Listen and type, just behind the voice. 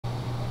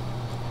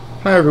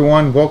Hi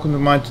everyone, welcome to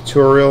my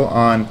tutorial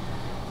on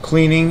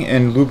cleaning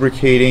and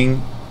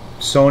lubricating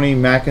Sony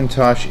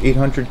Macintosh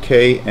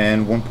 800K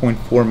and 1.4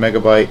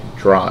 megabyte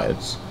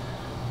drives.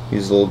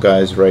 These little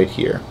guys right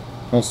here.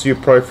 Most of you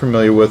are probably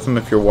familiar with them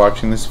if you're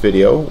watching this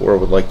video or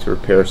would like to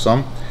repair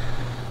some.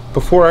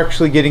 Before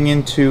actually getting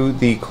into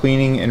the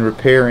cleaning and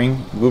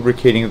repairing,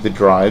 lubricating of the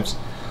drives,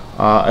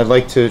 I'd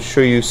like to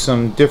show you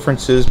some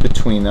differences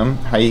between them,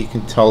 how you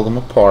can tell them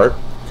apart.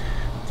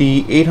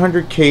 The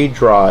 800K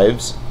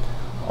drives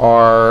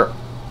are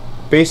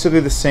basically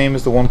the same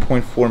as the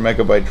 1.4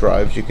 megabyte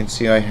drives. You can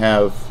see I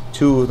have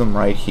two of them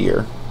right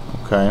here.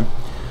 Okay.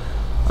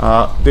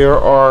 There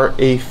are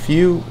a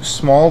few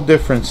small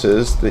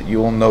differences that you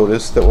will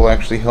notice that will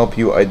actually help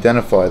you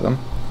identify them.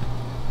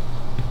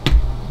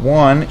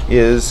 One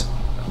is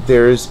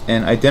there's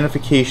an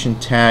identification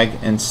tag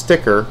and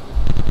sticker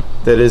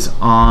that is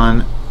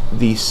on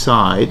the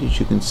side, as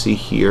you can see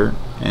here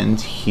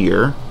and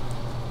here.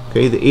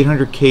 Okay, the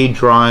 800K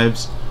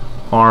drives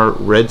are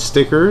red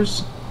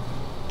stickers.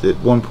 The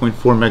 1.4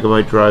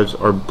 megabyte drives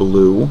are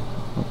blue.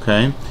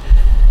 Okay,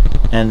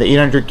 and the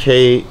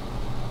 800K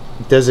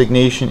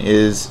designation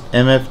is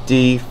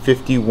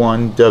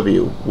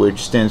MFD51W,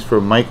 which stands for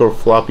micro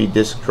floppy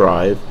disk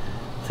drive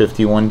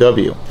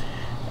 51W,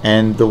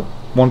 and the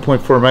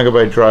 1.4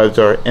 megabyte drives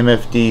are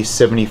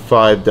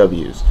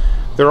MFD75Ws.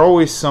 There are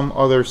always some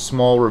other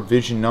small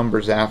revision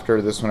numbers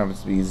after. This one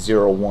happens to be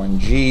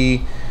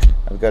 01G.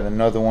 I've got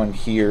another one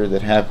here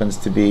that happens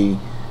to be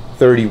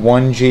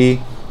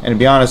 31G, and to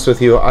be honest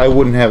with you, I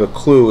wouldn't have a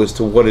clue as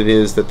to what it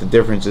is that the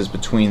difference is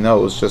between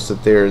those, just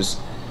that there's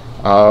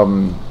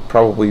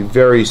probably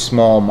very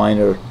small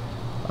minor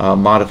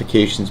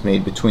modifications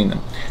made between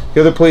them. The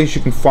other place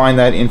you can find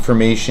that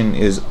information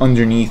is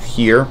underneath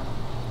here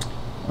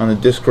on the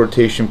disk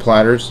rotation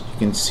platters. You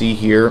can see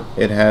here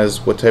it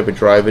has what type of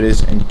drive it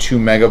is and 2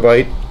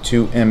 megabyte,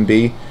 2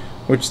 MB,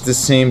 which is the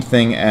same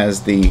thing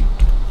as the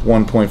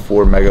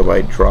 1.4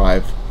 megabyte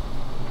drive.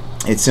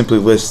 It simply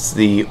lists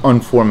the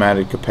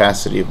unformatted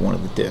capacity of one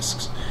of the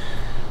disks.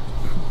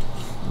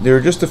 There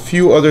are just a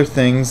few other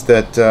things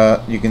that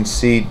you can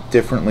see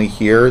differently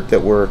here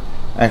that were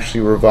actually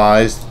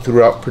revised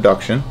throughout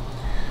production.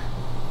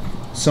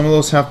 Some of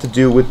those have to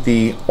do with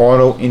the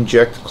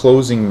auto-inject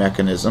closing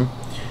mechanism.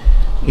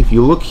 If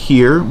you look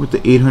here with the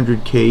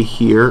 800K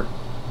here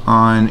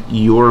on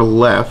your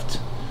left,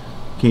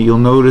 okay, you'll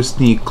notice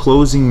the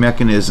closing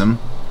mechanism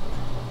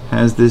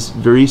has this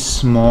very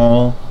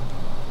small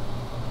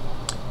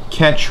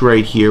catch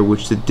right here,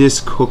 which the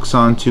disc hooks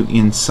onto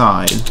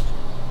inside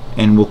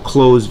and will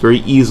close very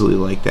easily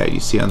like that. You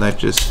see how that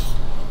just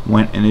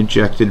went and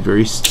ejected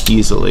very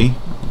easily.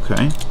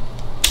 Okay.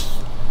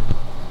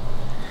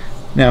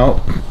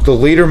 Now, the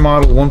later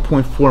model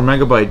 1.4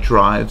 megabyte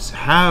drives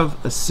have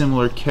a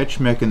similar catch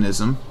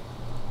mechanism,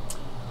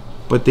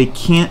 but they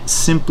can't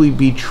simply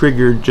be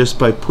triggered just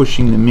by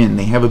pushing them in.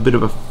 They have a bit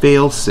of a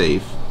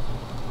fail-safe,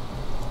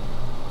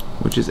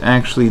 which is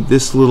actually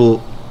this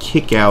little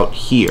kick out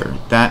here.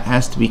 That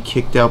has to be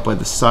kicked out by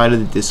the side of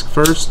the disc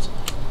first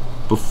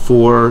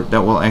before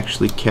that will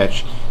actually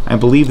catch. I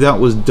believe that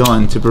was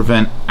done to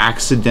prevent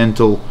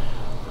accidental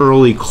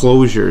early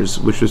closures,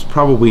 which was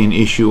probably an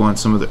issue on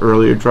some of the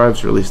earlier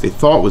drives, or at least they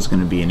thought was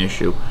going to be an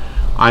issue.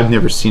 I've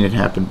never seen it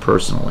happen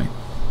personally.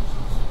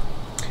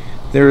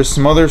 There are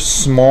some other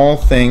small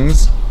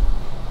things,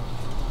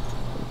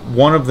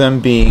 one of them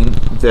being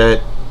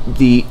that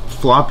the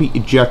floppy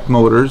eject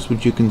motors,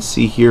 which you can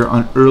see here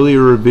on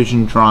earlier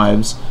revision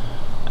drives,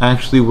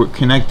 actually were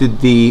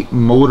connected the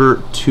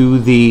motor to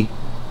the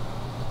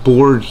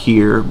board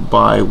here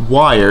by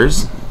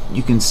wires.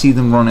 You can see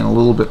them running a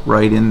little bit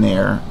right in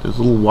there. There's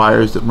little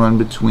wires that run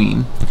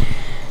between.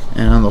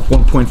 And on the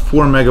 1.4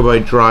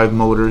 megabyte drive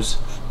motors,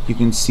 you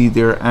can see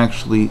there are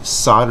actually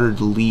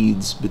soldered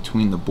leads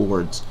between the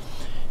boards.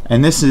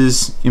 And this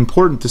is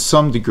important to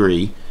some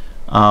degree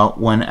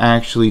when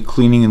actually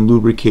cleaning and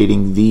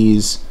lubricating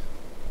these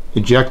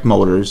eject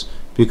motors,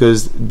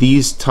 because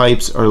these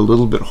types are a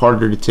little bit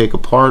harder to take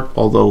apart,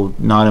 although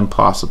not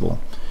impossible.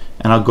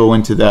 And I'll go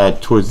into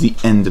that towards the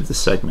end of the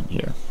segment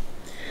here.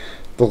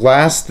 The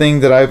last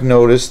thing that I've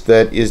noticed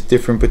that is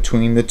different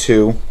between the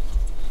two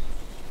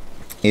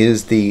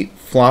is the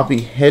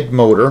floppy head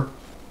motor.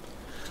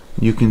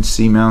 You can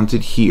see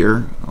mounted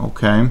here,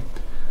 okay,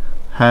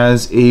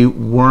 has a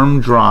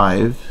worm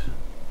drive,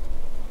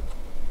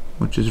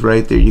 which is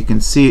right there. You can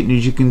see it, and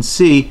as you can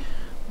see,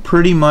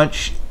 pretty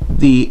much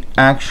the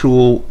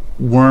actual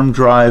worm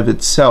drive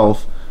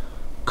itself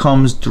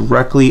comes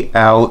directly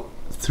out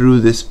through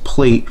this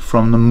plate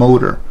from the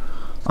motor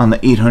on the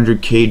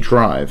 800K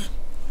drive.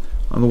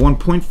 On the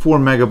 1.4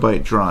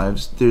 megabyte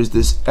drives, there's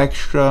this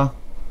extra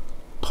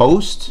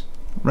post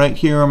right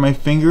here where my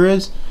finger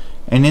is,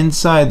 and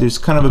inside there's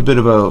kind of a bit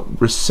of a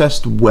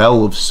recessed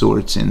well of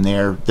sorts in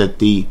there that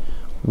the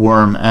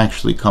worm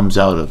actually comes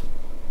out of.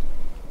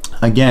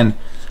 Again,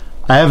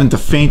 I haven't the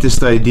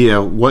faintest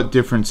idea what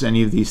difference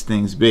any of these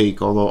things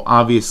make, although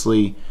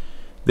obviously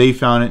they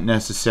found it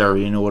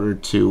necessary in order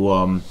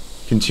to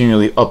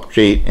continually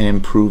update and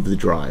improve the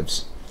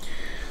drives.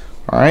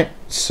 Alright,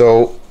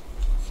 so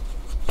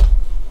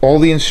all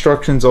the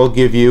instructions I'll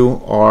give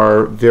you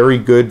are very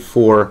good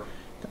for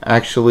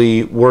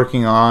actually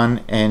working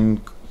on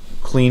and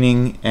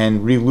cleaning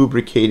and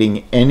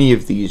relubricating any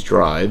of these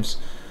drives.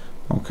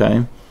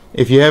 Okay,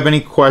 if you have any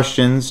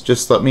questions,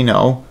 just let me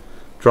know.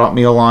 Drop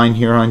me a line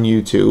here on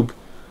YouTube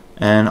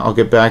and I'll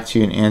get back to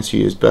you and answer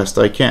you as best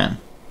I can.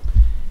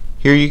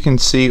 Here you can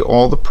see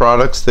all the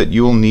products that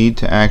you will need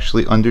to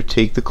actually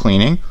undertake the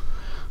cleaning.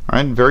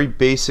 Alright, very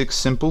basic,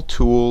 simple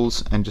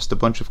tools and just a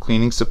bunch of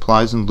cleaning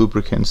supplies and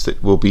lubricants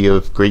that will be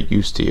of great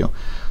use to you.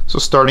 So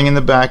starting in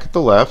the back at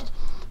the left,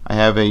 I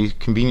have a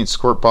convenient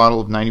squirt bottle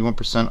of 91%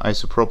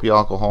 isopropyl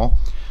alcohol.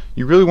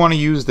 You really want to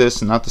use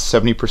this and not the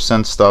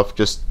 70% stuff,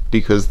 just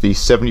because the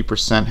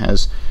 70%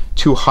 has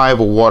too high of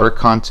a water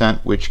content,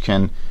 which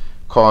can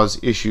cause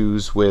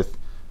issues with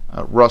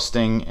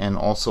rusting and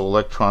also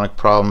electronic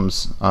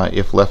problems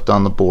if left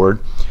on the board.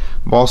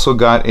 I've also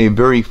got a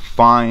very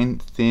fine,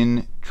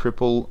 thin,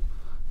 triple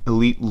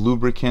elite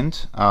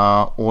lubricant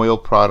oil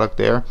product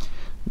there.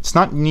 It's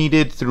not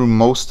needed through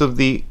most of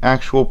the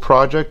actual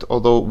project,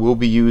 although it will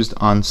be used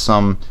on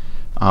some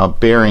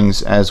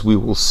bearings, as we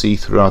will see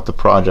throughout the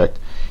project.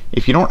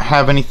 If you don't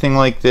have anything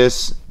like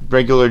this,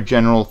 regular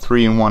general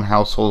 3-in-1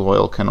 household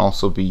oil can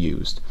also be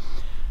used.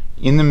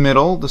 In the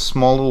middle, the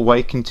small little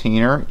white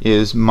container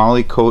is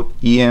Molykote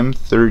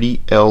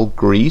EM30L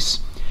grease.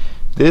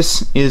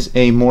 This is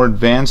a more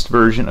advanced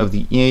version of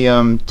the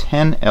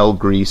EM10L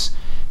grease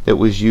that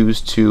was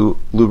used to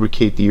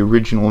lubricate the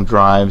original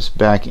drives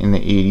back in the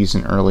 80s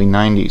and early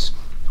 90s.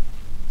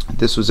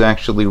 This was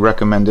actually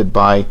recommended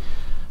by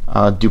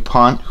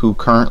DuPont, who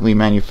currently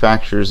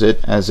manufactures it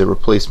as a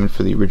replacement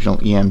for the original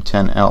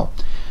EM10L.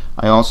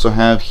 I also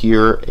have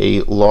here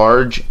a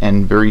large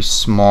and very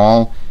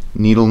small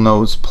needle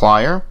nose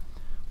plier.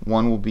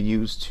 One will be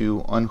used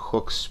to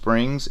unhook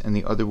springs and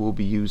the other will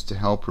be used to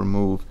help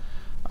remove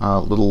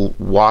little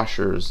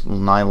washers, little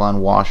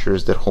nylon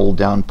washers that hold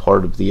down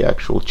part of the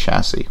actual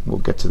chassis. We'll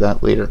get to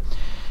that later.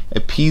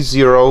 A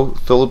P0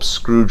 Phillips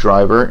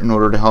screwdriver in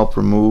order to help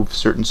remove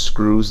certain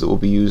screws that will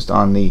be used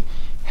on the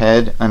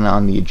head and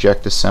on the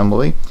eject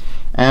assembly.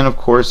 And of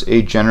course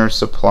a generous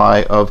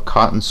supply of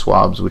cotton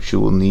swabs, which you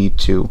will need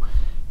to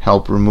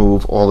help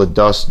remove all the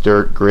dust,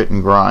 dirt, grit,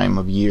 and grime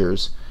of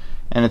years.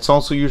 And it's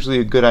also usually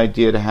a good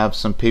idea to have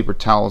some paper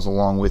towels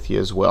along with you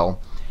as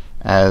well,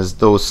 as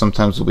those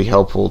sometimes will be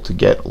helpful to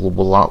get a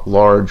lot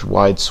large,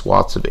 wide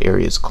swaths of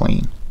areas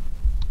clean.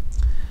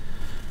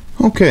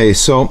 Okay,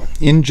 so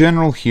in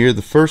general here,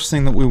 the first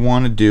thing that we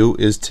want to do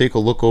is take a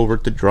look over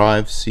at the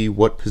drive, see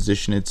what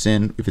position it's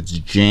in, if it's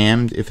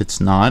jammed, if it's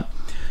not.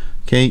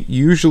 Okay,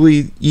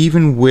 usually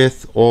even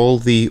with all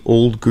the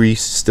old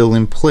grease still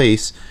in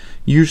place,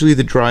 usually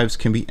the drives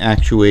can be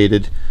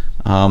actuated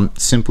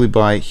simply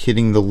by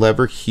hitting the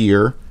lever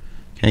here,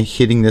 okay,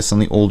 hitting this on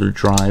the older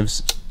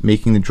drives,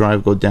 making the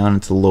drive go down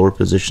into the lower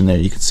position there.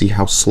 You can see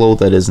how slow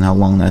that is and how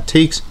long that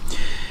takes.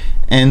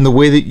 And the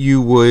way that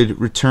you would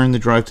return the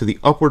drive to the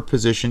upward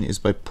position is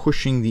by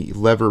pushing the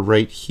lever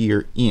right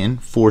here in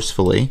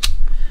forcefully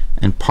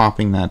and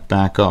popping that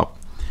back up.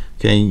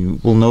 Okay, you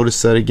will notice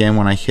that again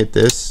when I hit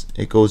this,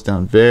 it goes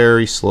down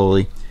very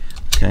slowly.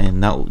 Okay,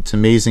 and it's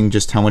amazing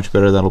just how much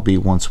better that'll be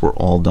once we're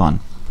all done.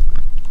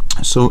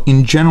 So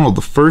in general,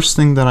 the first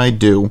thing that I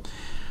do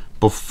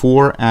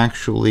before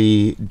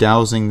actually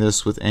dousing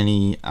this with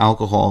any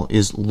alcohol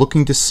is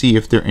looking to see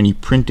if there are any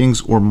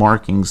printings or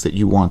markings that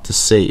you want to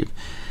save.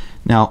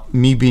 Now,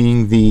 me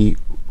being the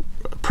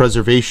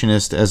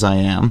preservationist as I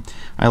am,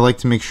 I like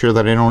to make sure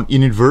that I don't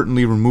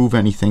inadvertently remove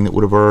anything that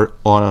would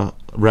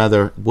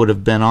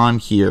have been on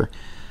here.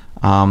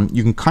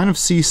 You can kind of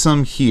see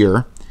some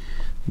here.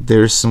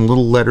 There's some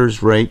little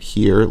letters right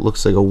here. It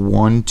looks like a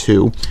 1,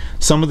 2.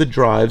 Some of the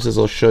drives, as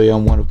I'll show you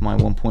on one of my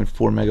 1.4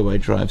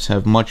 megabyte drives,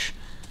 have much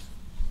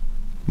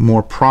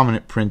more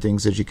prominent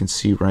printings, as you can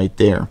see right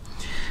there.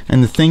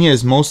 And the thing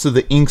is, most of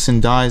the inks and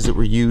dyes that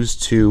were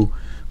used to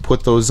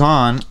put those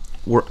on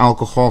were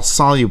alcohol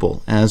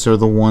soluble, as are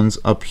the ones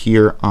up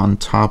here on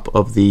top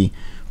of the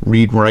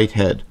read-write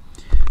head.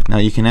 Now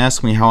you can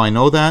ask me how I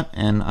know that,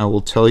 and I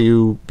will tell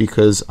you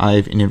because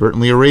I've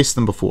inadvertently erased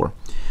them before.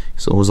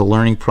 So it was a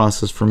learning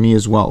process for me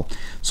as well.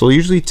 So I'll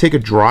usually take a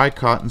dry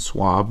cotton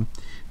swab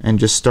and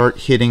just start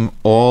hitting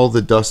all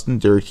the dust and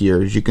dirt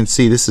here. As you can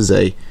see, this is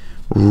a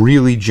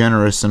really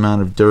generous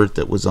amount of dirt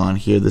that was on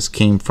here. This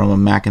came from a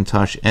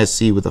Macintosh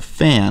SE with a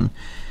fan,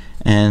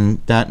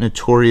 and that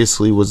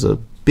notoriously was a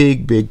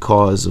big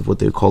cause of what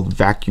they called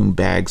vacuum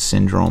bag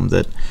syndrome,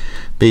 that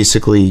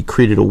basically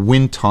created a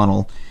wind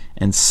tunnel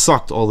and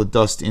sucked all the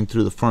dust in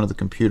through the front of the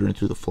computer and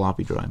through the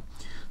floppy drive.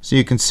 So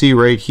you can see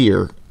right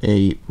here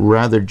a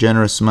rather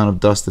generous amount of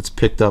dust that's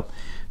picked up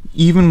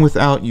even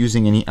without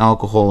using any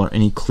alcohol or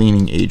any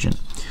cleaning agent.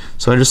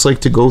 So I just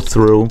like to go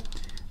through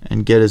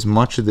and get as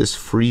much of this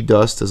free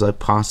dust as I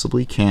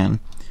possibly can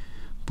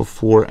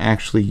before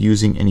actually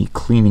using any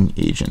cleaning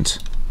agent.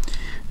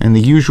 And the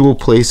usual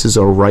places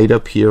are right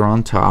up here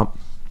on top,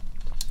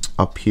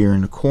 up here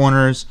in the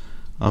corners,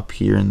 up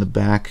here in the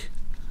back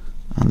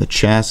on the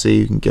chassis.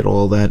 You can get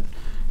all that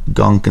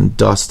gunk and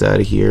dust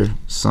out of here.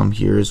 Some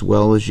here as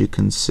well, as you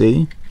can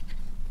see.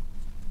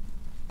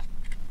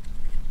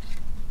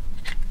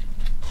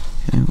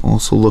 Okay,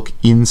 also look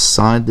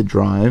inside the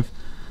drive,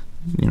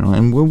 you know,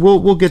 and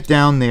we'll get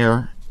down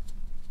there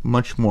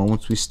much more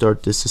once we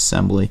start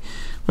disassembly.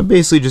 But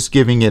basically just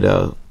giving it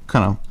a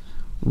kind of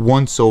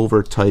once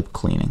over type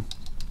cleaning.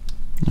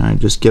 All right,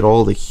 just get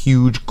all the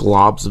huge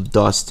globs of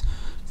dust.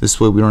 This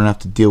way we don't have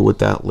to deal with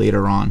that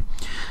later on.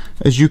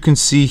 As you can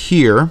see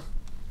here,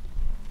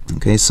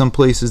 okay, some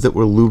places that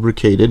were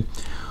lubricated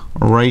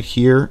are right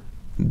here,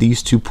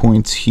 these 2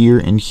 points here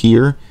and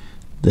here,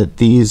 that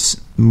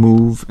these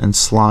move and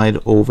slide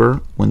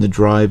over when the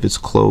drive is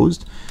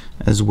closed,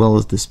 as well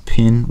as this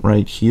pin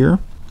right here.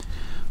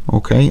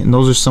 Okay, and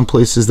those are some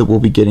places that we'll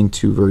be getting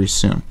to very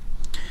soon.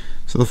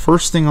 So the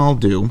first thing I'll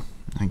do,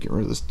 I get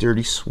rid of this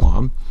dirty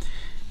swab,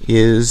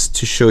 is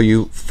to show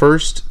you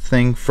first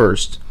thing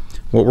first.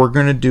 What we're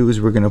going to do is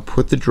we're going to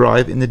put the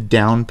drive in the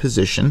down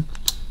position.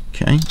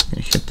 Okay,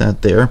 hit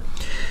that there,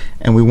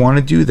 and we want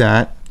to do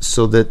that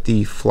so that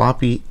the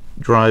floppy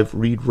drive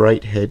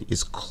read-write head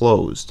is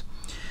closed.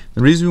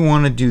 The reason we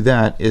want to do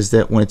that is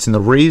that when it's in the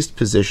raised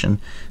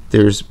position,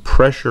 there's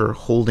pressure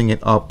holding it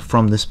up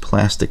from this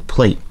plastic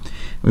plate.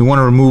 We want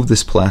to remove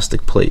this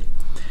plastic plate.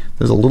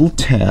 There's a little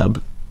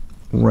tab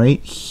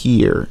right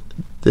here,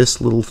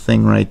 this little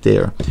thing right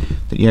there,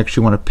 that you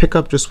actually want to pick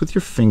up just with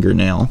your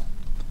fingernail,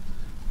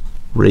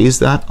 raise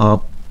that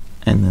up,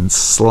 and then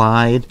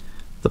slide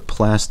the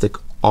plastic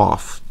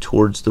off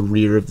towards the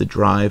rear of the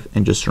drive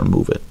and just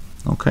remove it.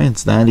 Okay,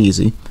 it's that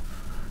easy.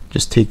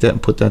 Just take that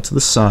and put that to the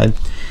side,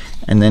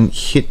 and then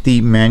hit the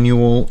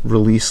manual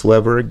release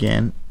lever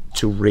again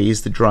to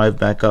raise the drive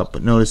back up.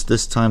 But notice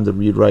this time the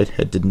read-write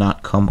head did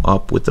not come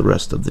up with the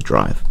rest of the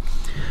drive.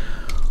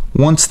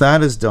 Once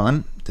that is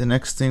done, the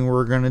next thing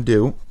we're going to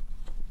do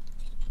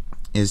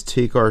is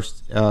take our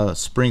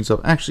springs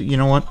up. Actually, you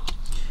know what?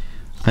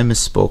 I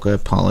misspoke. I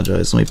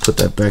apologize. Let me put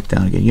that back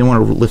down again. You don't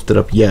want to lift it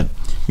up yet.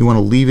 You want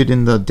to leave it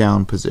in the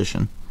down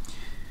position.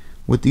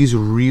 With these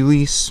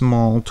really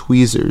small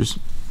tweezers,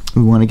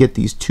 we want to get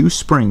these 2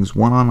 springs,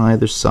 one on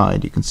either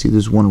side. You can see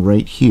there's one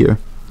right here.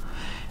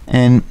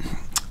 And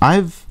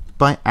I've,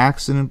 by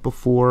accident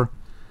before,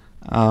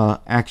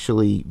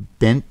 actually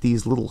bent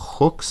these little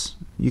hooks.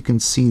 You can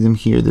see them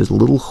here. There's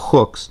little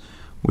hooks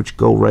which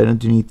go right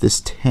underneath this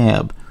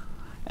tab.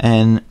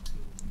 And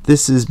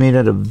this is made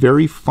out of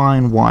very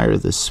fine wire,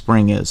 this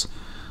spring is.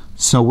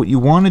 So what you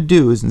want to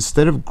do is,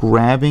 instead of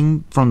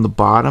grabbing from the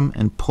bottom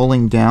and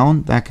pulling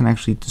down, that can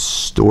actually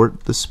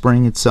distort the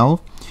spring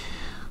itself.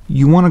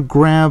 You want to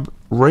grab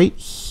right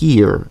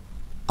here,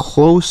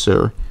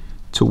 closer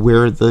to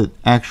where the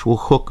actual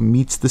hook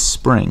meets the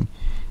spring,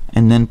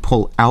 and then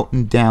pull out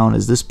and down,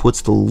 as this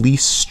puts the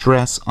least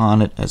stress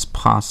on it as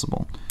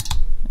possible.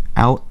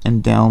 Out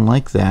and down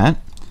like that.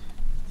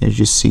 As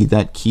you see,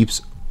 that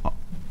keeps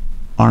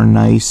our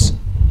nice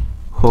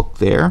hook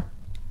there.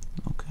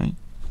 Okay.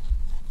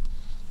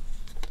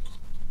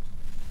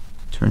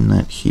 Turn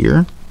that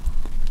here.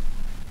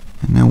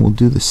 And then we'll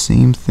do the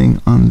same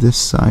thing on this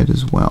side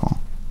as well.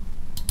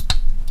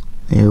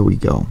 There we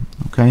go.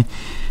 Okay.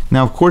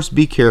 Now, of course,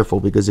 be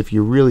careful, because if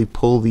you really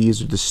pull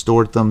these or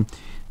distort them,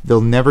 they'll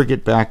never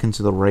get back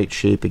into the right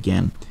shape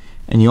again.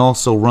 And you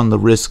also run the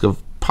risk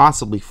of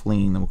possibly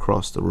flinging them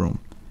across the room.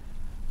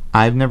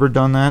 I've never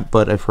done that,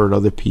 but I've heard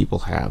other people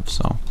have.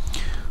 So,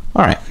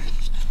 all right.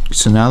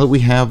 So now that we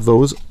have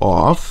those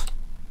off,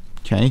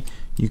 okay,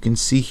 you can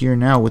see here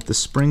now with the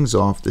springs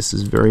off, this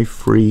is very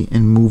free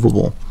and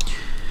movable.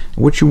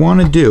 What you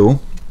want to do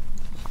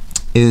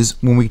is,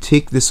 when we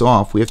take this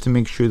off, we have to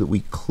make sure that we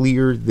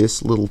clear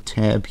this little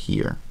tab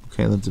here.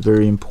 Okay, that's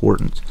very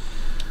important.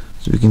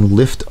 So we can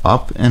lift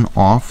up and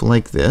off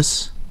like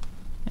this,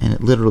 and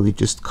it literally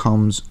just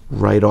comes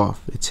right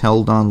off. It's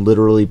held on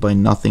literally by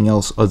nothing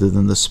else other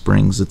than the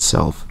springs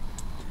itself.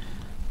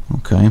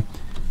 Okay,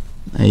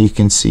 now you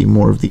can see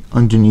more of the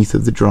underneath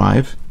of the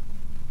drive.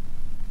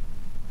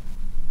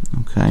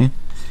 Okay,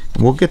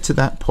 and we'll get to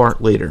that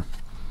part later.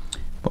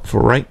 But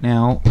for right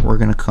now, we're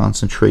going to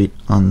concentrate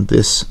on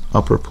this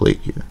upper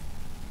plate here.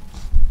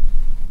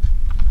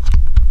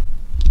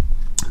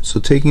 So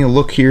taking a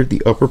look here at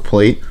the upper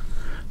plate,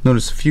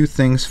 notice a few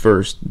things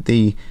first.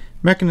 The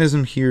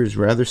mechanism here is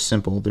rather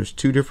simple. There's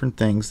 2 different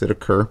things that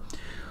occur.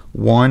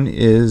 One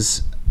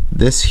is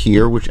this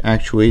here, which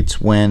actuates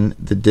when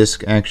the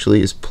disk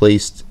actually is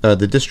placed, the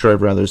disk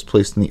drive rather, is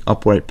placed in the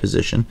upright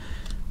position.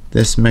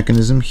 This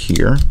mechanism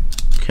here,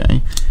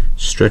 okay,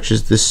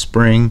 stretches this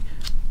spring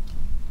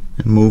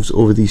and moves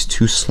over these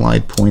 2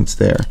 slide points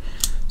there.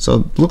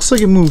 So it looks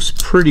like it moves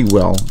pretty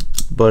well,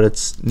 but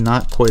it's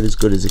not quite as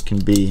good as it can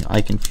be.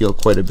 I can feel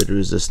quite a bit of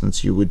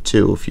resistance. You would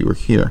too if you were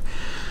here.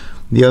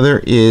 The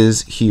other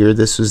is here.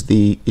 This was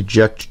the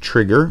eject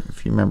trigger,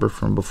 if you remember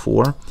from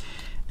before.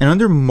 And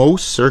under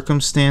most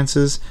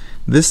circumstances,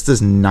 this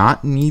does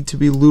not need to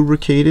be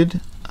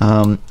lubricated.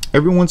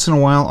 Every once in a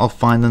while I'll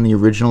find on the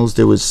originals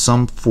there was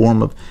some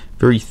form of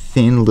very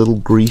thin little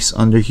grease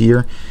under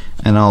here,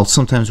 and I'll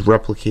sometimes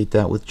replicate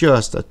that with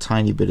just a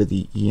tiny bit of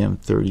the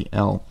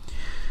EM30L.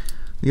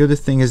 The other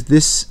thing is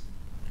this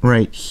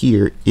right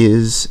here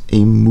is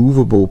a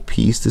movable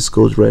piece. This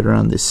goes right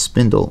around this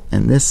spindle,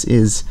 and this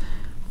is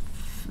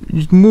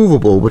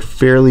movable but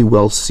fairly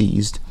well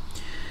seized.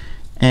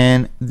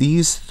 And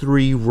these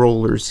three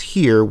rollers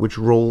here, which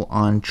roll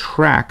on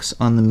tracks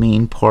on the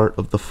main part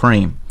of the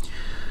frame.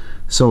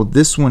 So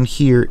this one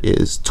here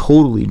is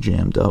totally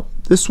jammed up.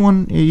 This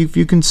one, if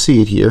you can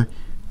see it here,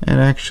 it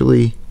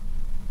actually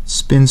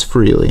spins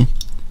freely.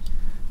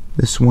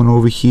 This one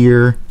over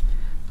here,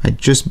 I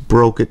just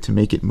broke it to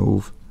make it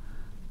move.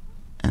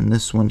 And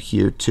this one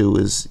here too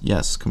is,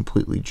 yes,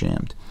 completely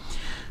jammed.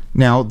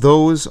 Now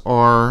those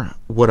are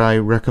what I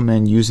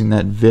recommend using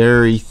that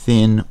very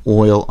thin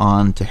oil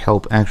on to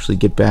help actually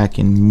get back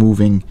in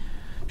moving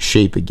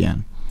shape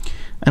again.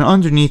 And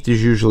underneath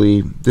there's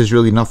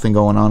really nothing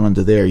going on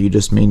under there. You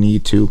just may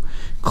need to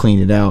clean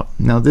it out.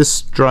 Now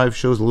this drive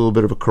shows a little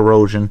bit of a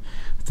corrosion.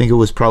 I think it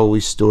was probably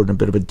stored in a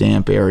bit of a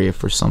damp area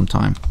for some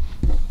time.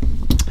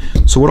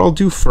 So what I'll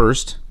do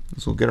first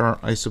is we'll get our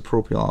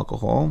isopropyl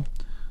alcohol,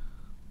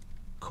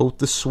 coat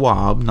the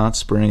swab, not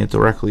spraying it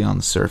directly on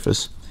the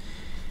surface.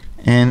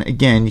 And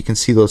again, you can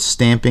see those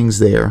stampings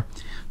there.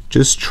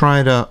 Just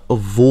try to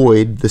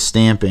avoid the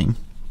stamping.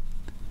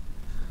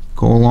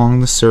 Go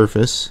along the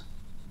surface,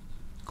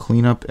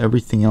 clean up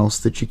everything else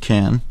that you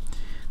can.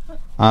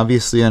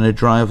 Obviously on a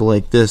drive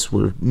like this,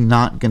 we're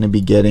not going to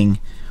be getting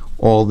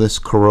all this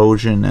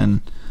corrosion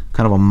and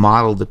kind of a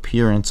mottled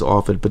appearance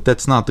off it, but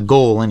that's not the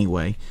goal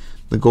anyway.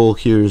 The goal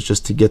here is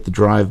just to get the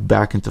drive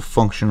back into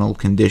functional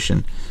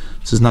condition.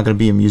 This is not going to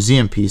be a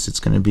museum piece, it's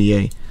going to be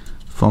a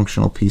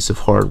functional piece of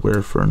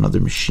hardware for another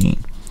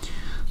machine.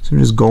 So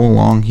just go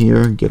along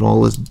here, get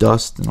all this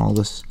dust and all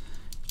this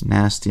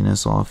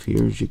nastiness off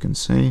here, as you can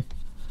see.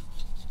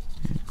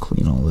 And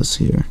clean all this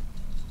here.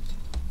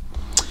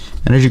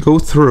 And as you go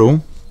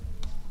through,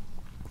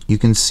 you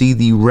can see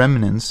the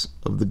remnants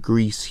of the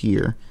grease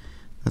here.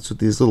 That's what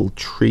these little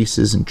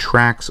traces and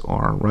tracks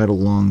are right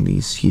along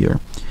these here.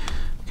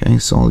 Okay,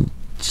 so I'll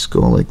just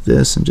go like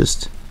this and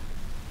just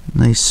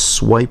nice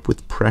swipe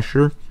with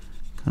pressure,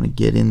 kind of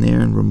get in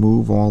there and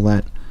remove all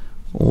that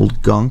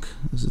old gunk,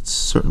 as it's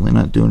certainly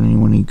not doing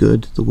anyone any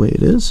good the way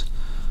it is.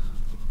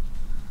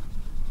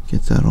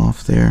 Get that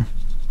off there.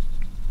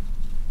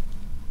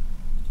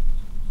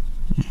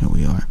 Here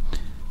we are.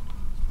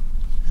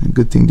 And a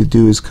good thing to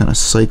do is kind of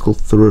cycle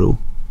through.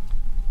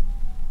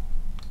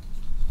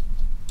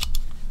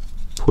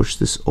 Push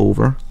this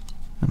over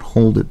and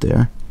hold it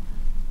there.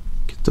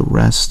 Get the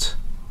rest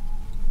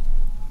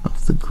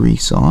of the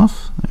grease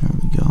off. There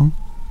we go.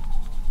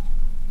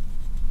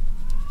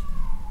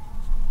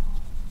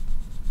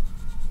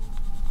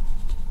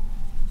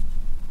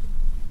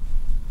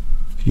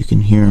 If you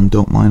can hear him,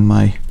 don't mind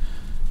my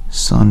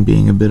son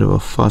being a bit of a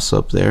fuss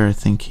up there. I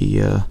think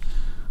he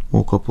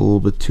woke up a little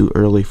bit too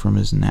early from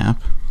his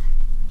nap.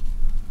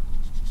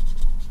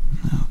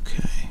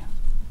 Okay.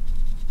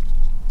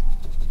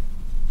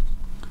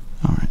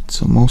 Alright,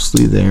 so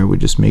mostly there, we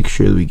just make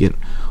sure that we get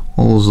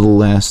all those little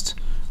last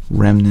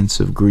remnants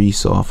of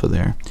grease off of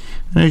there.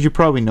 And as you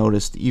probably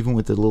noticed, even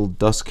with the little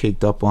dust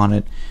caked up on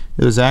it,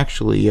 it was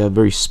actually a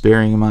very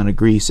sparing amount of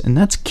grease, and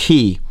that's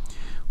key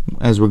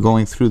as we're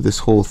going through this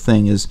whole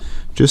thing, is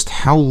just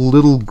how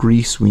little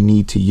grease we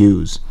need to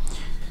use.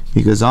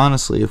 Because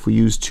honestly, if we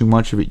use too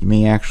much of it, you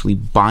may actually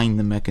bind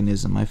the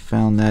mechanism. I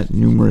found that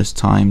numerous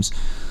times.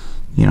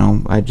 You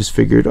know, I just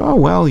figured, oh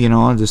well, you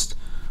know, I'll just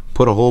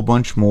put a whole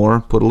bunch more,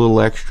 put a little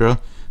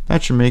extra.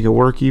 That should make it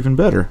work even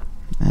better.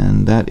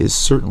 And that is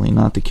certainly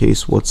not the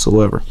case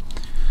whatsoever.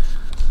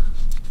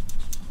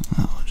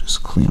 I'll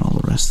just clean all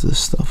the rest of this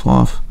stuff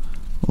off.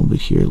 A little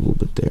bit here, a little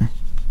bit there.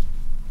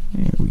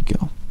 There we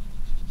go.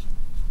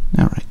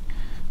 Alright,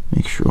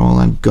 make sure all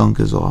that gunk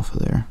is off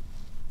of there.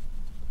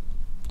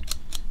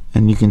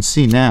 And you can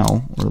see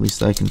now, or at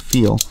least I can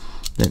feel,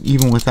 that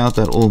even without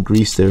that old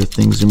grease there,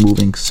 things are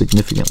moving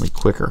significantly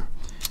quicker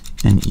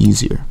and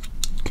easier.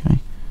 Okay,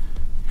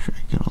 make sure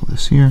I get all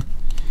this here.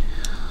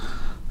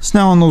 So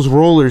now on those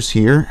rollers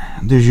here,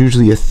 there's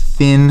usually a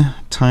thin,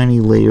 tiny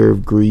layer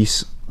of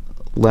grease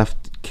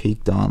left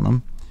caked on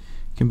them.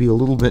 It can be a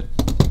little bit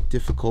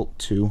difficult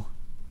to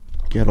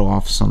get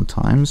off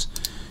sometimes.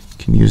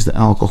 You can use the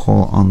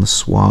alcohol on the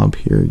swab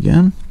here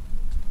again.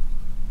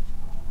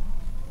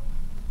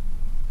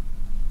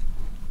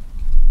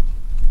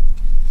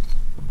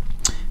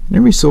 And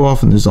every so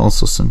often there's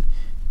also some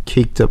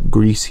caked up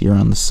grease here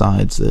on the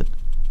sides that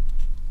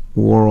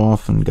wore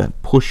off and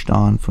got pushed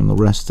on from the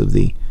rest of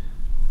the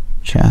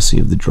chassis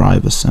of the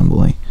drive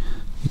assembly.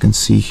 You can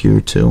see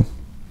here too,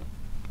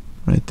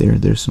 right there,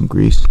 there's some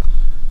grease.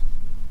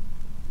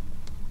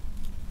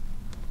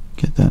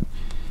 Get that.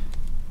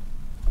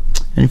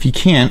 And if you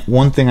can't,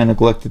 one thing I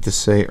neglected to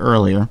say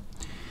earlier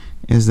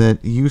is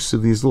that the use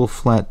of these little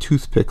flat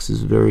toothpicks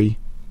is very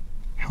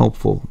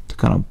helpful to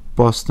kind of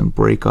bust and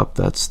break up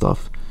that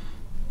stuff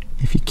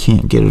if you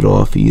can't get it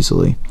off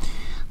easily.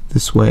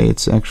 This way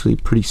it's actually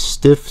pretty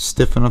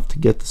stiff enough to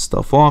get the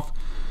stuff off,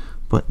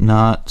 but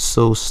not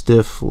so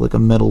stiff like a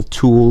metal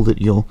tool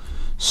that you'll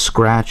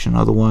scratch and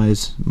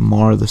otherwise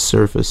mar the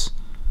surface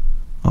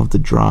of the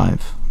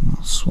drive.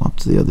 I'll swap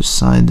to the other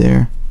side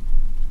there.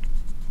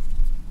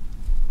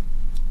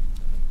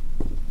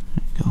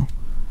 There you go.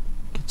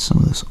 Get some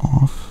of this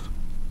off.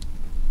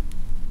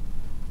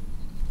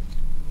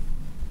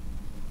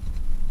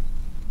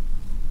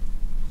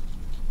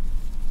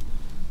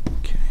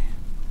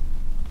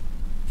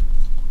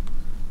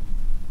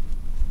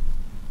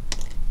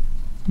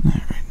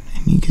 Alright,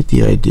 and you get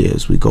the idea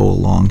as we go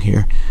along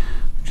here.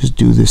 Just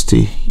do this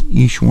to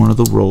each one of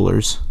the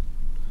rollers.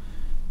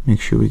 Make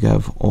sure we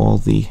have all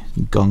the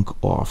gunk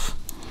off.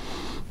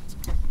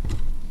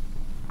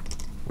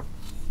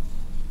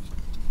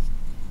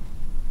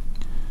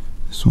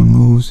 This one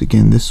moves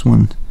again. This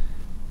one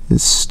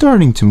is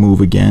starting to move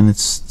again.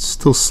 It's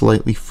still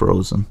slightly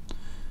frozen.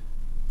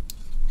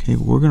 Okay,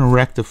 we're going to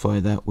rectify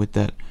that with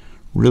that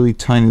really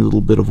tiny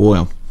little bit of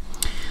oil.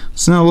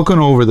 So now looking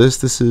over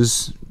this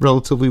is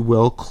relatively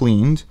well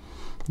cleaned.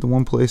 The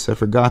one place I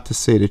forgot to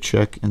say to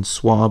check and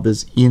swab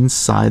is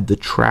inside the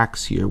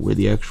tracks here where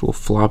the actual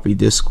floppy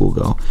disk will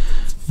go.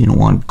 You don't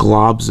want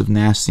globs of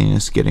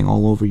nastiness getting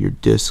all over your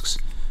disks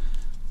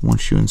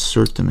once you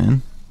insert them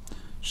in.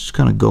 Just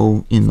kind of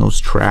go in those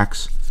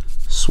tracks,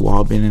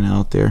 swab in and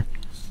out there.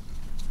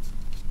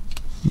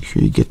 Make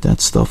sure you get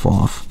that stuff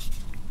off.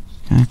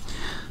 Okay.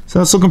 So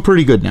that's looking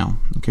pretty good now.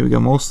 Okay, we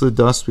got most of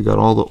the dust, we got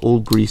all the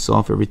old grease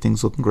off,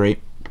 everything's looking great.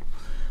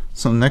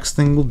 So next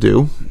thing we'll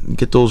do,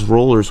 get those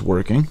rollers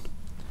working.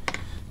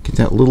 Get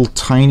that little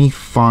tiny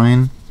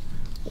fine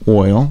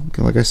oil.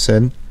 Okay, like I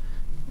said,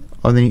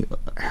 any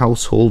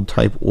household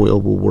type oil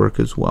will work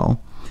as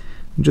well.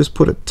 And just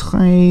put a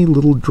tiny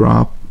little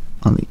drop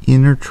on the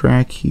inner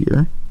track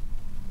here,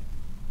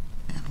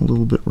 and a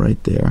little bit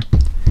right there.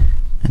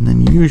 And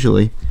then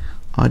usually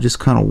I just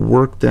kind of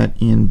work that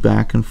in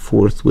back and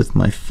forth with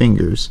my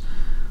fingers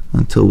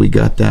until we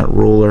got that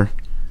roller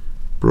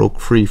broke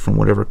free from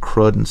whatever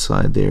crud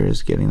inside there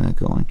is getting that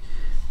going.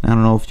 I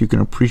don't know if you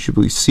can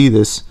appreciably see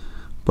this,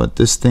 but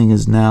this thing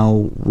is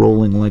now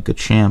rolling like a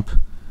champ,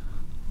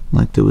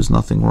 like there was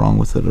nothing wrong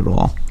with it at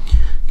all.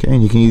 Okay,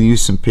 and you can either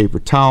use some paper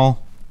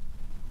towel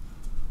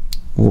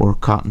or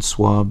cotton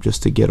swab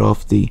just to get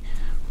off the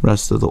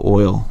rest of the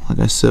oil. Like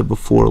I said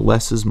before,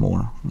 less is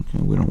more. Okay,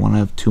 we don't want to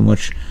have too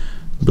much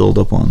build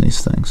up on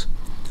these things.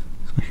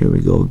 So here we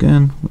go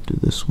again. We'll do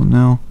this one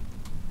now.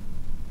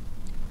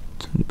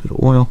 Tiny bit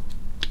of oil.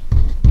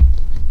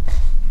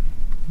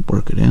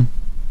 Work it in.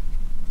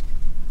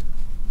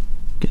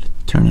 Get it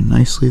turning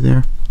nicely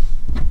there.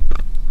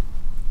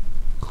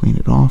 Clean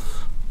it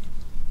off.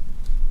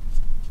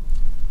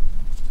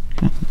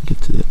 Okay, get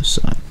to the other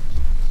side.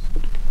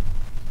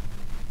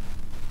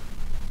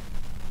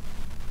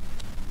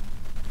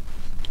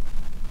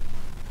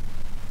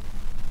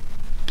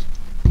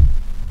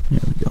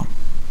 There we go.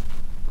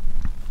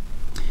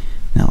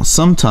 Now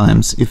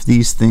sometimes if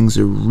these things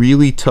are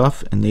really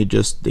tough and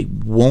they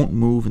won't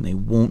move and they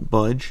won't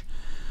budge,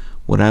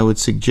 what I would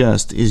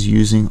suggest is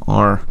using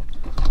our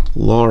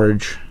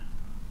large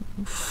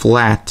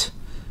flat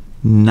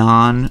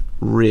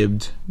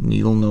non-ribbed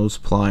needle nose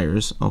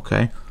pliers.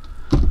 Okay,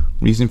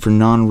 reason for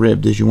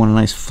non-ribbed is you want a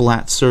nice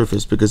flat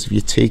surface, because if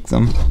you take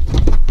them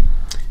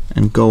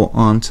and go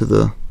onto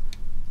the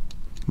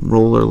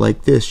roller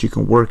like this, you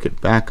can work it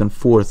back and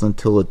forth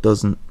until it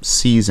doesn't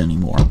seize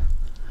anymore.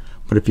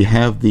 But if you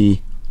have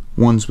the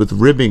ones with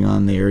ribbing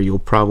on there, you'll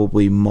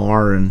probably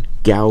mar and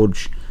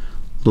gouge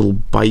little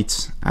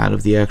bites out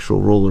of the actual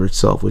roller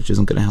itself, which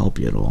isn't going to help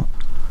you at all.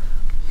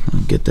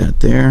 I'll get that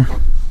there.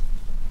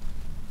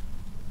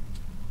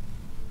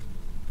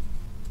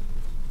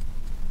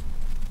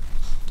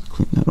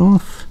 Clean that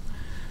off.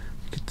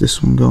 Get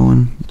this one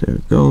going. There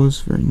it goes.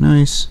 Very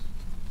nice.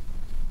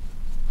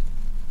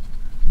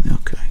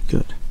 Okay,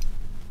 good.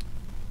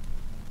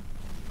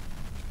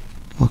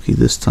 Lucky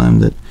this time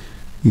that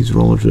these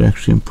rollers are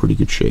actually in pretty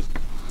good shape.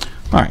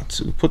 Alright,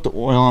 so we put the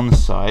oil on the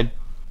side.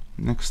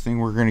 Next thing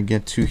we're going to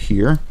get to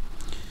here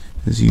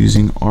is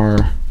using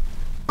our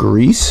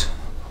grease,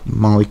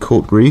 Moly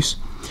Coat grease.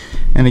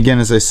 And again,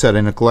 as I said,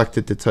 I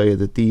neglected to tell you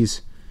that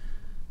these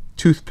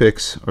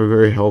toothpicks are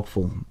very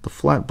helpful. The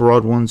flat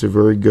broad ones are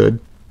very good.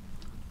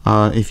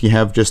 If you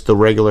have just the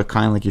regular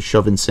kind like you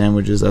shove in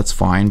sandwiches, that's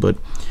fine, but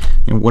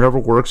you know, whatever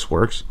works,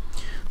 works.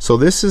 So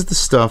this is the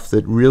stuff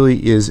that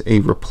really is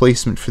a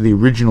replacement for the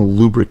original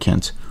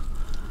lubricant.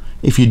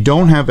 If you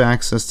don't have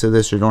access to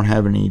this or don't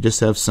have any, you just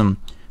have some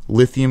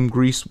lithium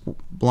grease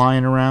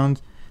lying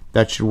around,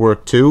 that should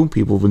work too.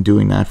 People have been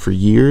doing that for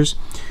years,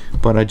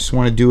 but I just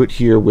want to do it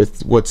here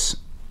with what's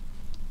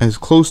as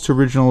close to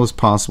original as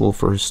possible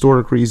for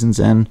historic reasons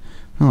and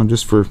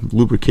just for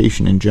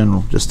lubrication in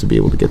general, just to be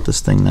able to get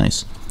this thing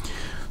nice.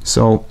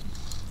 So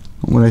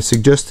what I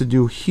suggest to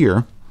do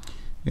here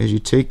is you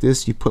take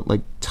this, you put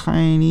like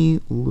tiny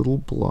little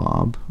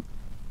blob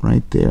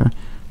right there.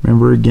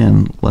 Remember,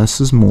 again,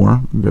 less is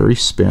more, very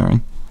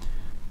sparing.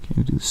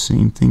 Okay, do the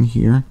same thing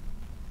here.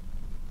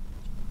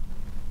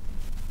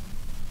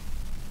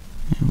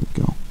 There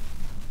we go.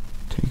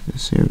 Take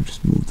this here,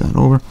 just move that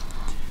over,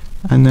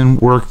 and then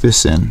work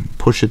this in.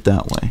 Push it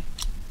that way.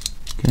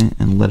 Okay,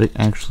 and let it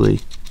actually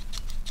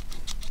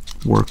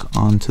work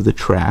onto the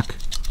track.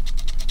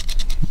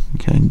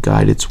 Okay, and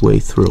guide its way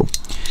through.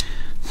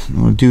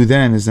 What we'll do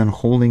then is then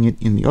holding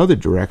it in the other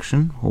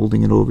direction,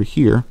 holding it over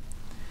here,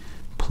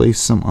 place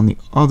some on the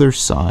other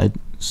side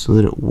so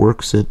that it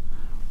works it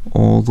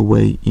all the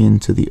way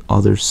into the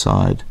other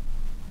side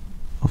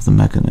of the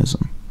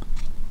mechanism.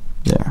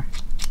 There,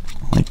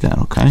 like that.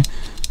 Okay,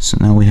 so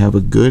now we have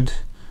a good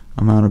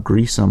amount of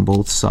grease on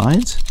both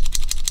sides.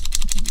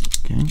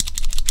 Okay,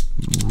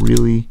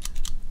 really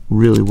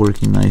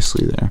working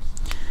nicely there.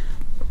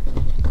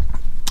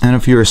 And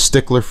if you're a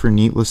stickler for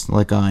neatness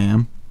like I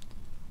am,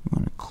 you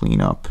want to clean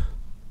up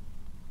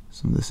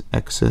some of this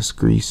excess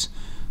grease.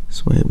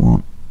 This way it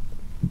won't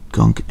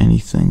gunk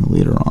anything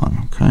later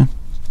on. Okay,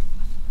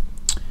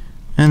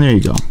 and there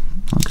you go.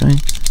 Okay,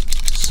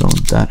 so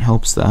that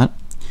helps that.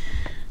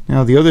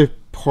 Now the other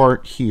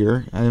part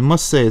here, I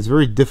must say it's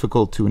very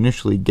difficult to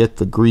initially get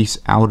the grease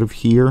out of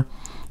here.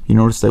 You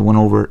noticed I went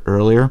over it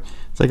earlier,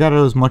 so I got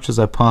out as much as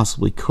I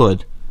possibly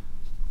could,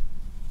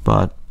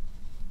 but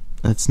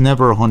that's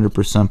never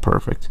 100%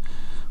 perfect.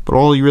 But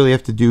all you really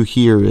have to do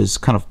here is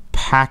kind of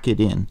pack it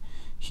in.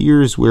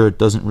 Here's where it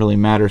doesn't really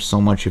matter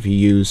so much if you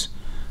use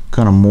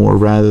kind of more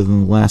rather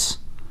than less.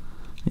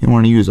 You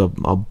want to use a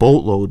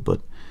boatload,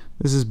 but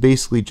this is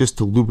basically just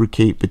to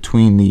lubricate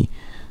between the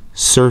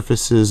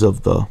surfaces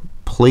of the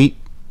plate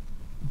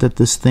that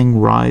this thing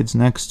rides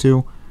next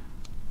to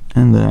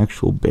and the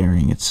actual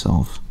bearing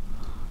itself.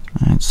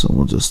 Alright, so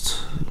we'll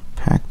just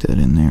pack that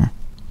in there.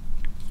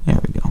 There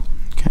we go.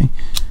 Okay,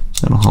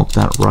 that'll help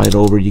that ride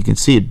over. You can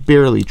see it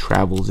barely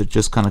travels, it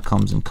just kind of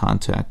comes in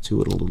contact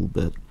to it a little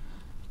bit.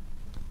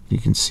 You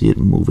can see it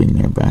moving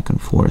there back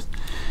and forth,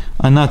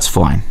 and that's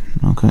fine.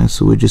 Okay,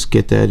 so we just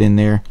get that in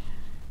there,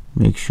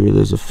 make sure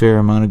there's a fair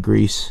amount of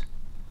grease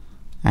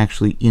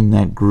actually in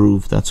that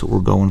groove. That's what we're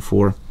going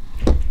for.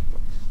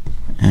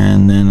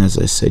 And then, as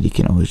I said, you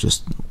can always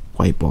just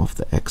wipe off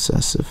the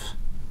excess if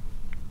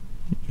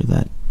you're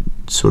that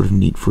sort of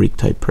neat freak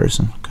type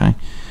person. Okay,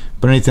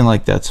 but anything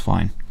like that's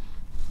fine.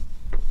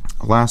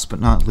 Last but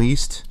not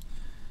least,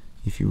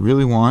 if you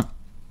really want,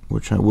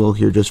 which I will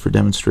here just for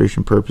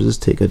demonstration purposes,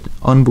 take an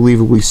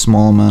unbelievably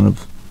small amount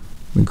of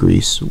the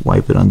grease,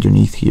 wipe it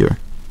underneath here,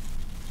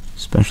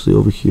 especially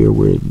over here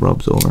where it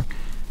rubs over,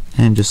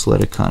 and just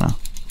let it kind of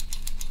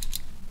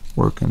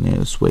work in there.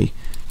 This way you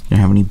don't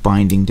have any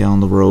binding down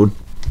the road.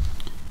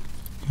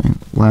 Okay.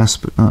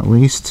 Last but not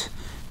least,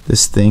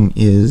 this thing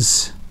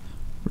is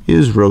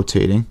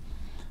rotating,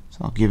 so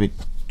I'll give it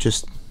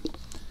just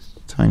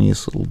the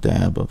tiniest little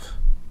dab of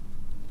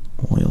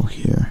oil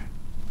here.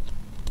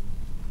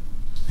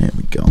 There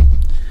we go,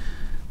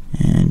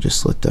 and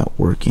just let that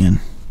work in.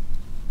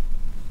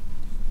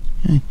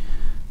 Okay,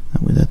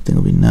 that way that thing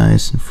will be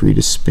nice and free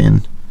to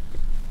spin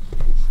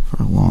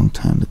for a long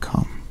time to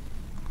come.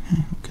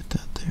 Okay, we'll get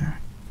that there.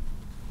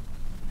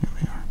 There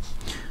we are.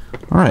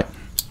 Alright,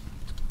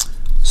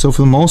 so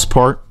for the most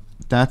part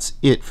that's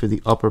it for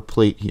the upper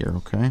plate here.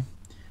 Okay,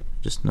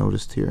 just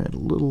noticed here I had a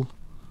little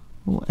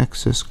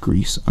excess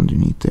grease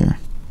underneath there.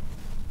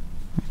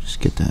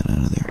 Just get that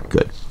out of there.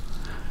 Good.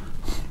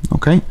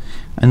 Okay,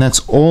 and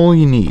that's all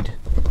you need.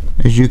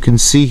 As you can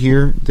see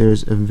here,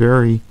 there's a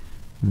very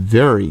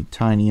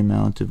tiny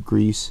amount of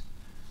grease.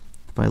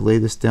 If I lay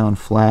this down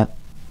flat,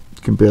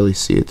 you can barely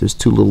see it. There's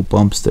two little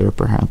bumps there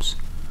perhaps.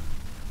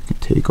 You can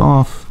take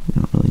off,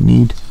 you don't really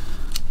need.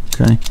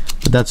 Okay,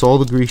 but that's all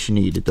the grease you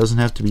need. It doesn't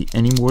have to be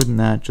any more than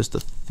that, just a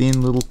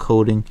thin little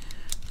coating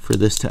for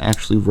this to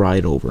actually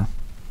ride over.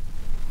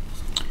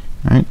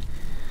 Alright.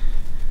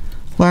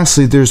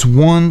 Lastly, there's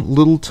one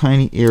little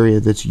tiny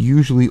area that's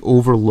usually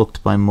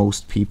overlooked by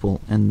most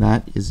people, and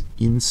that is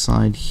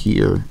inside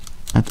here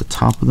at the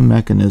top of the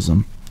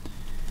mechanism.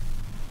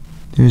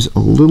 There's a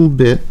little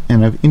bit,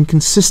 and I've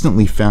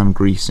inconsistently found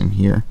grease in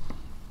here,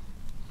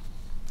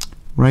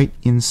 right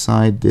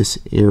inside this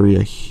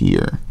area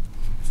here.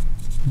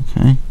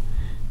 Okay,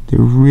 there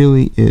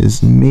really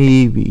is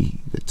maybe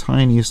the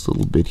tiniest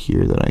little bit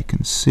here that I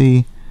can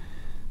see.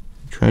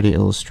 Try to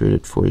illustrate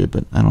it for you,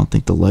 but I don't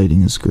think the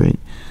lighting is great.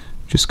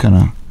 Just kind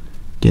of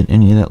get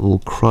any of that little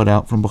crud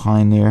out from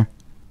behind there.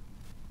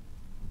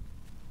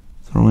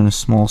 Throw in a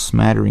small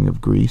smattering of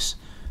grease.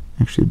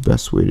 Actually, the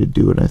best way to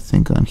do it, I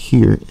think, on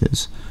here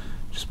is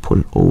just put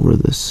it over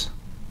this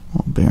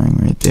little bearing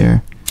right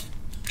there,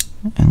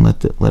 and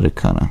let it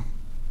kind of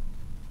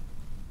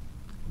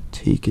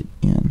take it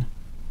in.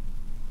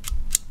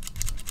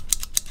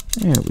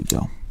 There we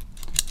go.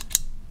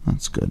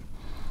 That's good.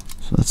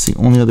 So that's the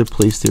only other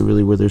place there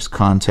really where there's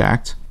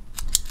contact.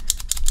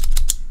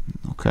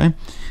 Okay,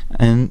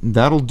 and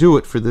that'll do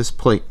it for this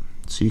plate.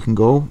 So you can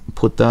go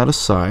put that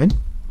aside,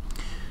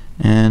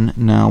 and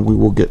now we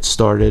will get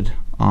started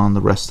on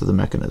the rest of the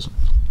mechanism.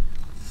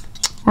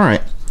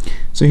 Alright,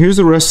 so here's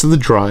the rest of the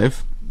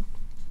drive.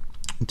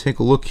 Take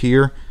a look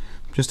here.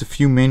 just a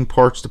few main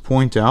parts to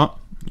point out.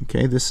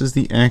 Okay, this is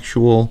the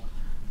actual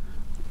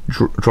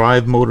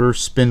drive motor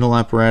spindle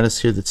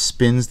apparatus here that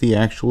spins the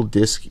actual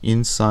disc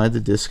inside the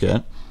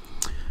diskette.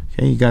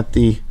 Okay, you got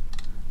the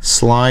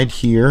slide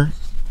here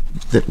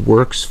that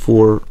works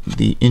for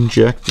the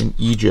inject and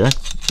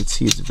eject. You can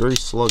see it's very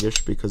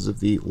sluggish because of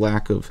the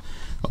lack of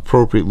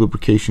appropriate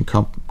lubrication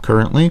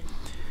currently.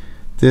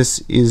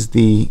 This is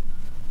the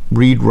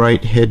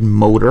read-write head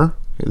motor.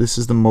 Okay, this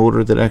is the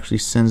motor that actually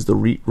sends the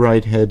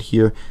read-write head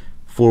here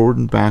forward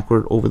and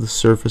backward over the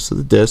surface of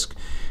the disc.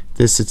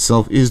 This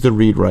itself is the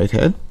read-write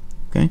head.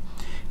 Okay,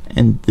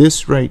 and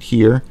this right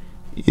here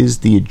is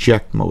the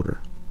eject motor.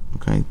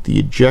 Okay, the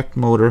eject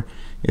motor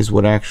is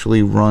what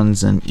actually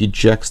runs and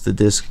ejects the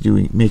disc,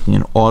 making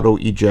an auto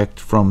eject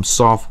from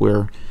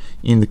software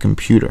in the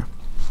computer.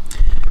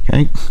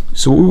 Okay,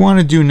 so what we want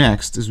to do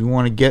next is we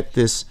want to get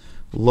this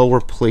lower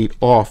plate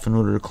off in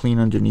order to clean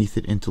underneath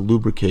it and to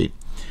lubricate.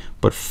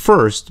 But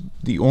first,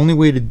 the only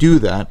way to do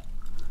that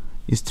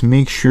is to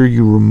make sure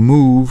you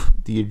remove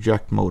the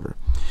eject motor,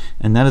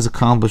 and that is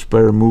accomplished by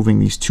removing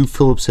these two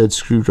Phillips head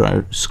screws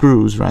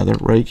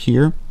right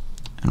here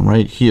and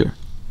right here.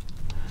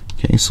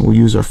 Okay, so we'll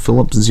use our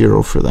Phillips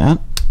 0 for that.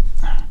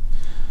 There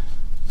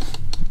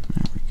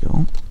we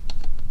go.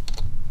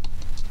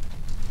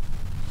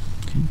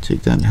 Okay,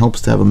 take that. It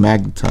helps to have a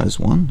magnetized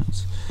one.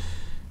 Let's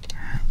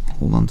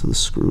hold on to the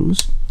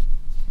screws.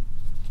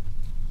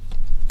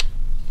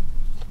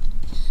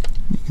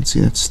 You can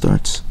see that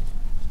starts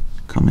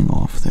coming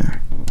off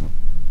there.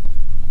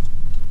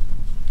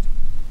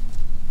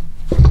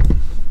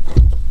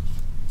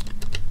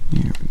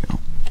 Here we go.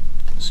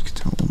 Let's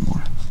get a little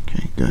more.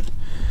 Okay, good.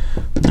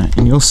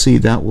 And you'll see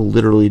that will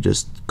literally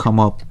just come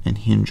up and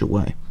hinge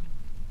away.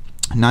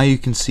 Now you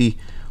can see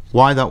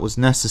why that was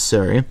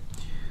necessary.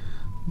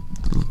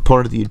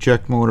 Part of the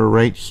eject motor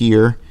right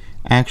here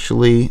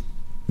actually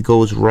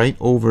goes right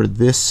over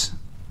this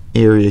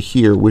area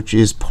here, which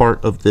is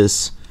part of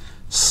this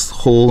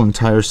whole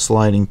entire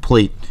sliding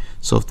plate.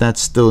 So if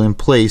that's still in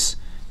place,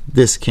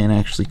 this can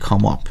actually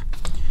come up.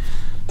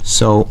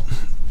 So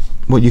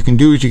what you can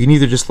do is you can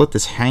either just let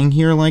this hang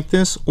here like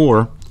this,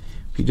 or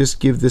if you just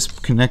give this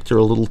connector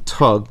a little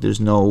tug, there's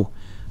no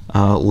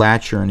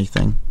latch or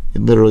anything,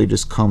 it literally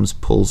just comes,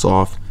 pulls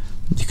off.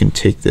 You can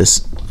take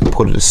this and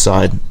put it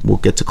aside. We'll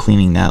get to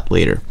cleaning that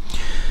later.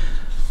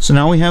 So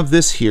now we have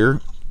this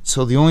here.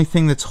 So the only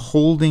thing that's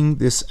holding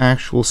this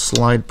actual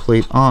slide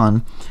plate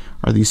on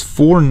are these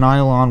 4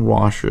 nylon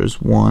washers,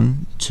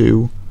 1,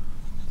 2,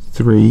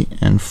 3,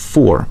 and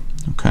 4.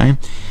 Okay,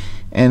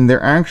 and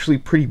they're actually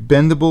pretty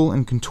bendable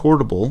and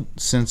contortable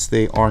since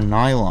they are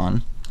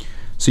nylon.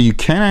 So you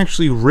can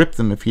actually rip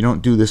them if you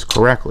don't do this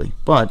correctly.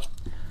 But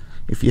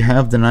if you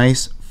have the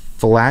nice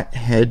flat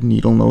head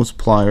needle nose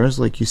pliers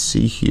like you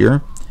see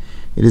here,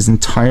 it is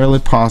entirely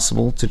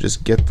possible to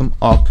just get them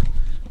up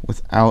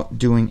without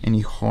doing any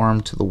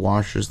harm to the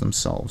washers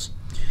themselves.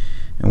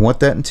 And what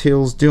that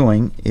entails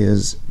doing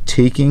is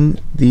taking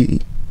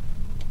the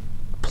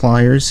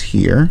pliers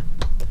here,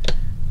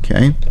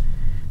 okay,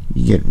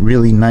 you get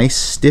really nice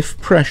stiff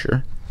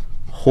pressure,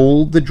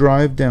 hold the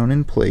drive down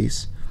in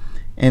place,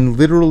 and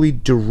literally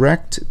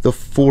direct the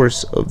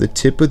force of the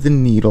tip of the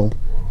needle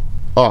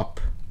up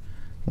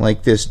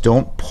like this.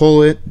 Don't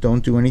pull it,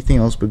 don't do anything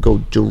else, but go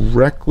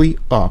directly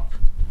up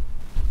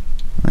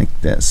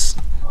like this.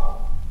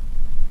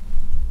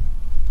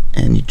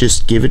 And you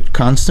just give it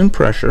constant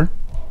pressure,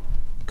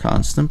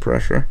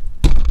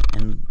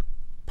 and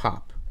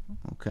pop.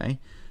 Okay,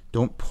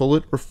 don't pull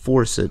it or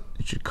force it.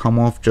 It should come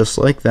off just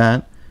like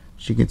that.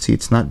 As you can see,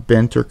 it's not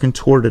bent or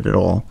contorted at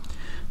all.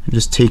 And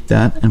just take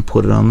that and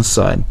put it on the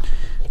side.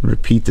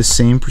 Repeat the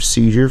same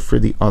procedure for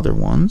the other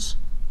ones.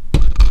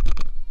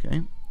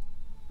 Okay,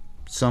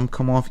 some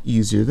come off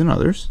easier than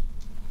others.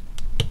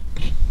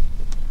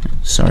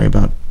 Sorry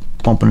about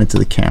bumping into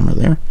the camera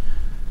there.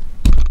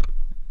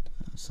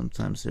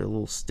 Sometimes they're a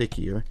little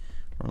stickier,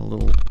 or a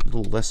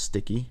little less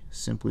sticky,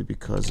 simply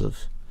because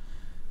of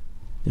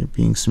there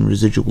being some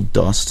residual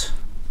dust.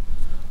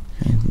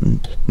 Okay,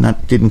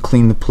 didn't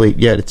clean the plate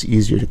yet. It's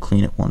easier to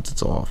clean it once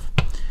it's off.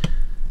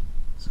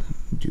 So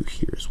do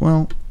here as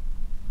well.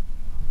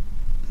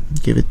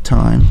 Give it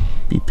time.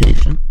 Be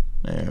patient.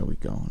 There we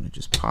go. And it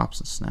just pops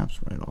and snaps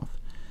right off.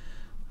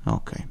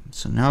 Okay,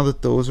 so now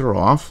that those are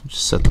off,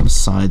 just set them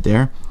aside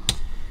there.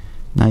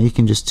 Now you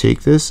can just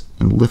take this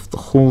and lift the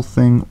whole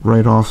thing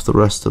right off the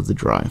rest of the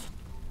drive.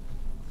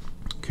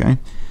 Okay,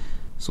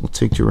 so we'll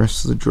take the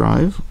rest of the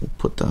drive, we'll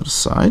put that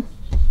aside.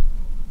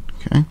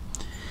 Okay,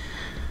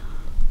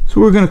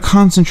 so what we're going to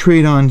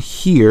concentrate on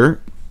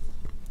here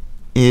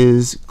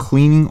is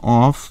cleaning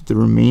off the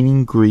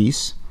remaining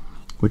grease,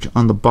 which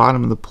on the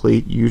bottom of the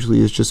plate usually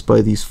is just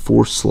by these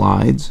 4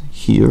 slides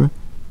here,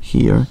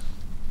 here,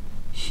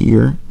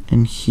 here,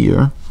 and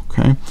here.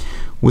 Okay,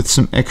 with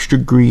some extra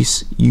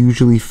grease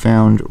usually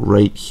found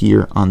right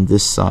here on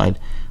this side,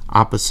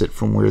 opposite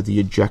from where the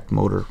eject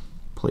motor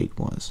plate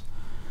was.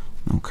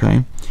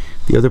 Okay,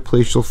 the other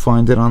place you'll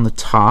find it on the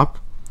top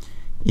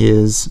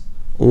is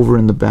over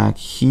in the back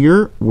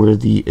here where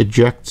the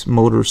eject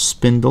motor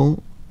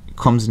spindle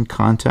comes in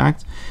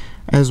contact,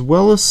 as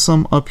well as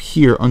some up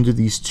here under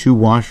these two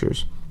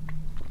washers.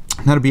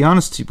 Now, to be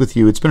honest with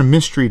you, it's been a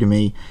mystery to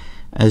me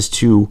as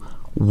to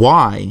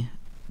why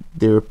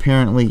there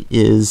apparently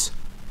is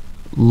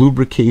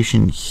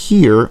lubrication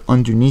here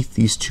underneath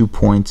these 2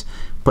 points,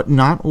 but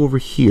not over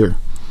here.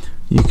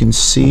 You can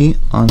see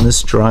on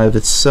this drive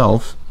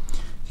itself,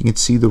 you can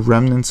see the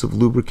remnants of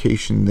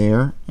lubrication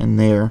there and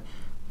there,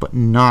 but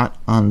not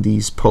on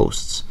these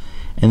posts.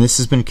 And this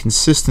has been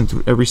consistent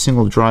through every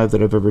single drive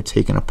that I've ever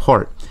taken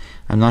apart.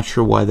 I'm not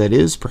sure why that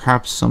is.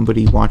 Perhaps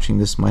somebody watching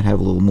this might have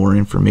a little more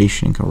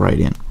information and can write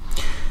in.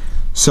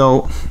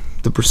 So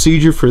the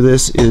procedure for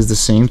this is the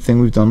same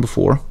thing we've done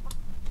before.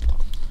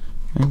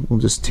 Okay, we'll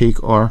just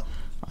take our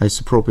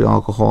isopropyl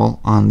alcohol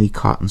on the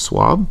cotton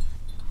swab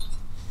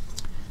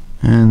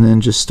and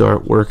then just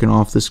start working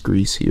off this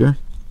grease here.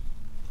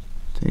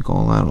 Take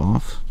all that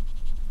off.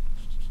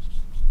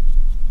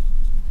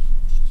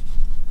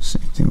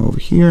 Same thing over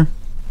here.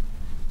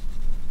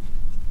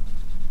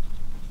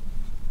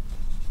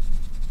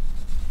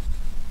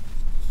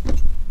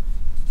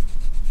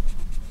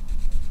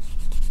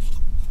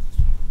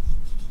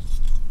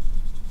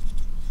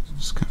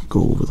 Just kind of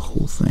go over the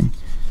whole thing.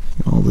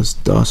 Get all this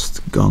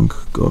dust, gunk,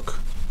 gook.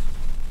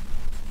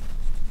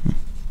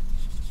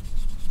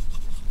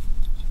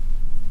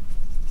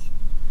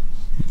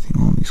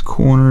 Anything on these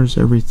corners,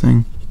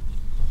 everything.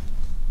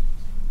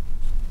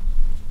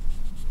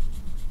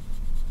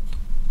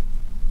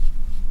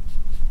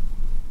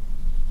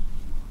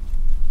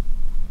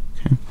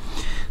 Okay.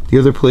 The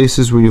other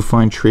places where you'll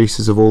find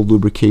traces of old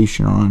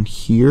lubrication are on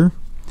here.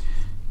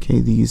 Okay,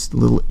 these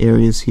little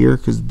areas here,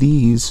 because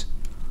these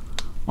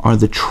are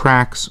the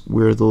tracks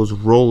where those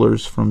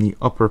rollers from the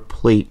upper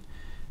plate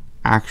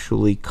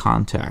actually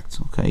contact.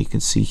 Okay, you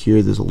can see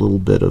here there's a little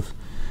bit of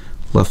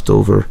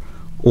leftover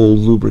old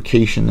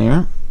lubrication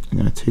there. I'm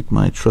going to take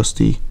my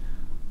trusty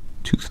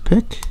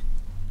toothpick,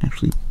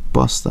 actually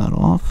bust that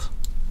off.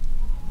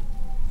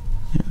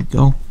 There we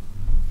go.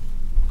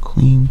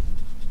 Clean.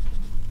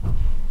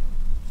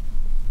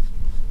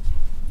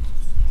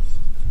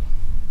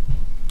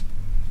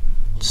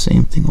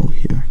 Same thing over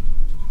here.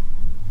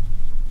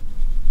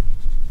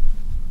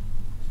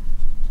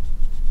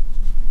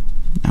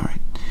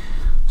 Alright,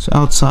 so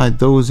outside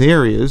those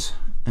areas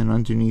and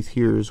underneath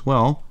here as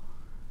well,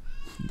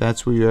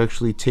 that's where you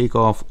actually take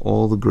off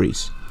all the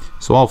grease.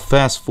 So I'll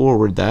fast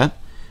forward that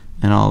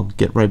and I'll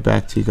get right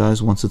back to you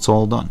guys once it's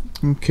all done.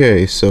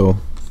 Okay, so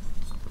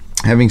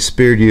having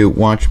spared you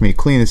watch me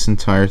clean this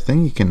entire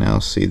thing, you can now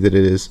see that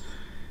it is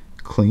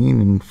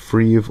clean and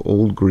free of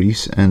old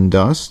grease and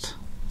dust.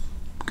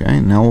 Okay,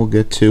 now we'll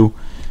get to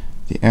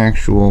the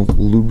actual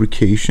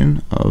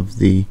lubrication of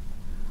the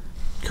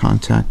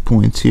contact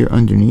points here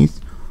underneath.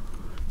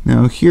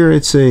 Now here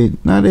it's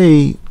not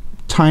a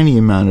tiny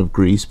amount of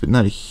grease, but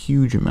not a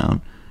huge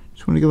amount.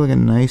 Just want to get like a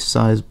nice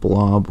sized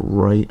blob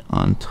right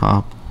on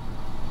top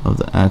of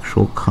the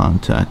actual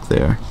contact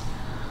there.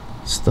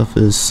 Stuff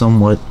is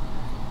somewhat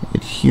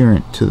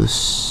adherent to the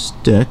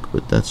stick,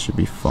 but that should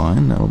be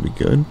fine. That'll be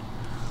good.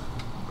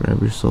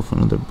 Grab yourself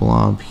another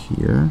blob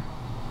here.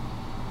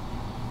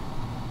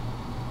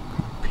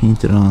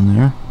 Paint it on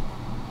there.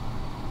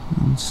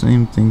 And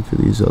same thing for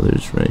these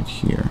others right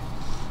here.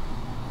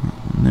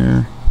 And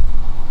there.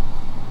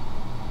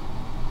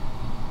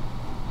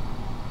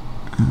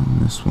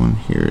 And this one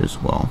here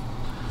as well.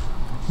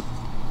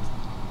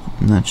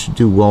 And that should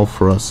do well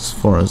for us as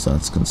far as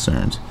that's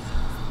concerned.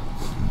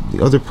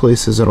 The other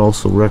places I'd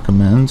also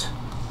recommend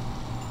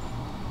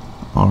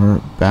are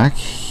back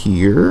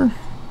here,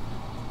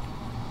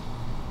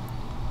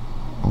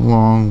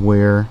 along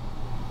where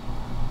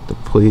the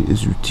plate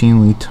is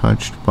routinely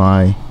touched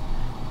by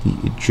the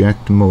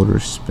eject motor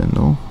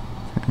spindle.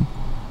 Okay,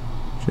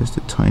 just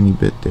a tiny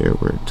bit there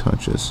where it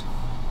touches.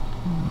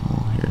 A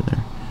little hair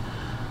there.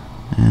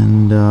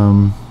 And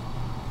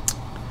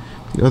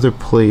the other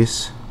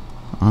place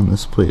on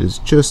this plate is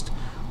just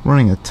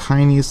running a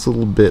tiniest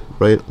little bit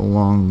right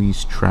along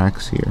these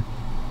tracks here.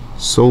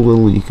 So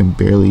little you can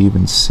barely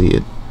even see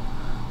it.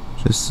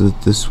 Just so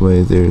that this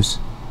way there's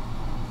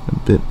a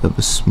bit of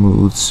a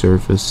smooth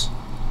surface.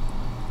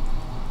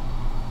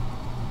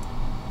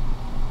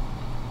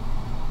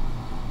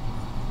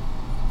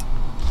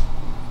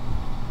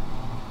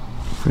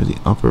 For the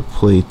upper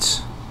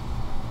plate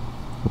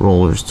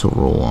rollers to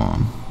roll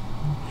on.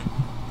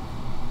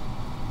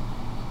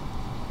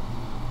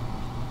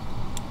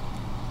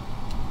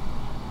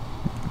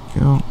 There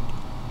we go.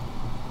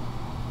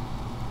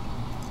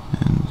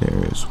 And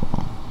there as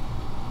well.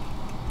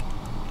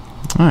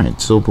 Alright,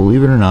 so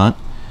believe it or not,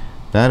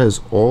 that is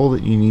all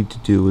that you need to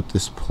do with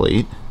this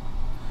plate.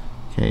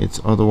 Okay,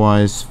 it's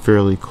otherwise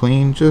fairly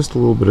clean, just a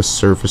little bit of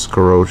surface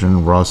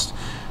corrosion, rust.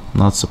 I'm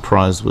not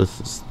surprised with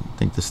this. I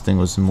think this thing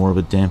was in more of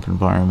a damp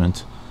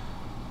environment.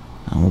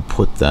 And we'll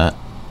put that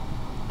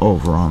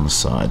over on the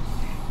side.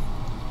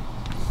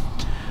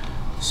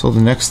 So the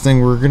next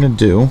thing we're going to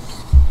do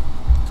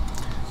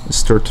is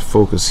start to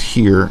focus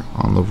here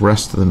on the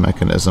rest of the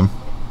mechanism.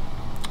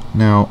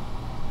 Now,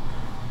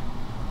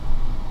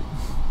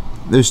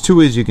 there's two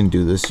ways you can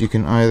do this. You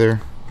can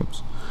either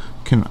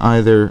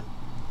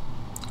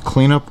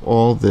clean up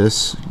all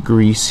this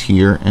grease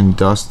here and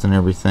dust and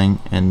everything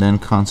and then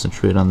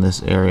concentrate on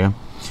this area.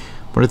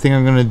 But I think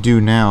I'm going to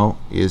do now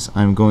is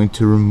I'm going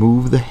to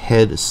remove the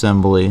head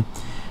assembly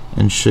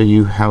and show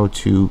you how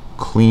to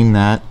clean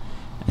that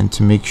and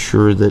to make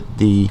sure that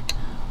the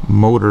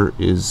motor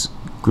is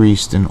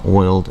greased and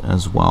oiled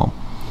as well.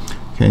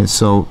 Okay,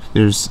 so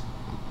there's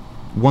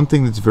one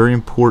thing that's very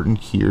important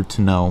here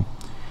to know,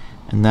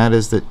 and that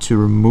is that to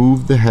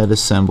remove the head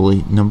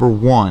assembly, number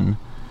one,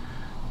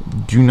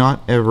 do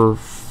not ever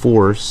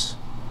force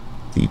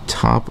the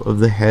top of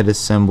the head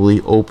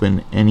assembly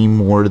open any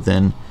more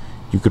than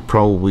you could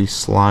probably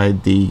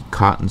slide the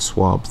cotton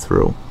swab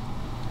through.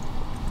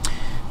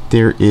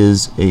 There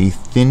is a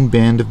thin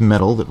band of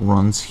metal that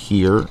runs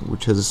here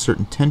which has a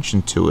certain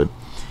tension to it,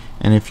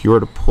 and if you were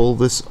to pull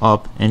this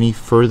up any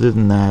further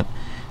than that,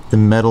 the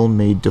metal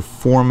may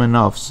deform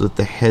enough so that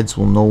the heads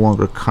will no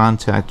longer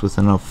contact with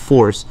enough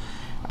force,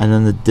 and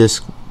then the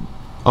disc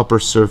upper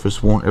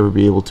surface won't ever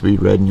be able to be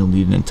read and you'll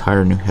need an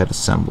entire new head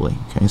assembly.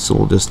 Okay, so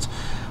we'll just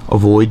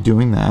avoid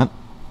doing that.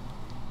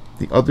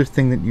 The other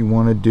thing that you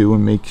want to do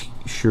and make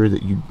sure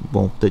that you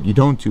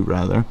don't do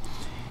rather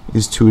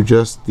is to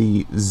adjust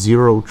the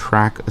zero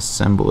track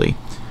assembly,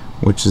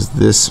 which is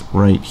this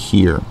right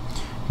here.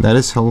 That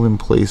is held in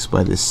place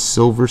by this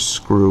silver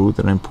screw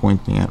that I'm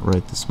pointing at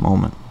right this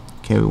moment.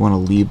 Okay, we want to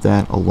leave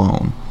that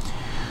alone.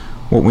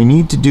 What we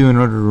need to do in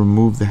order to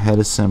remove the head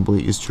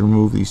assembly is to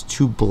remove these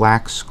two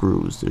black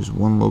screws. There's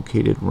one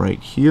located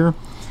right here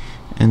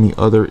and the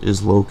other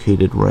is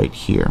located right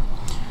here.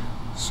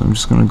 So I'm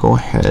just going to go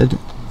ahead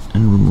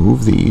and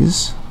remove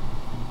these.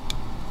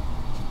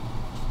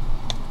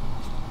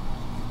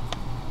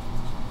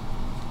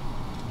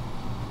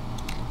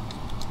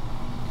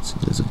 So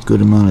there's a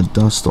good amount of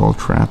dust all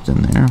trapped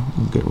in there.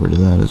 We'll get rid of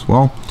that as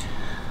well.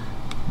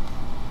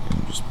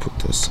 And just put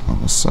this on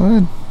the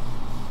side.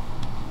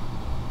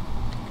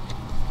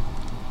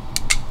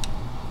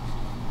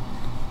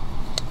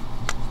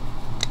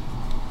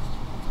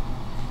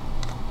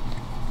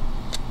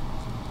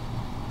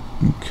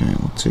 Okay,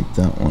 we'll take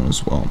that one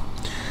as well.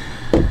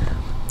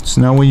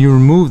 So now when you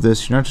remove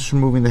this, you're not just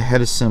removing the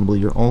head assembly,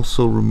 you're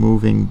also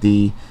removing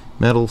the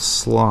metal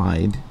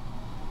slide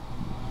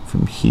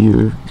from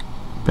here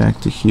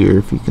back to here,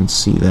 if you can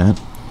see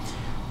that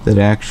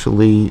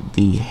actually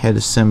the head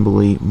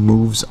assembly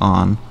moves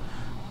on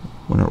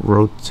when it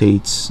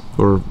rotates,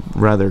 or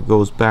rather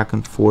goes back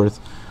and forth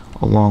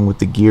along with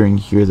the gearing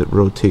here that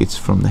rotates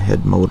from the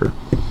head motor.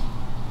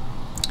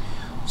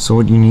 So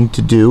what you need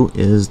to do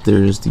is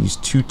there's these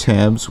two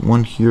tabs,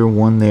 one here,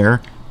 one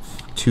there,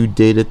 two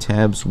data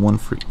tabs, one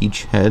for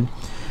each head.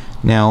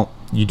 Now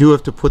you do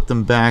have to put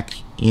them back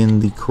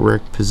in the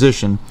correct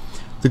position.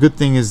 The good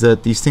thing is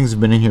that these things have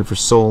been in here for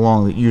so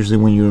long that usually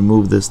when you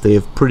remove this they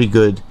have pretty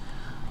good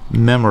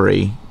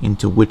memory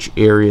into which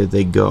area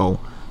they go,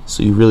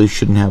 so you really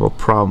shouldn't have a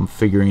problem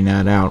figuring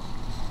that out.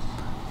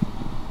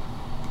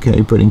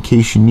 Okay, but in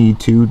case you need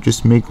to,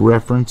 just make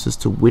reference as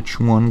to which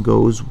one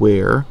goes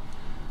where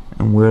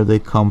and where they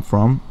come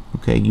from.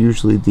 Okay,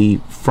 usually the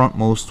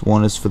frontmost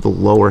one is for the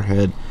lower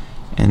head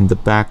and the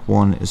back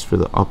one is for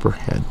the upper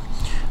head.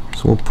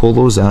 So we'll pull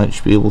those out. You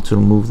should be able to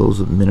remove those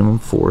with minimum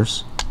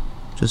force,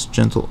 just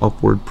gentle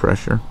upward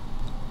pressure.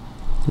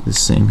 Do the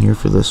same here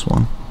for this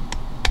one.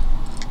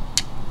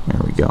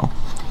 There we go.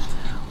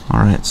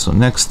 Alright, so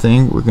next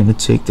thing, we're going to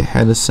take the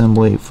head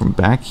assembly from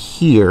back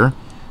here.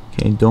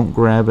 Okay, don't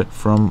grab it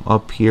from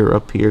up here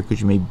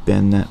because you may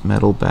bend that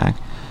metal back,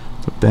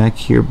 but back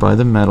here by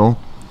the metal,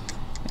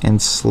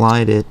 and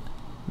slide it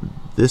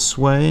this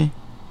way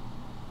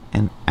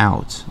and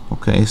out.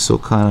 Okay, so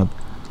kind of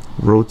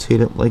rotate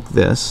it like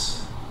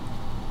this.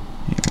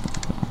 Here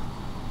we go.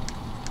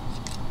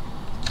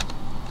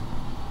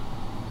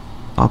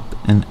 Up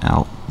and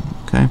out.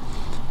 Okay,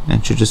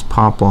 and it should just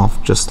pop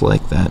off just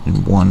like that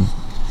in one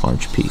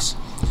large piece.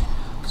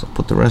 So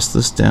put the rest of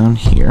this down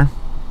here.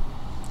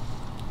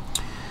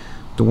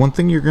 The one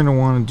thing you're going to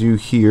want to do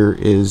here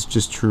is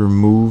just to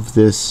remove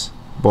this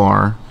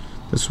bar.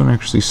 This one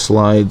actually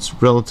slides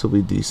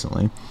relatively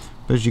decently,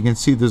 but as you can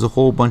see there's a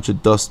whole bunch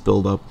of dust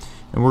buildup,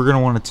 and we're going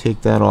to want to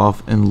take that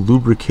off and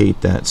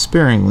lubricate that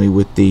sparingly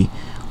with the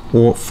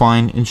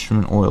fine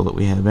instrument oil that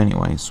we have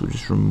anyway. So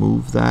just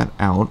remove that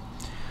out.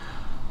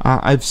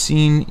 I've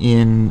seen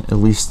in at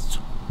least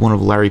one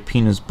of Larry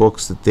Pina's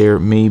books that there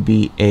may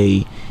be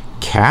a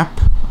cap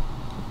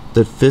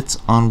that fits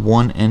on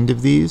one end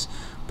of these,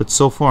 but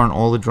so far in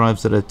all the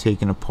drives that I've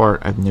taken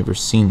apart I've never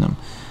seen them.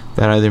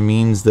 That either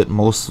means that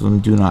most of them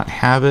do not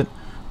have it,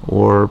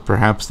 or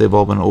perhaps they've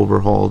all been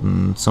overhauled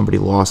and somebody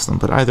lost them,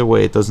 but either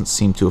way it doesn't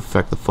seem to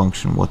affect the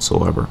function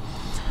whatsoever.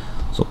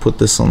 So I'll put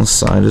this on the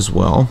side as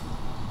well.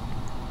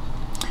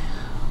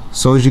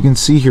 So as you can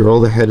see here,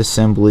 all the head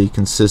assembly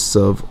consists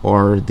of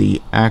are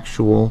the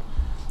actual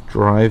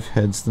drive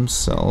heads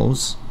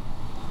themselves,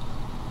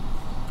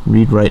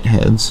 read-write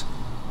heads,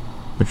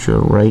 which are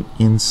right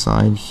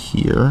inside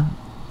here.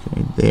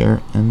 Okay,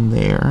 there and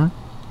there.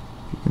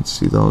 You can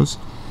see those.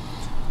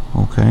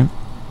 Okay.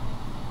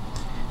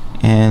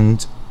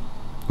 And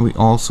we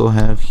also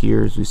have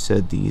here, as we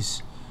said,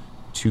 these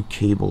two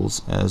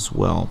cables as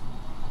well.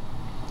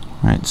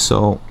 Alright,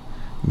 so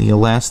the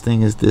last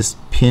thing is this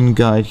pin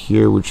guide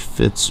here, which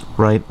fits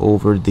right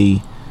over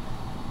the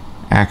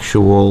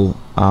actual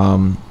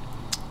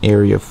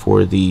area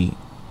for the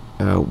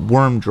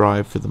worm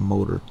drive for the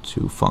motor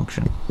to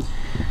function.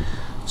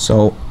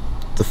 So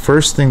the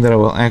first thing that I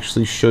will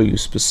actually show you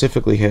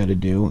specifically how to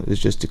do is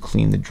just to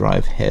clean the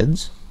drive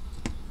heads,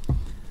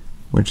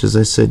 which, as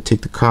I said,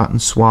 take the cotton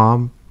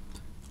swab,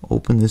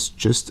 open this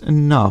just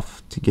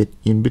enough to get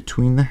in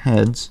between the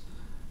heads,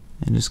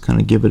 and just kind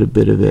of give it a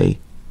bit of a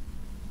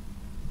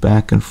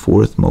back and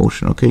forth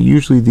motion. Okay,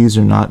 usually these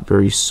are not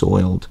very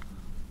soiled.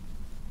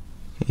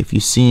 Okay, if you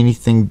see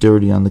anything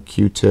dirty on the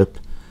Q-tip,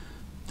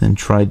 then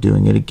try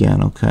doing it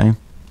again, okay?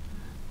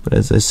 But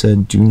as I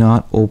said, do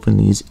not open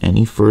these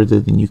any further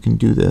than you can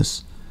do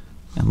this,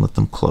 and let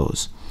them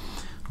close.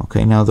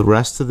 Okay, now the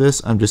rest of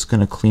this I'm just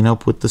going to clean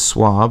up with the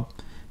swab,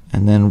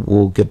 and then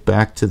we'll get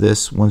back to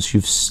this once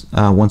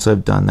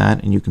I've done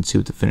that, and you can see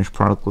what the finished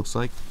product looks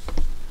like.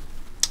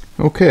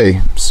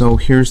 Okay, so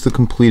here's the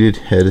completed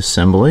head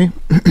assembly.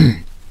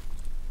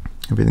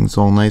 Everything's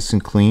all nice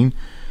and clean,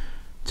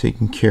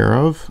 taken care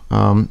of.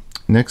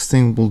 Next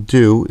thing we'll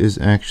do is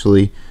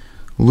actually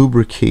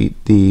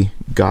lubricate the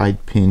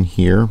guide pin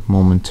here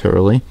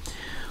momentarily.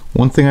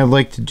 One thing I'd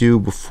like to do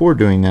before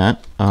doing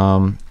that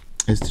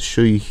is to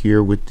show you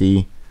here with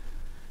the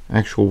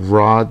actual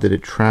rod that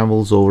it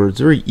travels over. It's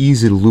very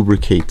easy to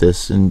lubricate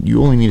this, and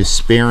you only need a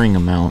sparing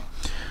amount.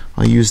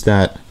 I'll use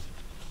that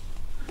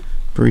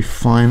very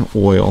fine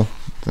oil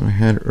that I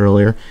had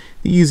earlier.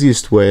 The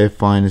easiest way I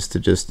find is to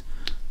just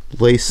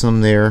lay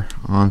some there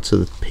onto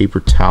the paper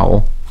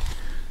towel,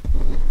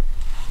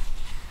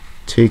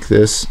 take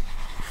this,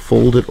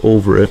 fold it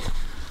over it,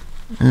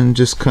 and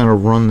just kind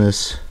of run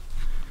this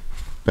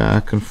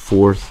back and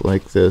forth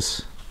like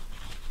this,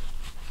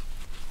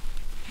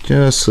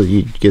 just so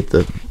you get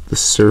the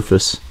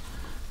surface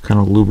kind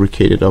of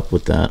lubricated up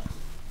with that.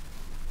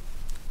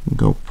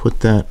 Go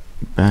put that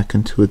back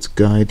into its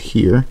guide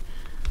here,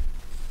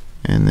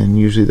 and then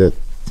usually that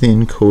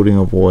thin coating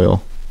of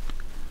oil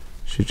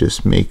should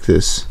just make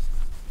this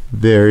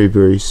very,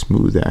 very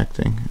smooth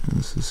acting. And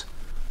this is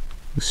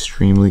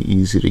extremely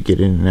easy to get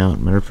in and out.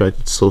 Matter of fact,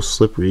 it's so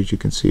slippery, as you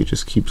can see, it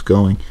just keeps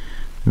going,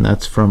 and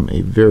that's from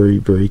a very,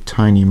 very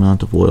tiny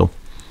amount of oil.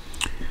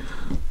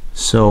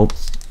 So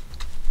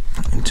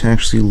to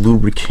actually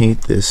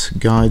lubricate this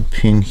guide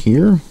pin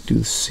here, do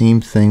the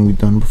same thing we've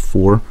done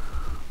before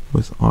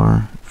with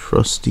our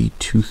trusty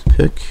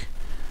toothpick,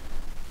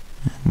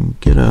 and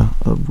get a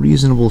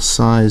reasonable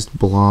sized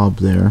blob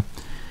there.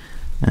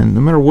 And no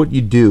matter what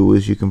you do,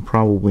 as you can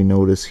probably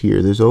notice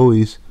here, there's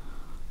always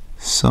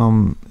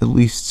some at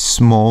least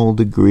small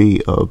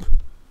degree of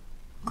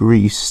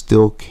grease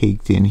still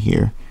caked in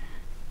here,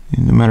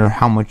 and no matter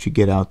how much you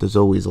get out, there's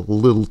always a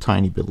little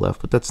tiny bit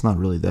left, but that's not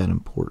really that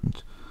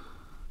important.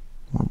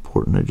 More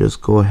important to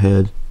just go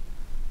ahead,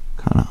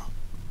 kind of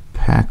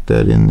pack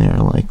that in there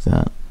like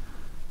that,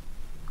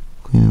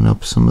 cleaning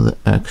up some of the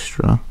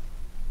extra.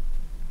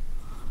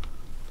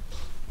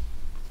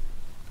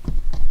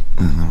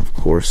 And then, of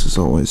course, as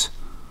always,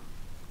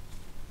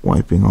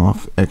 wiping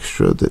off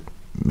extra that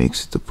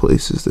makes it to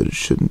places that it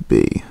shouldn't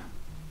be.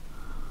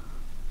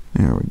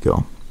 There we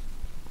go.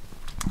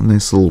 A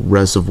nice little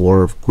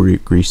reservoir of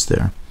grease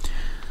there.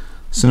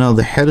 So now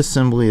the head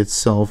assembly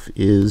itself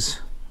is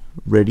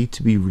ready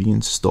to be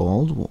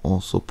reinstalled. We'll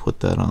also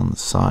put that on the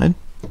side.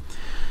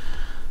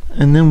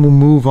 And then we'll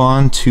move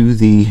on to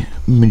the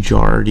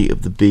majority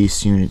of the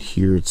base unit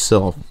here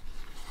itself.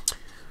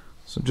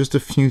 So just a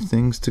few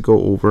things to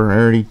go over. I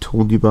already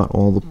told you about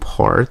all the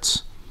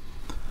parts.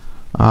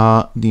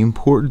 The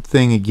important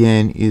thing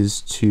again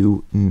is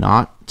to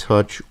not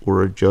touch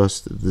or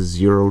adjust the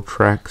zero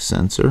track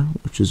sensor,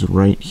 which is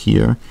right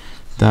here,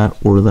 that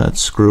or that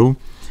screw.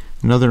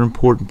 Another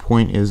important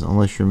point is,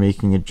 unless you're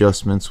making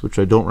adjustments, which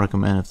I don't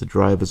recommend if the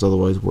drive is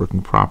otherwise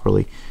working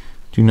properly,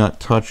 do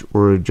not touch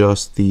or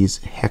adjust these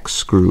hex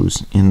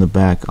screws in the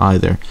back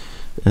either,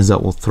 as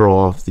that will throw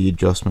off the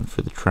adjustment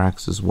for the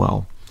tracks as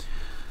well.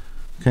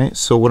 Okay,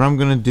 so what I'm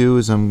going to do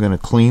is I'm going to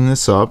clean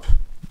this up,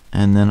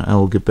 and then I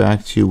will get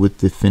back to you with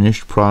the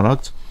finished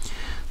product.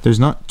 There's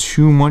not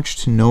too much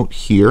to note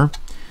here,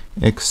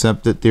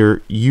 except that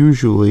there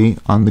usually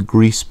on the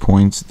grease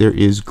points there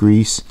is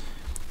grease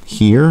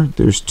here.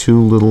 There's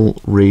two little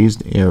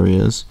raised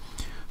areas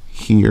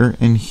here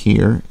and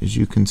here, as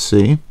you can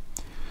see.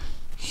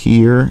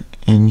 Here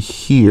and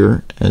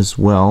here as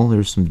well.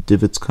 There's some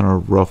divots kind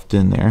of roughed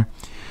in there.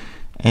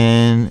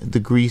 And the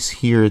grease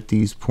here at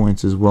these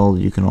points as well,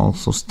 you can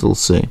also still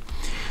see.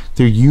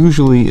 There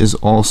usually is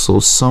also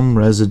some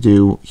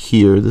residue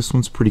here. This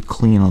one's pretty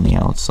clean on the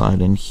outside,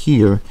 and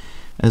here,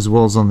 as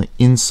well as on the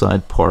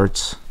inside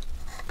parts,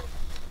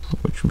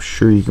 which I'm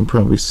sure you can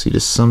probably see to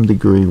some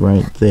degree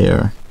right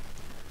there.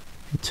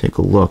 You take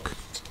a look,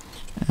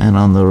 and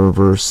on the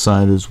reverse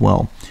side as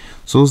well.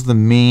 So those are the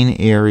main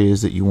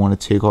areas that you want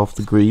to take off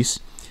the grease.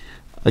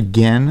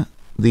 Again,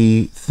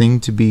 the thing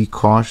to be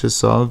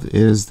cautious of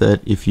is that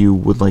if you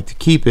would like to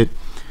keep it,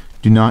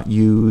 do not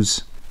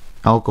use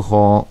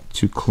alcohol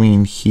to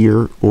clean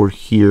here or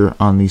here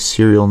on these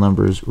serial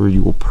numbers, or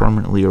you will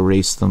permanently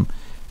erase them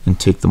and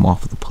take them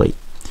off of the plate.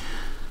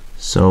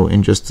 So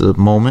in just a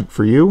moment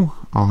for you,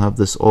 I'll have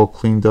this all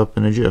cleaned up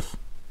in a jiff.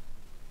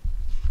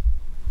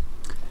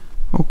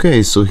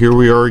 Okay, so here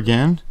we are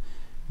again,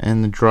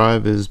 and the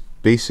drive is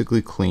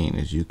basically clean,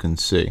 as you can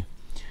see.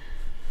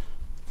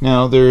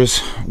 Now there's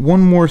one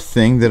more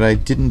thing that I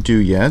didn't do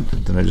yet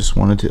that I just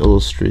wanted to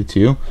illustrate to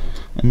you,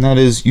 and that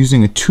is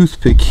using a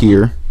toothpick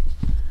here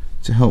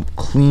to help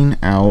clean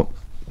out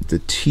the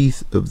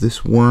teeth of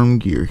this worm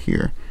gear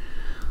here.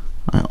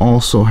 I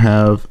also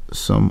have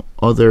some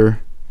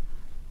other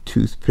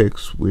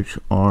toothpicks which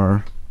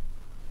are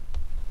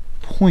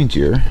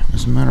pointier.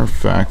 As a matter of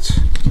fact,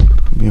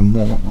 give me a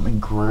moment, let me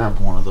grab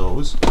one of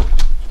those.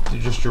 They're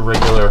just your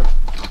regular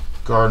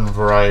garden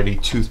variety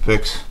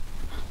toothpicks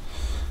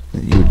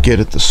that you would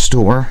get at the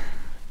store,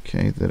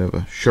 okay, that have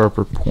a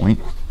sharper point.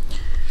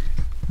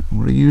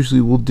 What I usually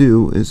will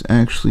do is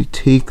actually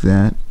take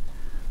that,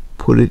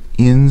 put it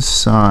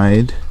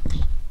inside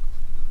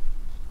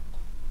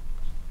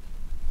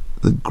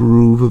the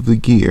groove of the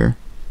gear,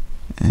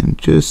 and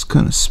just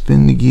kind of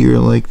spin the gear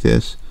like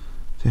this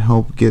to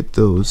help get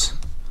those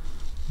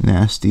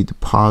nasty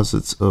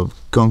deposits of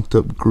gunked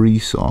up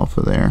grease off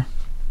of there.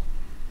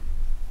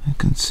 I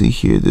can see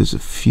here there's a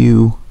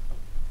few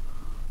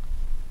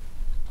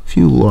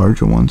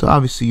larger ones.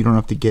 Obviously you don't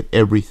have to get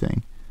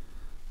everything,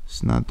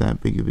 it's not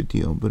that big of a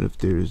deal, but if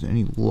there's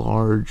any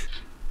large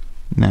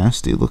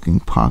nasty looking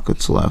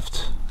pockets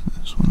left,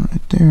 there's one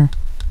right there,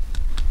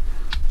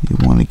 you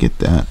want to get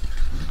that.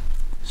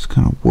 Just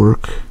kind of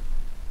work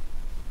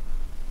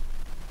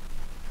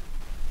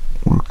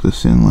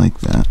this in like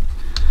that,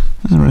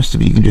 and the rest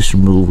of it you can just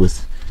remove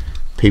with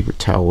paper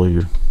towel or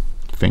your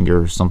finger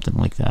or something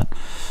like that.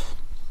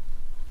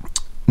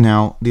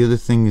 Now the other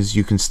thing is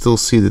you can still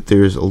see that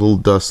there's a little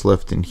dust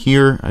left in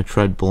here. I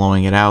tried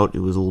blowing it out, it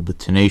was a little bit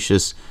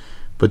tenacious,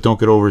 but don't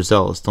get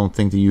overzealous. Don't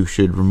think that you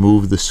should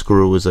remove the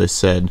screw, as I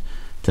said,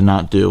 to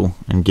not do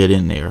and get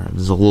in there. If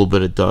there's a little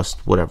bit of dust,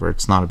 whatever,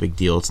 it's not a big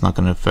deal. It's not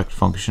going to affect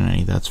function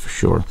any, that's for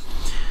sure.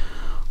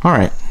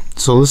 Alright,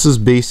 so this is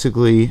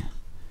basically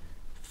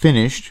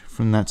finished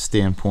from that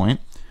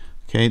standpoint.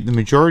 Okay, the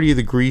majority of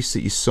the grease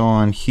that you saw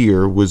on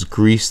here was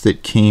grease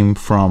that came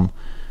from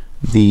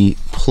the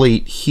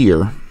plate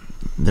here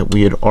that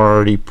we had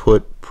already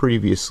put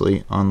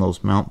previously on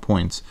those mount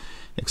points,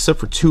 except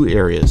for two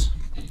areas.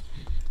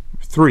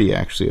 Three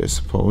actually, I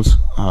suppose.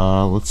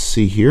 Let's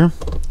see here.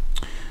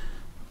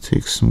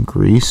 Take some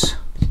grease.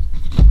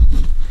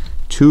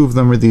 Two of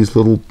them are these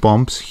little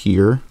bumps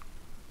here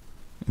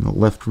in the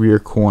left rear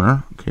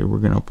corner. Okay, we're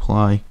going to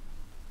apply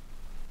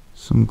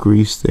some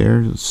grease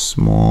there,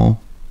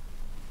 small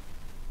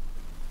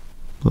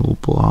little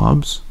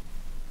blobs.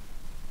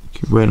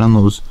 Okay, right on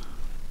those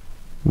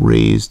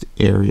raised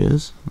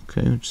areas,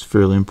 okay, which is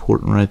fairly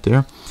important right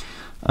there,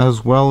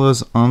 as well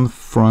as on the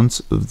fronts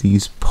of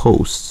these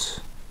posts.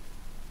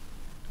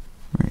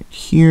 Right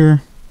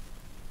here,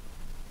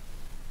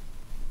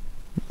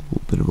 a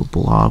little bit of a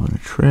blob and a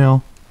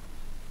trail,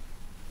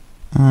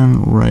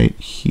 and right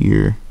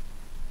here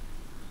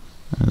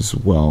as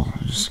well.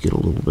 Just get a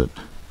little bit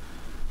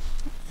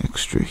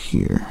extra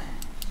here.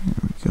 There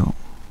we go.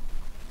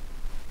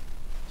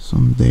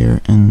 Some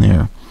there and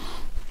there.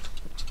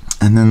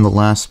 And then the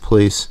last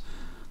place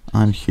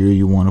on here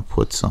you want to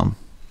put some.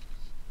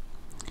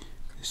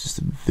 It's just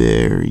a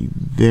very,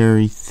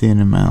 very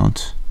thin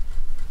amount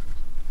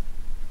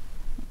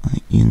on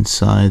the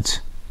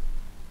insides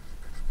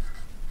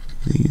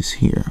of these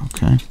here,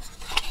 okay?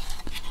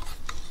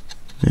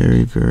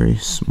 Very, very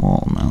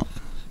small amount.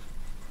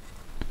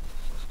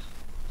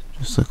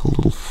 Just like a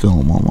little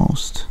film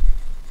almost.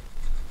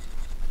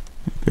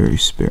 Very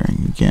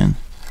sparing again.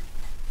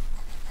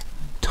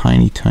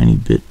 Tiny, tiny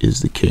bit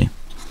is the key.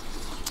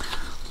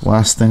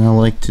 Last thing I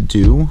like to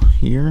do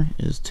here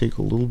is take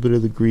a little bit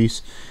of the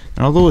grease,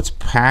 and although it's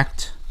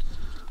packed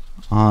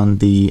on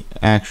the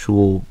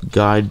actual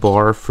guide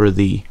bar for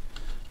the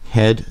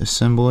head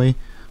assembly,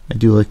 I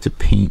do like to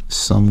paint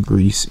some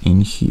grease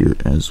in here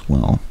as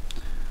well.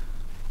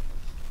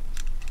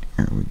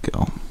 There we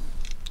go.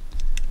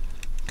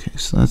 Okay,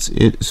 so that's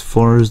it as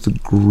far as the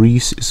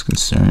grease is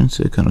concerned.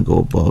 So I kind of go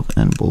above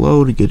and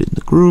below to get it in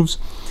the grooves.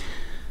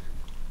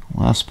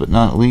 Last but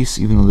not least,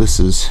 even though this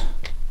is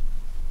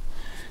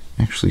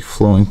actually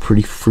flowing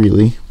pretty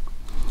freely,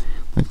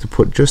 I like to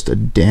put just a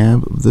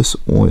dab of this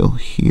oil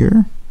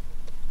here,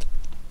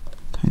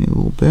 tiny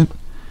little bit,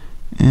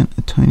 and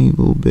a tiny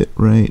little bit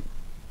right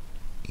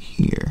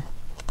here.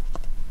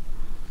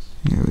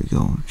 There we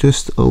go,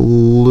 just a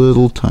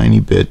little tiny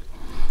bit.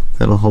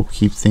 That'll help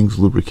keep things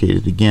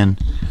lubricated. Again,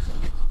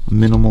 a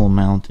minimal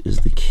amount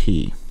is the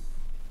key.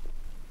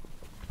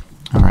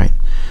 Alright,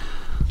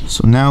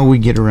 so now we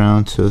get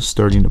around to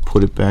starting to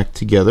put it back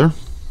together.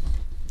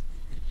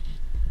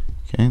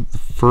 Okay, the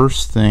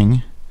first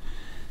thing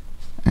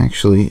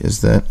actually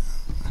is that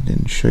I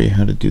didn't show you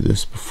how to do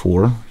this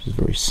before. It's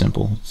very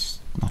simple. It's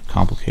not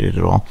complicated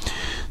at all.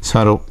 It's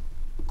how to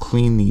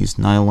clean these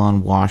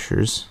nylon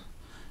washers.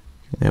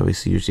 They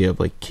obviously usually have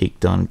like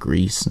caked on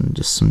grease and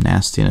just some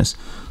nastiness.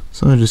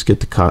 So I just get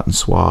the cotton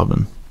swab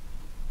and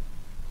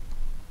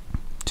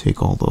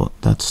take all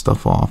that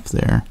stuff off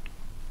there.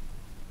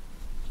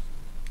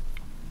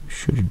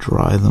 Should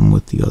dry them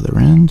with the other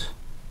end.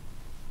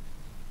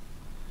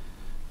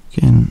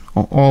 Again,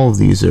 all of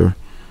these are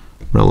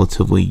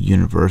relatively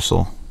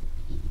universal.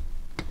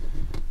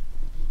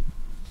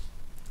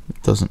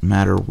 It doesn't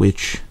matter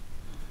which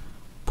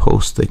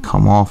post they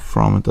come off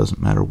from. It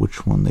doesn't matter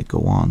which one they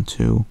go on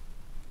to.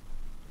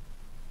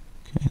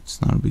 Okay,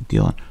 it's not a big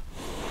deal.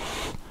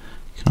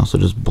 You can also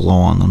just blow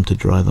on them to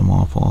dry them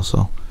off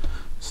also.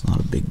 It's not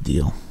a big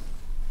deal.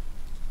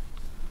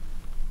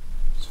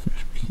 Just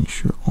finish making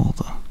sure all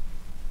the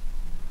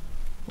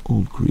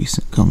old grease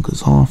and gunk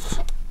is off.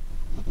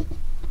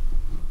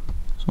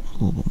 This one's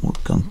a little bit more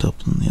gunked up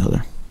than the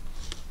other.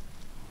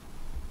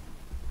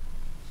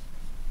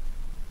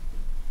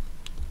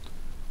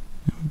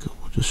 There we go,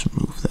 we'll just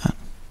remove that.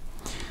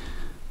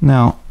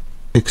 Now,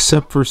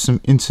 except for some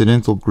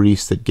incidental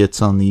grease that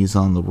gets on these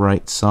on the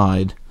right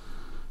side,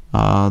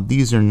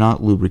 these are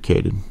not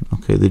lubricated.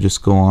 Okay, they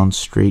just go on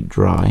straight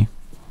dry.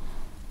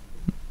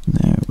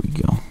 There we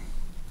go.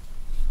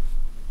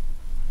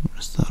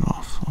 Rest that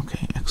off.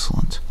 Okay,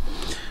 excellent.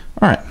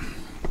 Alright,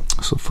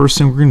 so first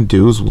thing we're going to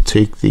do is we'll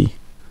take the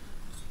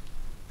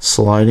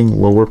sliding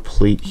lower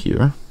plate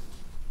here,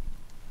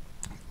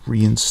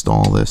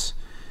 reinstall this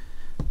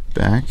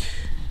back.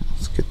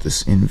 Let's get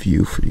this in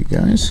view for you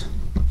guys.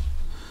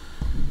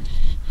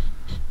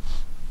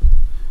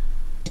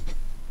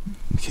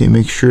 Okay,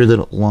 make sure that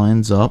it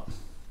lines up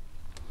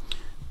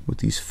with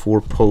these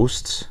 4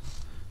 posts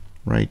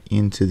right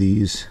into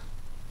these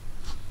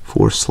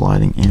 4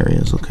 sliding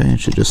areas. Okay, it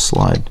should just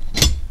slide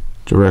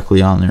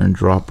directly on there and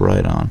drop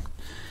right on.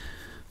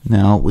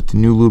 Now with the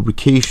new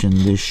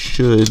lubrication, this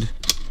should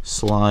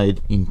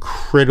slide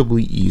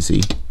incredibly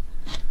easy.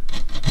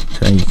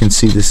 Okay, you can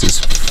see this is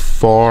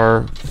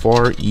far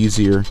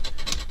easier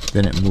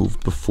than it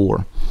moved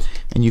before,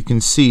 and you can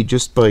see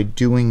just by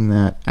doing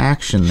that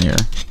action there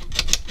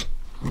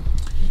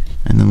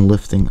and then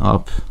lifting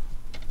up,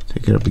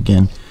 take it up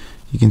again,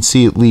 you can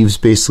see it leaves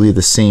basically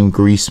the same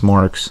grease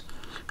marks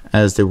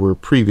as there were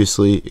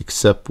previously,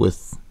 except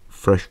with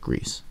fresh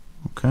grease.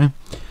 Okay,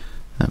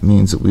 that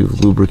means that we've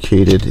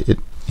lubricated it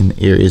in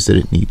the areas that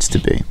it needs to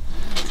be.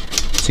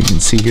 So you can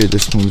see here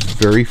this moves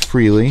very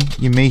freely.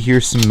 You may hear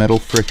some metal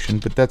friction,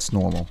 but that's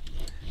normal.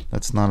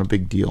 That's not a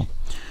big deal.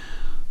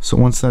 So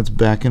once that's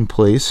back in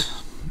place,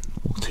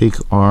 we'll take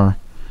our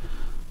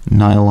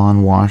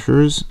nylon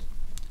washers,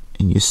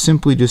 and you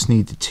simply just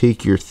need to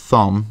take your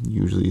thumb,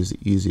 usually is the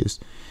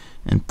easiest,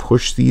 and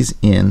push these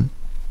in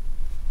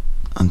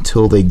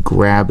until they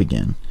grab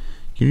again.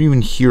 You don't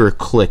even hear a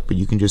click, but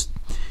you can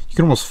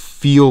almost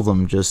feel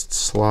them just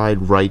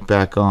slide right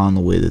back on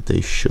the way that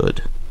they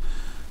should.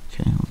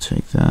 Okay, I'll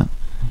take that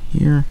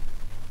here,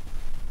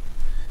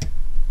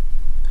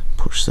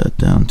 push that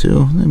down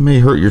too. It may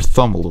hurt your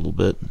thumb a little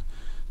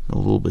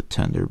bit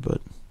tender,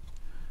 but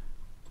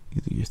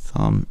either your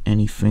thumb,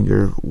 any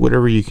finger,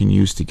 whatever you can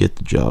use to get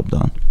the job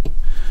done.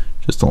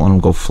 Just don't let them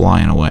go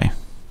flying away.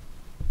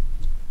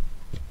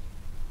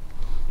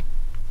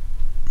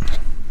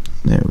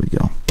 There we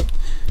go.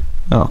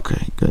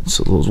 Okay, good.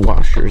 So those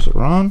washers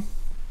are on.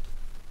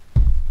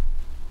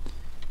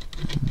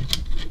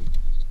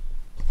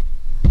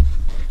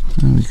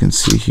 And we can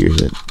see here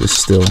that this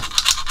still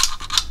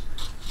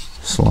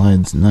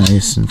slides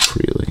nice and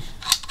freely.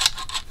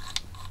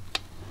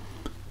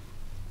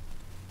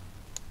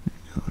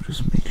 I'll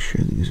just make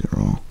sure these are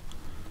all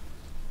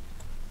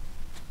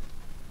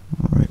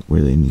right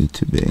where they need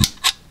to be.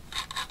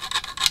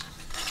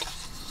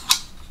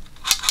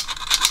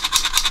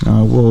 Now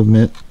I will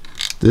admit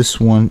this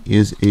one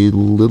is a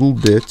little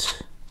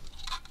bit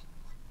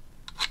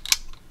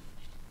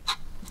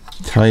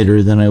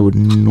tighter than I would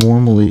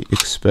normally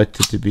expect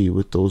it to be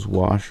with those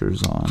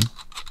washers on.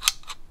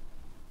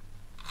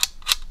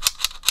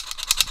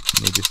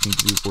 They just need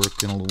to be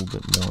worked in a little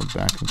bit more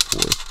back and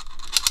forth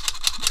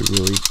to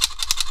really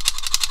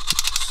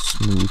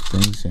smooth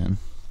things in.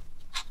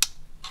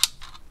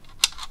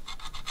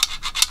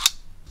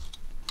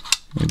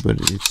 Okay,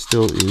 but it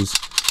still is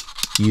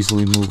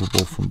easily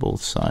movable from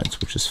both sides,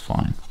 which is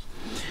fine.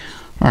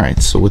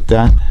 Alright, so with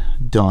that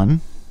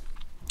done,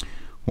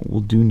 what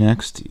we'll do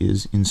next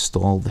is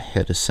install the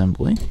head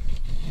assembly.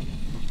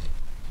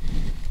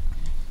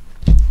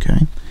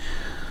 Okay,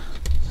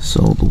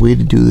 so the way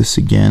to do this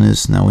again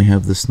is, now we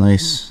have this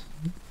nice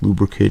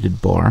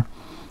lubricated bar.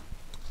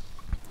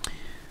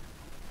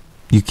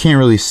 You can't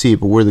really see it,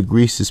 but where the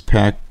grease is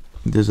packed,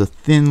 there's a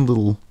thin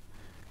little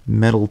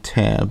metal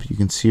tab you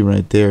can see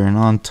right there, and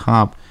on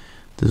top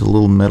there's a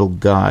little metal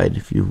guide,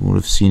 if you would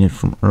have seen it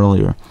from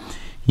earlier.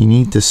 You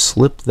need to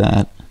slip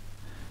that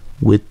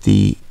with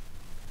the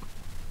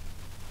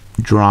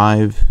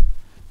drive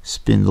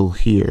spindle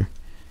here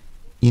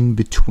in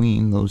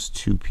between those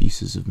two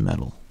pieces of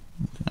metal.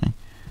 Okay,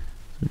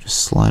 so just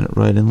slide it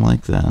right in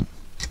like that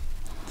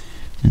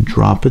and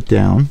drop it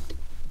down,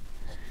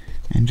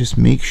 and just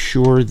make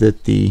sure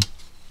that the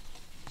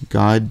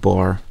guide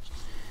bar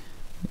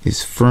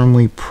is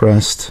firmly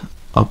pressed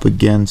up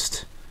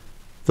against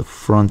the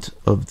front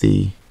of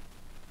the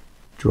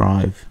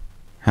drive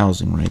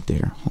housing right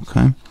there.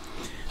 Okay,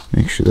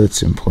 make sure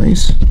that's in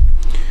place.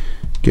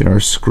 Get our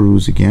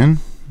screws again,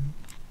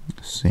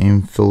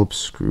 same Phillips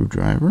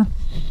screwdriver,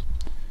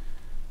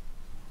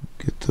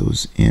 get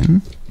those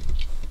in.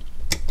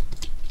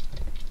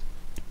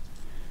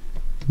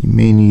 You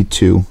may need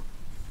to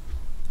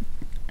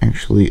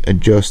actually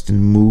adjust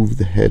and move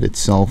the head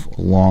itself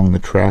along the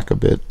track a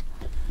bit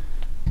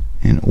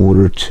in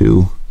order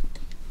to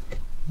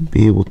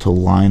be able to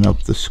line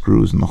up the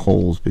screws and the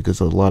holes, because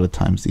a lot of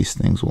times these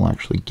things will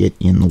actually get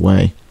in the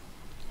way.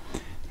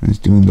 And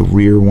doing the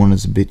rear one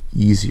is a bit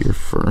easier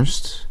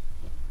first.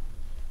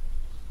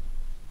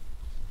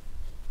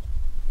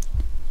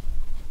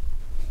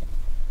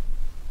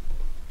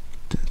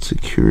 That's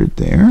secured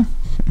there.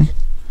 Okay.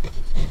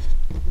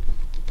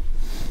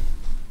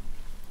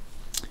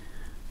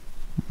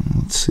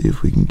 Let's see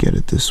if we can get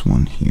at this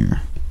one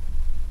here.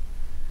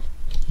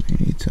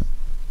 We need to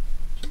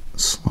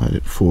slide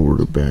it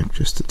forward or back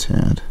just a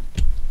tad.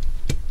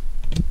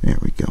 There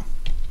we go.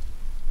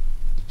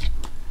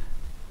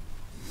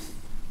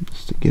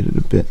 Just to get it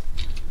a bit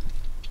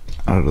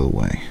out of the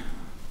way.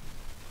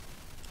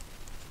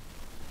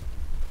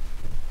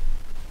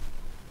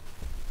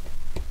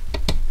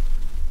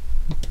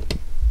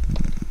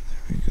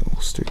 There we go.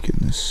 We'll start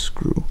getting this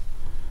screw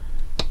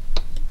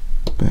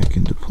back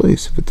into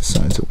place if it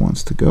decides it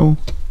wants to go.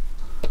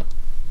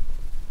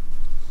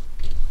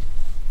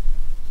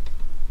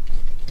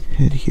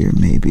 Head here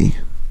maybe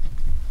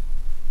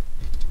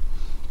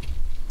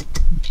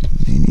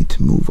may need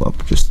to move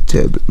up just a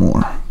tad bit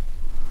more.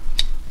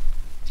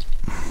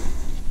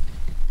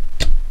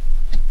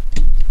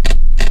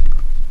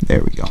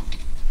 There we go.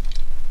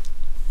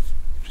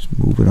 Just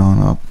move it on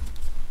up.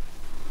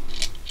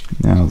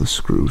 Now the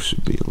screw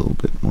should be a little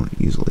bit more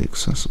easily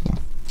accessible.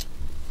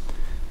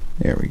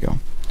 There we go.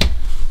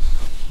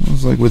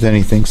 It's like with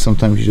anything,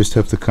 sometimes you just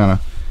have to kind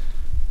of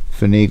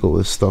finagle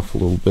this stuff a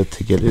little bit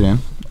to get it in.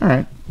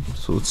 Alright,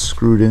 so it's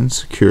screwed in,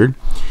 secured.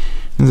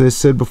 As I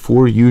said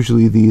before,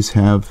 usually these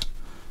have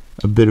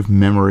a bit of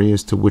memory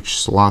as to which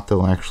slot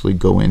they'll actually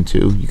go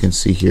into. You can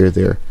see here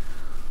they're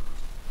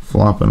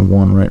flopping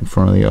one right in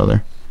front of the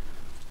other.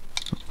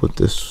 I'll put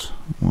this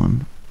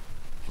one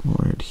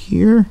right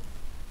here.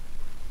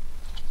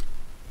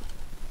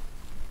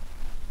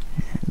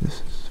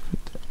 This is for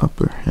the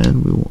upper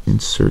head. We will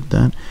insert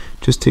that.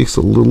 Just takes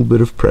a little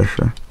bit of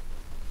pressure.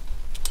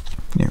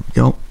 There we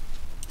go.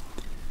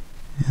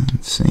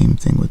 And same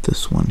thing with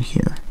this one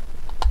here.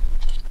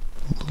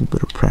 A little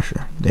bit of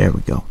pressure. There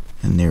we go.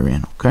 And they're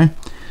in, okay?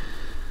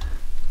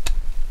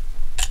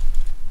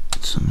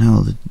 So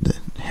now the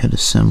head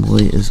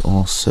assembly is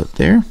all set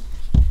there.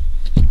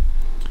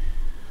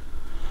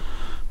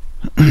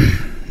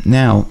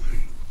 Now,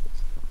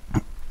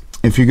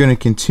 if you're going to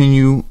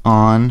continue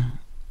on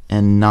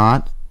and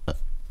not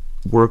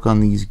work on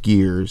these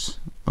gears,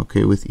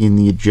 okay, within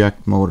the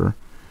eject motor,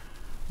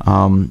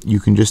 you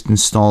can just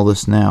install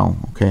this now.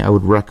 Okay, I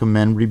would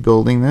recommend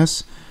rebuilding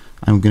this.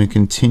 I'm going to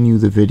continue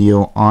the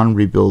video on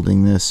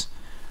rebuilding this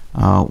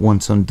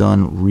once I'm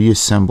done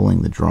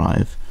reassembling the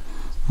drive.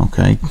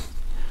 Okay,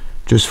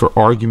 just for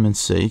argument's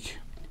sake,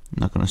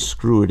 I'm not going to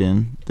screw it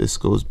in. This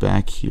goes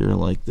back here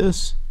like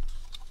this,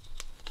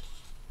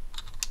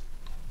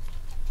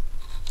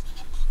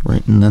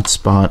 right in that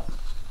spot.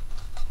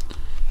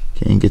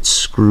 Okay, and gets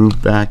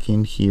screwed back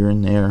in here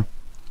and there.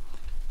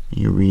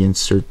 You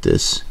reinsert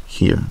this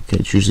here. Okay,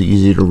 it's usually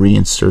easy to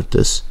reinsert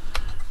this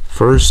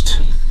first.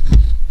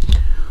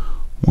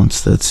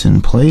 Once that's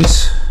in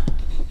place,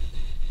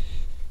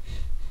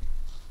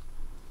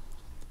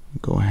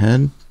 go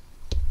ahead,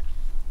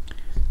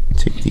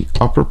 take the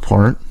upper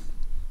part.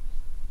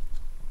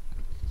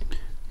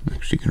 I'm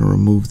actually going to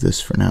remove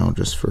this for now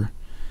just for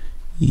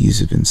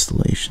ease of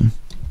installation.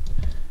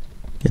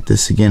 Get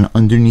this again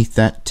underneath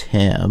that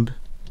tab.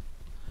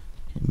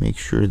 And make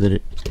sure that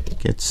it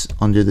gets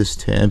under this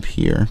tab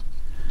here.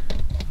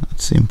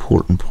 That's the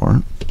important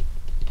part.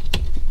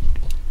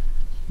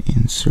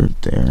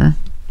 Insert there.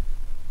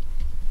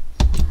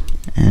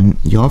 And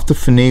you'll have to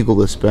finagle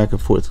this back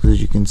and forth, because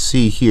as you can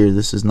see here,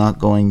 this is not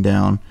going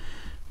down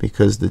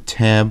because the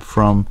tab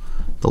from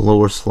the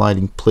lower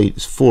sliding plate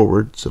is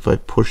forward. So if I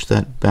push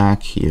that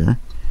back here,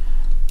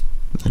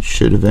 that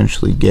should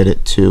eventually get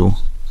it to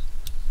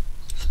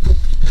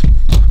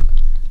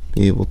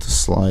be able to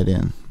slide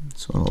in.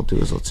 So what I'll do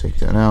is I'll take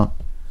that out.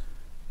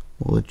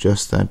 We'll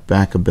adjust that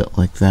back a bit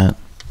like that.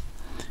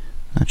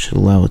 That should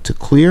allow it to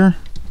clear.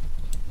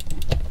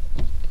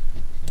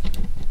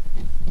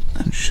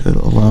 That should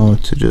allow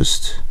it to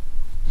just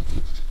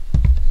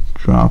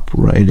drop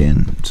right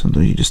in.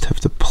 Sometimes you just have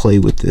to play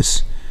with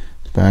this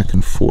back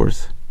and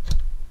forth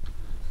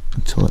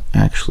until it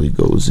actually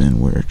goes in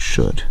where it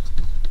should.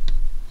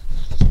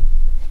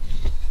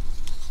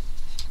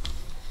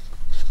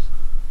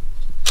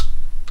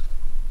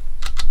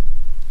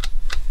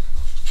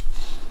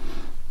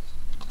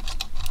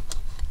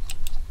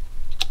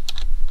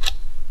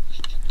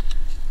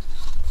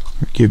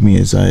 forgive me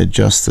as I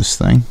adjust this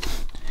thing.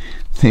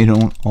 They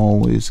don't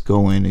always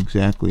go in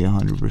exactly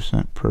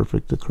 100%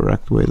 perfect the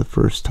correct way the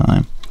first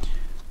time.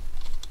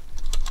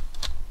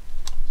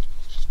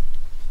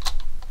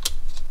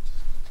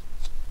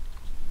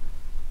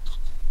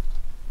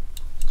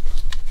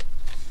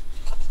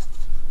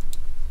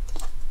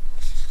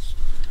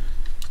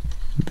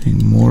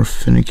 Being more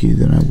finicky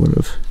than I would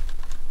have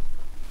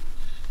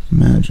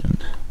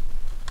imagined.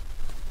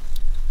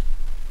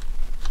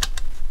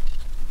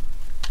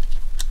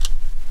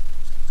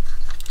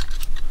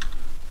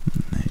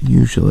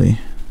 Usually,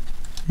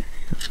 there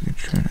you go, so we can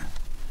try to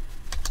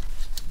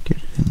get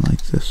it in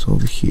like this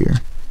over here.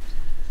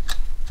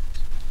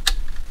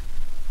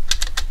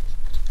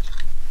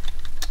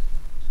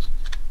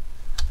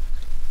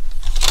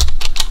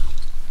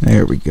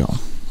 There we go.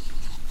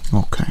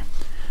 Okay.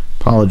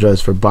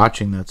 Apologize for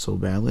botching that so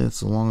badly.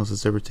 That's the longest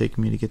it's ever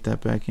taken me to get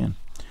that back in.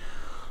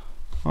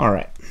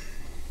 Alright.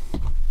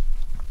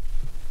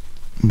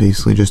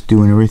 Basically just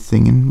doing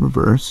everything in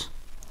reverse.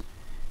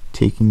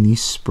 Taking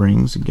these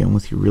springs again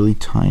with your really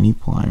tiny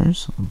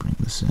pliers. I'll bring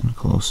this in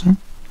closer.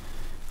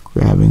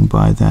 Grabbing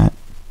by that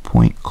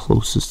point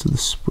closest to the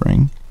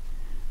spring.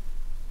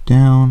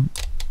 Down.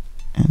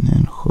 And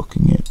then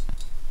hooking it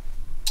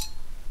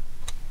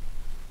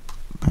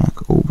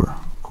back over.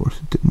 Of course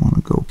it didn't want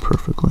to go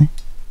perfectly.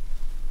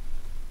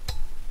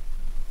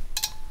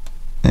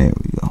 There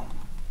we go.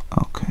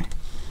 Okay.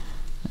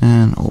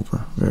 And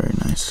over. Very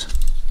nice.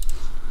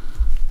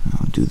 Now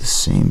I'll do the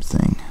same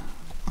thing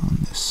on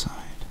this side.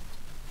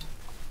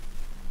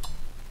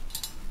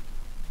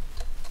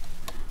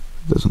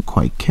 Doesn't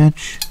quite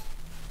catch.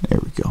 There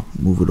we go.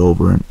 Move it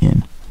over and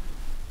in.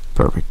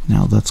 Perfect.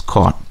 Now that's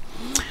caught.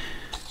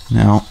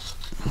 Now,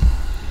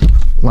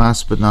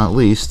 last but not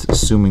least,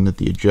 assuming that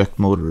the eject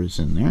motor is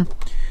in there,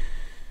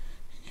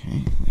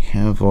 okay, we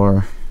have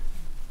our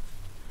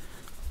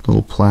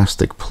little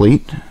plastic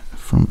plate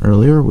from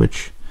earlier,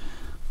 which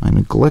I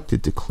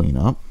neglected to clean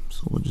up,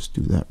 so we'll just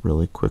do that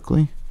really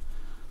quickly.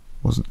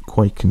 Wasn't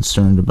quite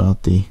concerned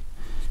about the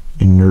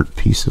inert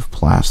piece of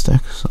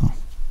plastic, so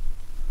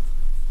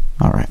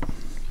alright,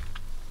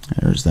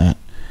 there's that.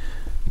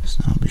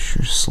 So now be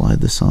sure to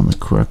slide this on the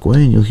correct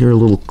way, and you'll hear a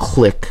little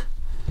click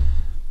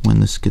when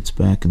this gets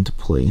back into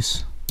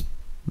place.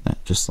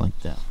 That, just like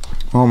that.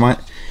 Well, my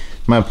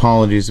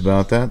apologies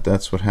about that.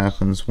 That's what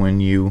happens when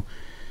you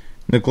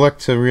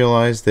neglect to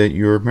realize that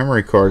your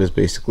memory card is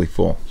basically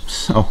full.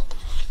 So,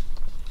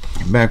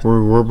 back where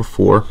we were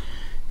before,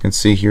 you can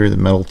see here the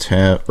metal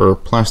tab, or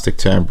plastic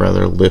tab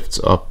rather, lifts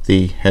up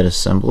the head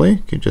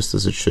assembly, okay, just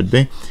as it should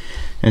be.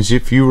 As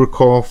if you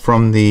recall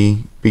from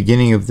the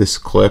beginning of this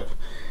clip,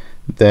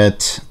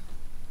 that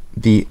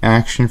the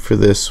action for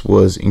this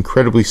was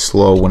incredibly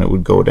slow when it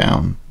would go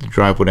down. The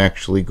drive would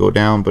actually go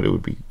down, but it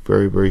would be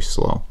very, very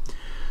slow.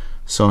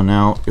 So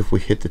now if we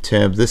hit the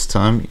tab this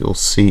time, you'll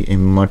see a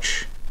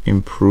much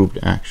improved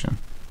action.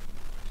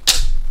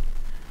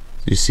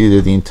 You see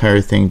that the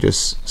entire thing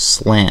just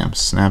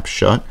snaps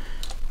shut.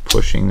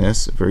 Pushing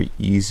this, very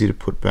easy to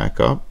put back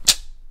up.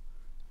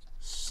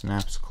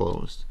 Snaps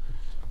closed.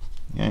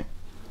 Okay.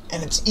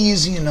 And it's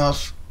easy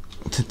enough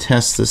to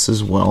test this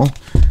as well.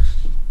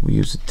 We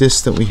use a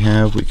disc that we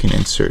have, we can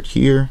insert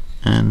here,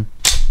 and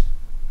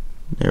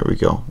there we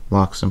go.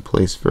 Locks in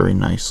place very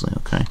nicely,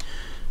 okay?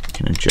 You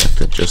can eject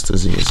it just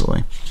as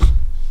easily.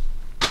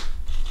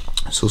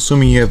 So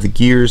assuming you have the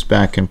gears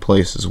back in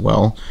place as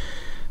well,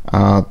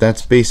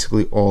 that's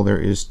basically all there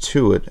is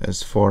to it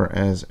as far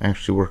as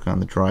actually working on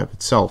the drive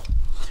itself.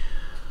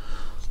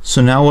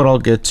 So now what I'll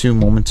get to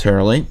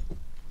momentarily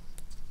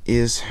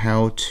is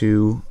how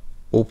to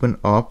open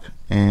up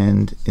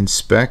and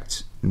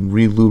inspect and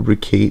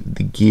re-lubricate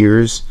the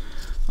gears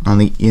on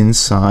the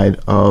inside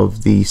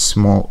of the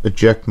small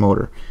eject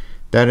motor.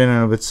 That in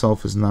and of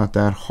itself is not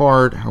that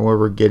hard.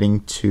 However,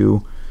 getting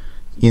to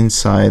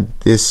inside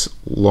this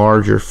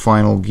larger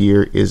final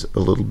gear is a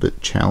little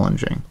bit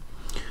challenging.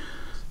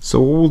 So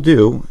what we'll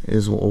do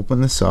is we'll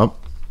open this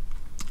up.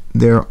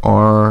 There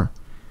are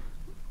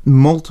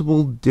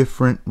multiple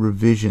different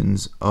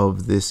revisions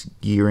of this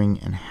gearing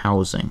and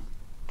housing.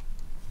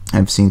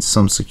 I've seen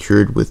some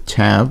secured with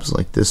tabs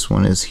like this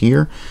one is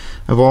here.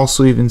 I've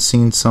also even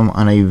seen some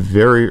on a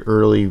very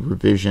early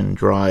revision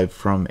drive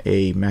from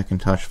a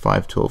Macintosh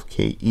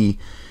 512KE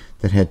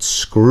that had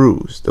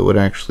screws that would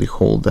actually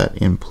hold that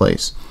in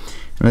place.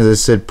 And as I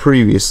said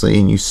previously,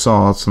 and you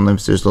saw,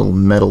 sometimes there's little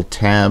metal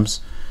tabs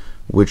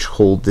which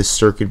hold this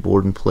circuit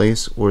board in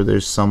place, or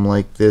there's some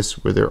like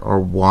this where there are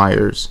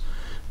wires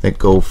that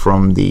go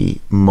from the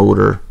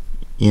motor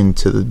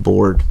into the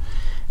board.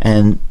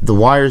 And the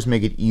wires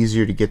make it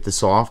easier to get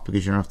this off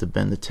because you don't have to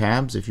bend the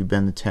tabs. If you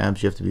bend the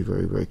tabs, you have to be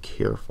very, very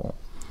careful.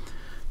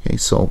 Okay,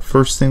 so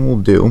first thing we'll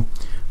do,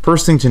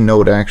 first thing to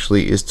note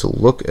actually is to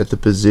look at the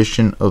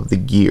position of the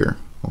gear.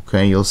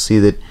 Okay, you'll see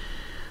that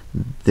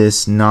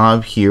this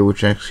knob here,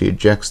 which actually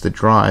ejects the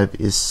drive,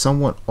 is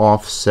somewhat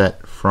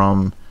offset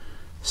from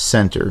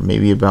center,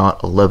 maybe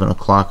about 11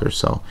 o'clock or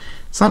so.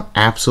 It's not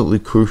absolutely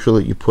crucial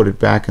that you put it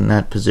back in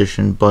that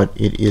position, but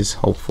it is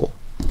helpful.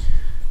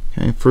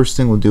 Okay, first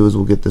thing we'll do is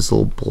we'll get this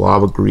little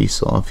blob of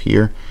grease off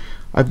here.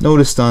 I've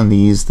noticed on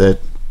these that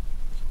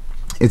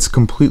it's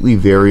completely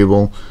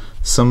variable.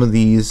 Some of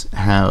these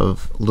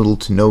have little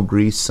to no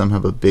grease, some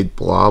have a big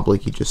blob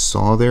like you just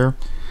saw there.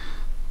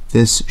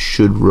 This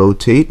should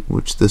rotate,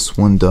 which this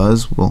one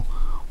does. We'll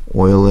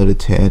oil it a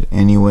tad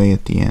anyway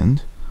at the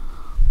end.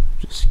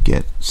 Just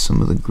get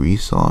some of the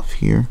grease off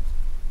here.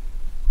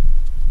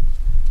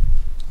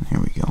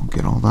 There we go,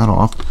 get all that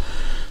off.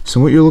 So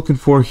what you're looking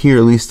for here,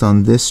 at least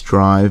on this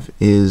drive,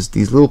 is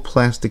these little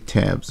plastic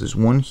tabs. There's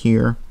one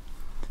here,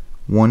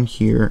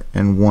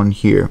 and one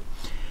here.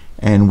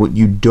 And what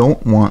you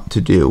don't want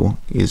to do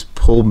is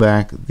pull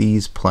back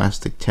these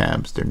plastic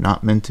tabs. They're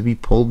not meant to be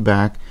pulled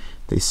back.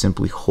 They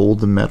simply hold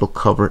the metal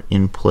cover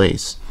in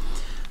place.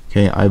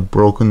 Okay, I've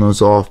broken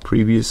those off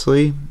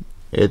previously.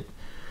 It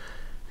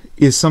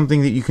is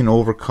something that you can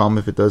overcome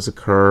if it does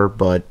occur,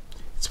 but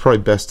it's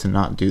probably best to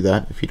not do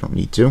that if you don't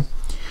need to.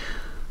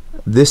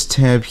 This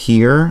tab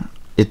here,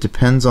 it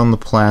depends on the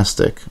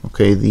plastic.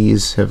 Okay,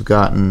 these have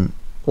gotten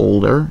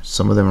older.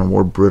 Some of them are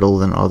more brittle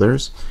than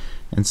others,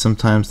 and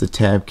sometimes the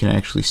tab can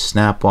actually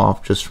snap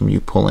off just from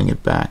you pulling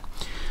it back.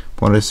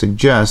 What I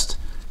suggest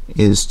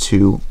is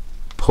to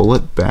pull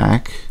it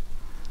back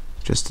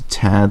just a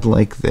tad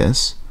like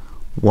this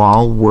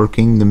while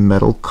working the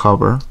metal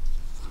cover.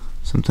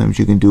 Sometimes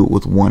you can do it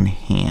with one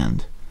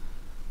hand,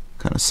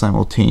 kind of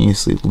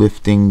simultaneously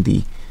lifting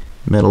the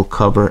metal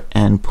cover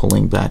and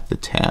pulling back the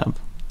tab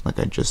like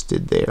I just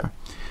did there.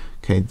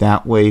 Okay,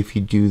 that way if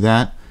you do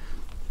that,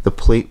 the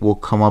plate will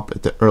come up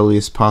at the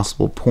earliest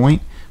possible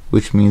point,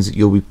 which means that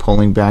you'll be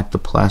pulling back the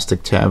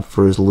plastic tab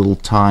for as little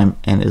time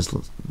and as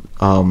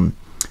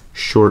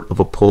short of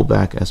a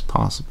pullback as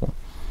possible.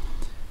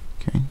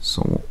 Okay,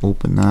 so we'll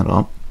open that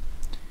up.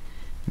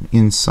 And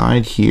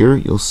inside here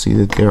you'll see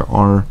that there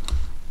are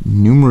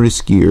numerous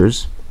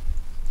gears.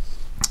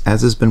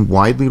 As has been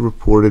widely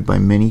reported by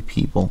many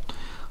people,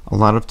 a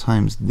lot of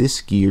times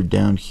this gear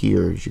down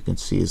here, as you can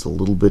see, is a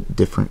little bit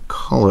different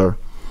color.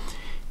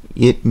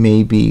 It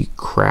may be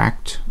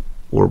cracked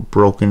or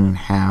broken in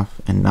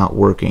half and not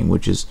working,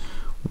 which is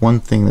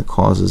one thing that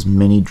causes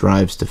many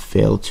drives to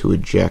fail to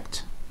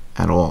eject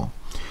at all.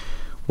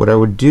 What I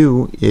would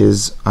do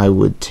is I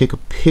would take a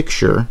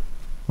picture,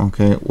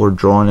 okay, or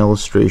draw an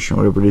illustration,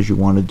 whatever it is you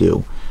want to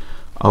do,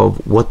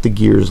 of what the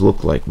gears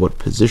look like, what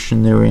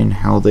position they're in,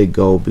 how they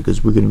go,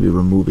 because we're going to be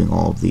removing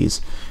all of these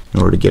in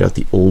order to get out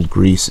the old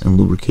grease and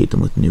lubricate them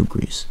with new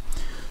grease.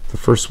 The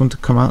first one to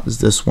come out is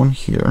this one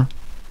here.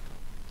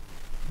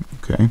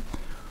 Okay,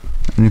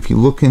 and if you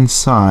look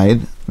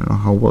inside, I don't know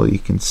how well you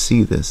can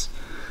see this,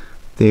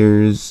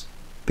 there's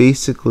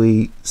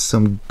basically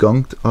some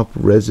gunked up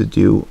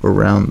residue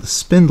around the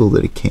spindle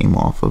that it came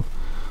off of,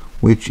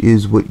 which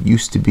is what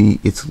used to be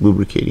its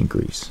lubricating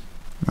grease.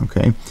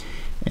 Okay,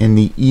 and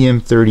the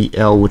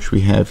EM30L, which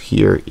we have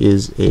here,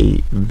 is a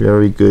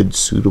very good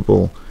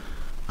suitable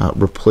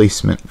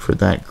replacement for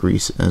that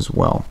grease as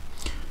well.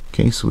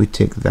 Okay, so we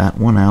take that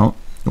one out.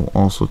 We'll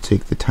also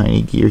take the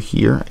tiny gear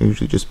here. I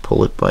usually just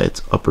pull it by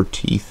its upper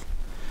teeth.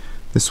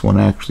 This one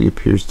actually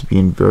appears to be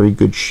in very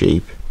good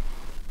shape,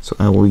 so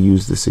I will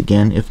use this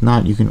again. If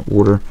not, you can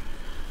order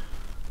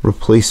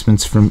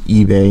replacements from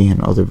eBay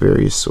and other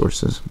various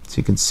sources. So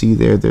you can see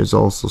there's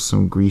also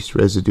some grease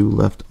residue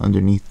left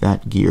underneath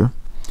that gear.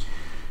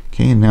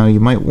 Okay, and now you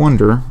might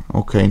wonder,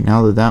 okay,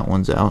 now that that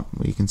one's out,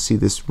 well, you can see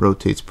this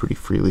rotates pretty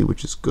freely,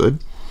 which is good.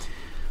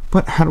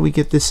 But how do we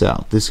get this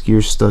out? This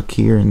gear's stuck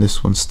here and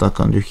this one's stuck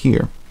under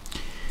here.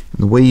 And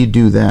the way you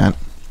do that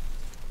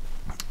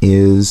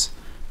is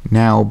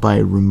now by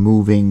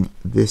removing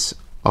this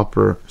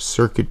upper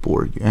circuit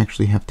board. You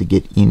actually have to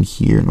get in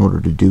here in order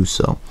to do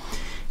so.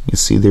 You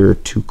see there are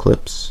two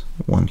clips,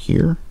 one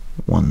here,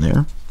 one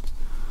there.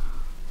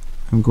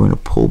 I'm going to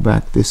pull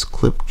back this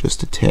clip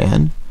just a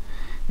tad.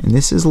 And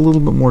this is a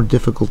little bit more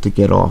difficult to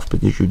get off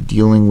because you're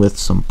dealing with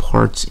some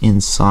parts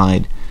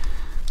inside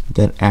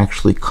that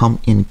actually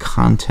come in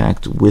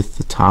contact with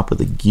the top of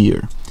the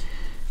gear.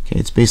 Okay,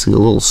 it's basically a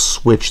little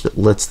switch that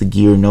lets the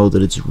gear know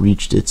that it's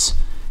reached its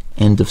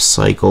end of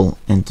cycle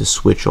and to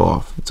switch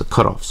off. It's a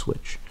cutoff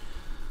switch.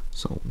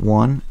 So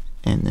one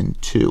and then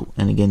two.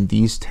 And again,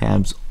 these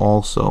tabs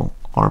also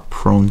are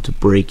prone to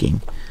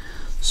breaking,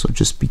 so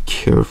just be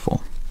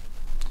careful.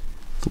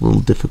 It's a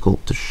little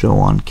difficult to show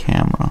on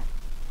camera.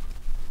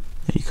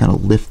 You kind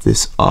of lift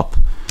this up.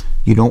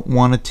 You don't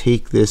want to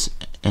take this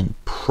and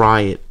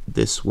pry it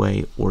this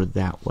way or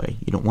that way.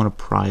 You don't want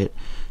to pry it.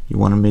 You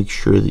want to make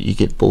sure that you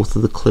get both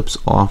of the clips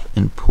off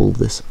and pull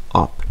this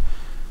up.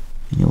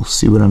 And you'll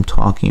see what I'm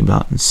talking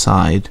about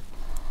inside.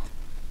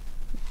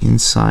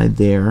 Inside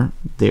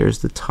there's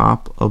the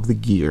top of the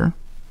gear.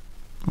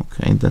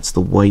 Okay, that's the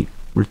white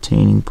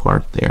retaining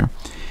part there.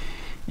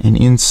 And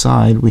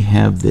inside we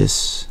have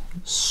this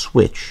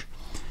switch.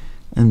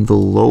 And the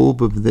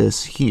lobe of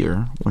this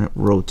here, when it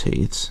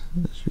rotates,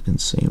 as you can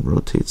see, it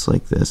rotates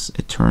like this,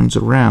 it turns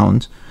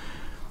around.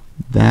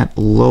 That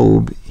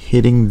lobe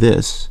hitting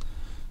this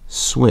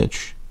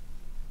switch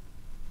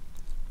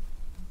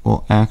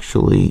will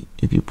actually,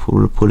 if you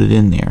put it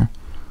in there,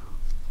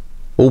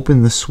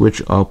 open the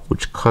switch up,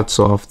 which cuts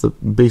off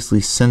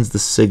basically sends the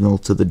signal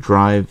to the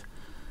drive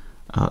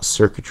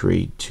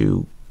circuitry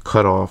to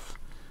cut off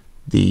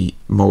the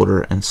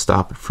motor and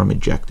stop it from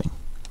ejecting.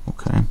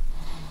 Okay,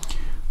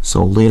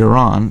 so later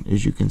on,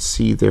 as you can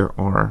see, there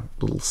are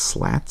little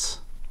slats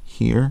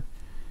here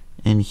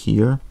and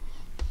here.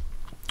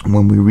 And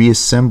when we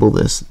reassemble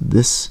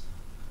this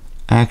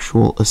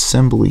actual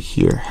assembly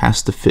here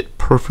has to fit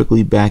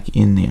perfectly back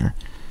in there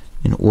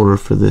in order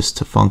for this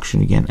to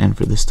function again and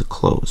for this to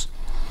close.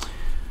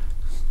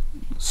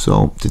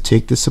 So to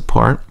take this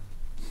apart,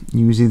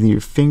 use either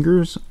your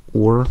fingers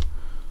or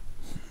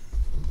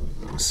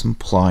some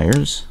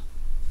pliers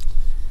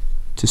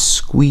to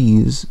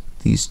squeeze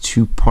these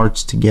two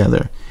parts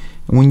together.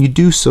 And when you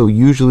do so,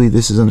 usually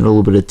this is under a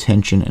little bit of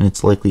tension and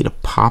it's likely to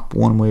pop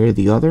one way or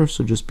the other,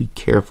 so just be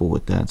careful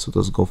with that so it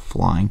doesn't go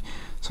flying.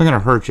 It's not going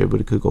to hurt you,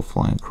 but it could go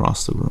flying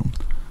across the room.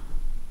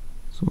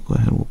 So we'll go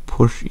ahead and we'll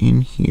push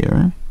in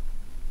here.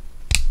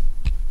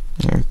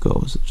 There it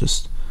goes. It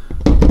just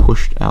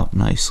pushed out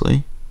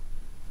nicely.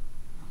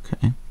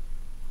 Okay.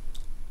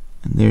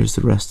 And there's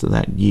the rest of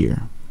that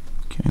gear.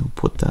 Okay, we'll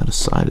put that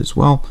aside as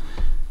well.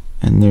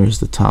 And there's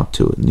the top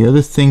to it. And the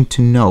other thing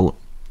to note,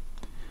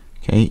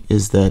 okay,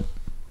 is that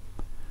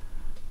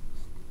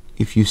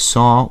if you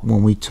saw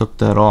when we took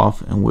that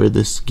off and where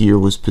this gear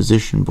was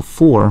positioned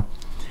before,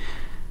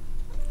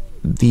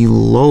 the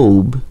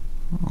lobe,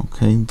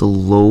 okay, the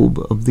lobe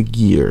of the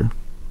gear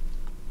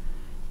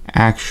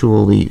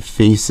actually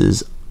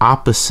faces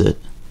opposite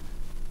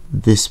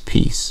this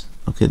piece.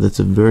 Okay, that's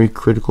a very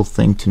critical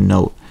thing to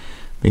note,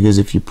 because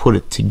if you put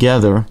it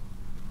together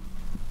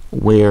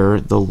where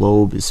the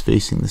lobe is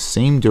facing the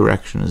same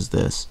direction as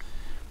this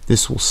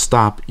will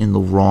stop in the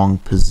wrong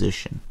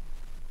position.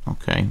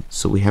 Okay,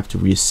 so we have to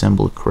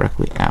reassemble it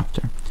correctly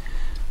after.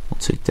 We'll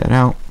take that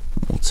out.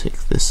 We'll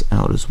take this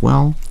out as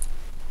well.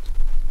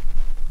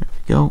 There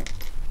we go.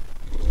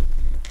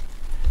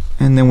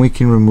 And then we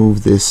can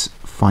remove this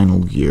final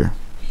gear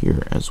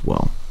here as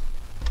well.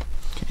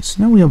 Okay,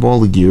 so now we have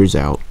all the gears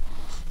out.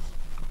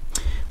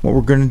 What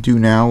we're going to do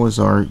now is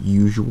our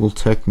usual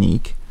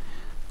technique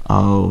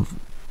of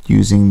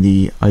using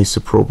the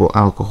isopropyl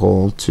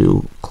alcohol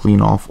to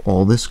clean off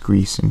all this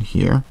grease in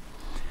here.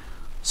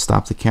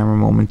 Stop the camera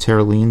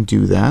momentarily and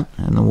do that,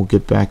 and then we'll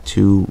get back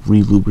to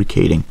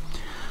relubricating.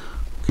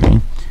 Okay.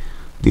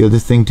 The other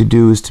thing to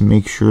do is to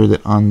make sure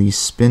that on these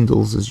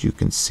spindles, as you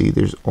can see,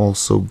 there's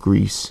also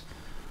grease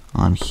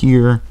on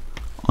here,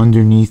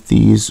 underneath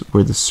these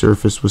where the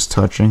surface was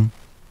touching.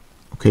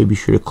 Okay, be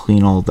sure to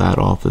clean all that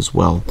off as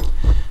well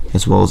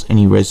as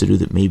any residue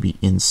that may be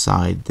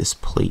inside this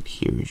plate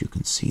here, as you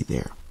can see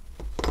there.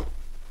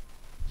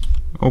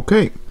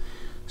 Okay,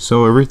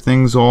 so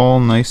everything's all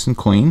nice and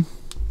clean.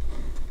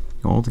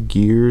 All the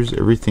gears,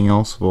 everything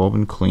else have all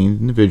been cleaned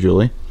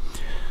individually.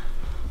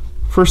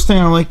 First thing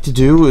I like to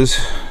do is,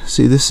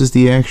 see, this is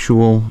the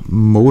actual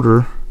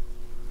motor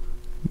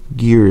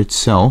gear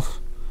itself.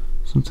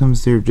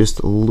 Sometimes they're just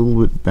a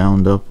little bit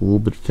bound up, a little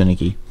bit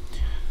finicky.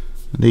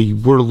 They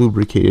were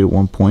lubricated at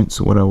one point,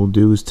 so what I will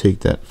do is take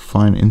that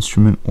fine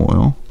instrument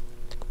oil,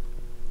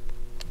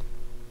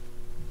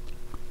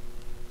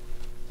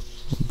 a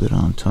little bit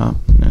on top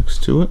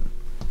next to it,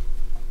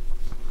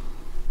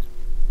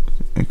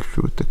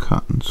 extra with the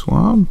cotton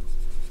swab.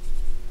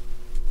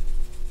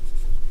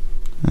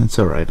 That's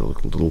alright, a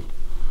little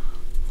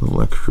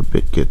extra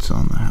bit gets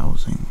on the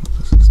housing.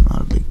 This is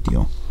not a big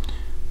deal.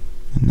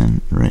 And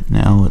then right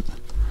now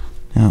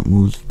it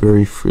moves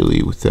very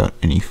freely without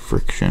any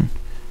friction.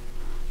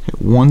 Okay,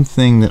 one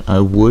thing that I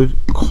would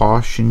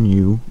caution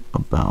you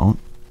about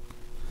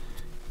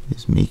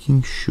is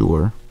making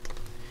sure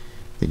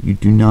that you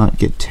do not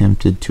get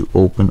tempted to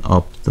open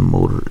up the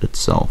motor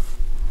itself,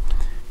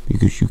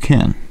 because you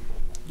can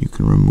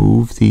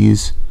remove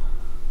these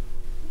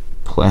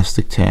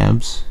plastic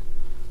tabs,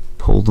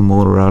 pull the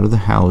motor out of the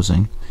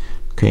housing.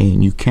 Okay,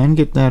 and you can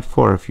get that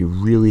far if you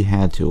really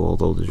had to,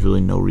 although there's really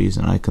no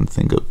reason I can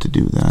think of to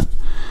do that.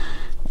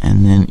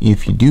 And then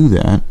if you do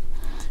that,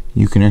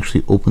 you can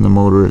actually open the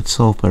motor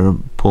itself by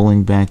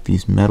pulling back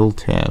these metal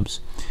tabs.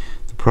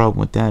 The problem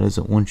with that is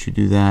that once you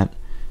do that,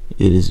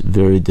 it is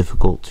very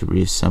difficult to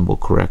reassemble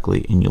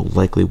correctly, and you'll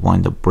likely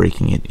wind up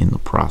breaking it in the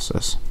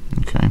process.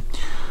 Okay,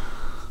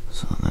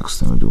 so the next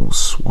thing we'll do, we'll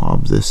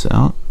swab this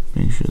out,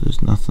 make sure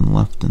there's nothing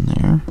left in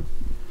there.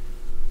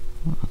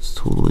 That's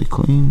totally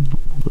clean.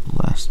 A little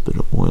bit, last bit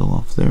of oil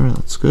off there,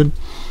 that's good.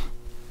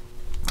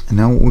 And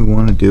now what we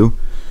want to do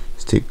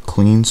is take a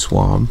clean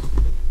swab,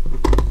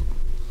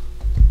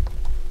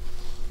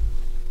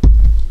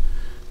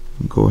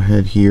 go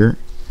ahead here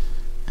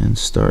and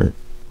start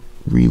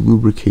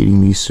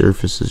relubricating these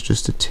surfaces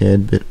just a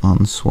tad bit on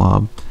the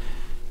swab.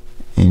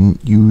 And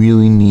you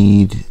really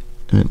need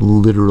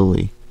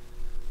literally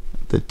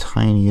the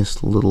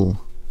tiniest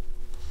little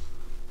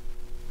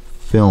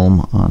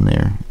film on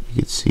there.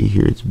 You can see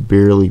here it's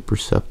barely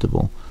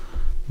perceptible.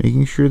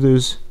 Making sure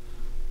there's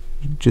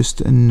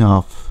just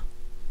enough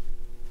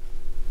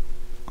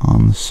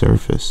on the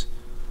surface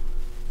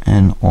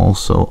and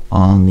also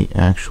on the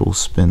actual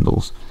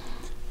spindles.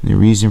 And the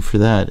reason for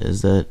that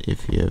is that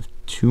if you have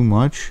too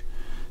much,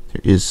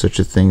 there is such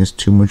a thing as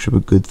too much of a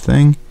good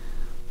thing.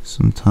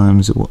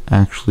 Sometimes it will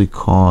actually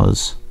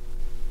cause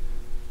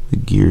the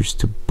gears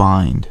to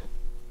bind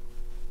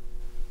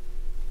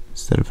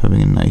instead of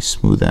having a nice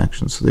smooth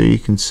action. So there you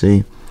can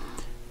see,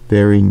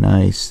 very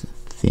nice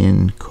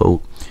thin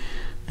coat.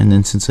 And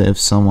then since I have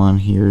some on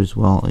here as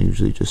well, I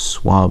usually just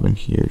swab in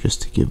here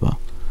just to give a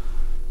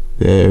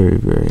very,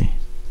 very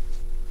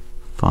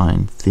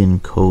fine thin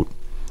coat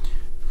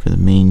for the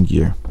main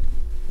gear.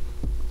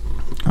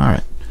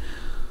 Alright,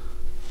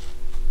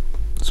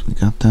 so we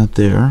got that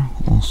there.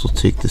 Also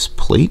take this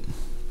plate,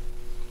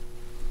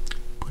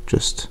 put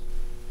just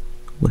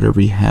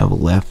whatever you have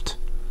left,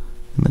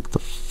 and like the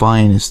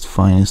finest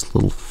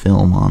little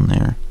film on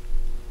there,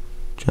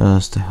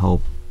 just to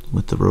help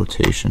with the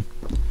rotation.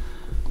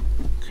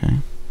 Okay.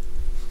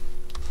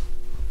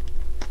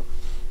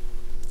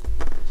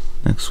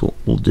 Next, what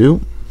we'll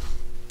do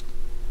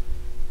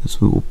is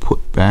we will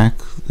put back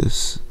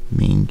this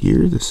main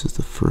gear. This is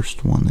the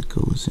first one that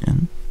goes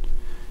in.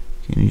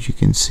 And as you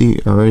can see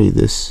already,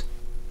 this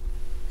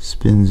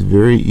spins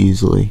very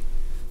easily,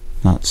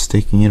 not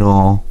sticking at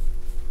all,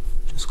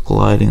 just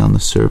gliding on the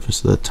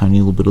surface of that tiny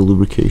little bit of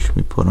lubrication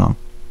we put on.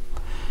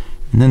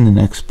 And then the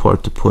next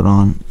part to put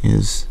on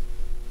is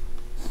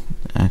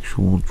the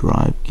actual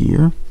drive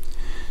gear.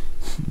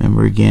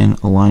 Remember, again,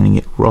 aligning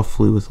it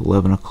roughly with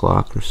 11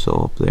 o'clock or so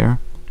up there,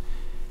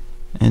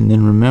 and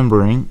then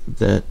remembering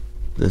that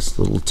this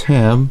little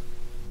tab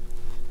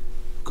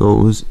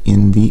goes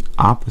in the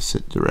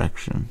opposite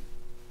direction.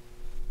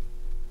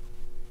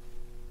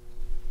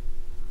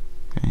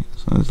 Okay,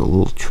 so it's a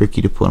little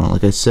tricky to put on.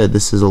 Like I said,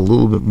 this is a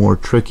little bit more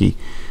tricky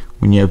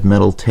when you have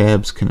metal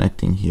tabs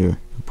connecting here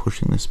and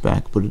pushing this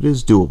back, but it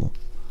is doable.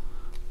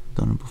 I've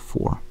done it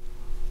before.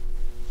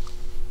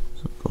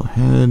 So go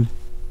ahead,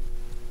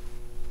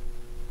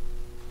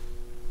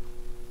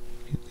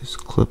 get this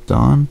clipped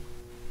on,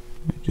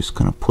 and just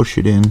kind of push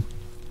it in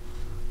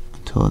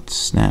until it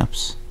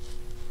snaps.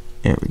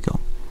 There we go.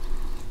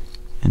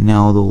 And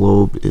now the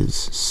lobe is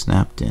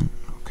snapped in.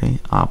 Okay,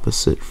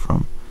 opposite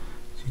from,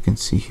 as you can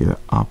see here,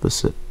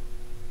 opposite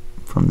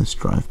from this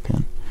drive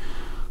pin.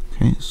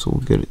 Okay, so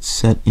we'll get it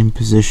set in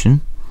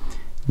position.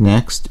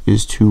 Next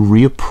is to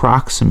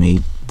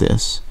reapproximate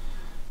this.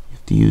 You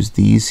have to use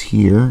these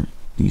here,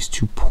 these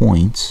 2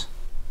 points,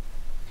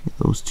 okay,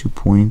 those 2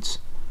 points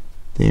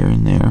there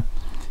and there,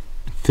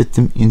 and fit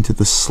them into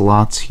the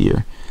slots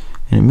here.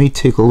 And it may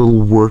take a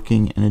little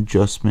working and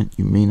adjustment.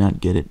 You may not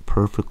get it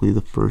perfectly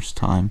the first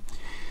time,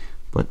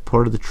 but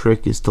part of the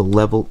trick is to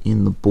level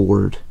in the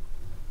board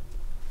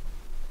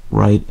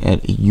right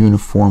at a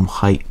uniform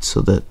height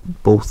so that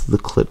both of the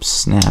clips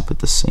snap at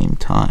the same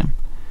time.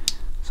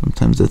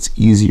 Sometimes that's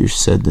easier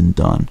said than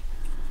done.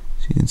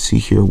 So you can see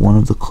here, one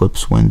of the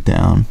clips went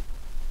down,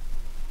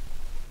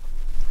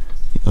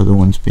 the other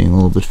one's being a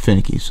little bit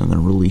finicky, so I'm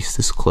going to release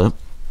this clip.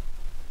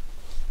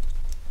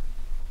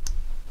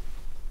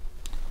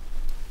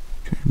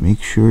 Try to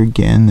make sure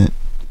again that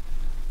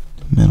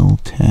the metal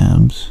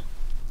tabs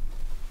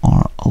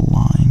are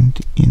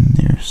aligned in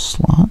their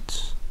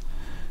slots.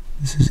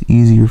 This is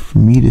easier for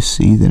me to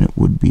see than it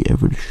would be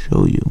ever to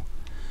show you,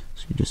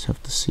 so you just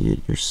have to see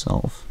it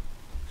yourself.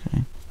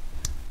 Okay,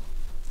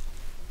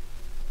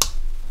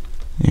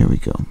 there we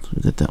go. So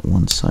we got that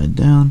one side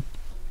down.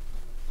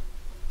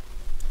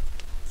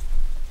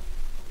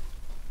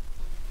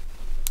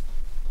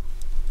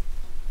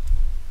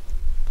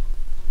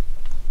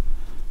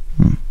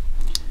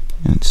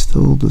 And it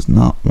still does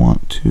not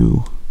want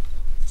to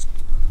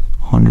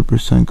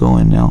 100% go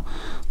in. Now,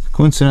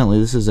 coincidentally,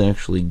 this is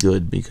actually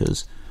good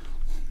because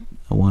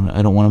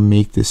I don't want to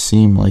make this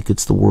seem like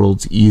it's the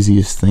world's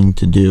easiest thing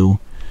to do,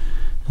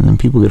 and then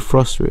people get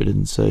frustrated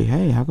and say,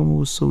 hey, how come it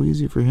was so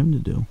easy for him to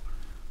do?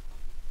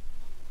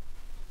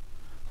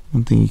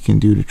 One thing you can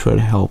do to try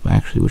to help,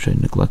 actually, which I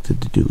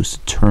neglected to do, is to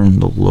turn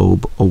the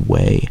lobe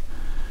away.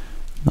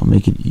 That'll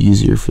make it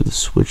easier for the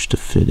switch to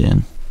fit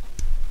in.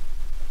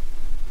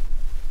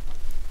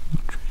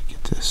 I'll try to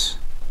get this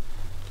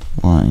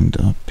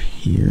lined up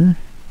here.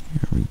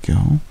 Here we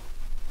go.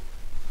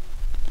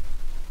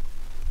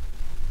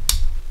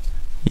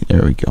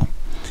 There we go.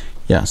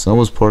 Yeah, so that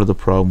was part of the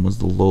problem, was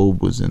the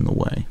lobe was in the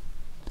way.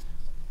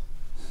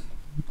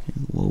 Okay,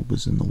 the lobe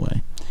was in the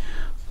way.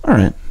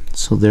 Alright,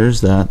 so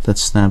there's that.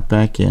 That's snapped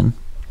back in.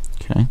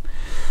 Okay.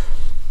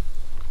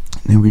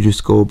 And then we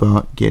just go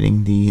about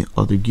getting the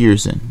other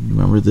gears in.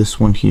 Remember this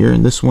one here,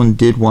 and this one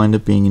did wind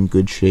up being in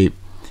good shape.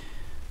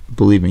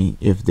 Believe me,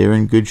 if they're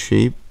in good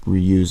shape,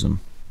 reuse them.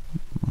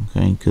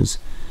 Okay, because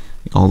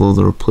although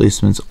the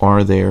replacements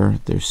are there,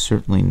 they're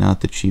certainly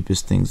not the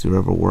cheapest things there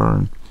ever were.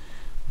 And,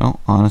 well,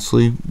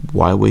 honestly,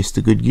 why waste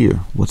a good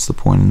gear? What's the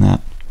point in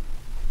that?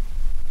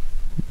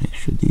 Make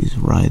sure these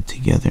ride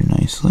together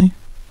nicely.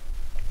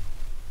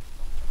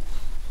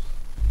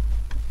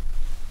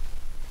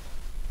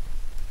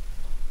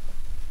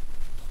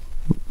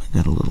 Oop, I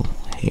got a little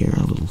hair,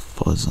 a little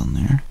fuzz on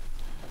there.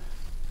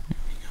 There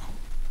we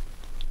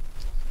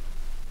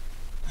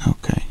go.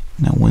 Okay,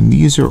 now when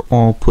these are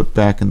all put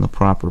back in the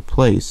proper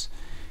place,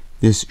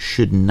 this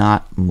should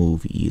not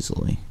move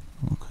easily.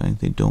 Okay,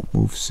 they don't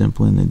move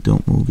simply and they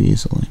don't move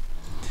easily.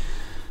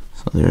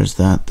 So there's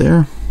that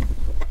there.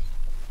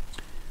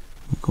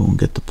 We'll go and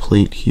get the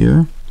plate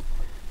here,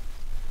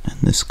 and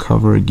this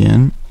cover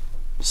again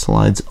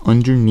slides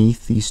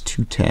underneath these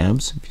two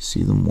tabs. If you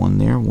see them, one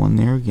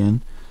there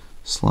again,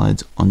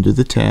 slides under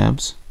the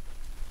tabs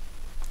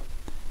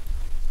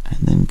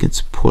and then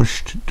gets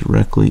pushed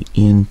directly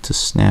in to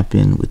snap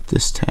in with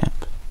this tab.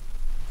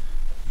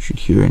 You should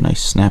hear a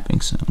nice snapping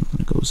sound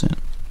when it goes in,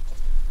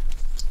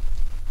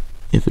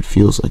 if it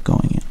feels like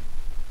going in.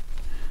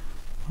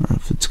 Or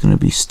if it's going to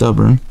be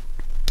stubborn,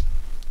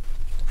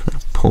 try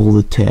to pull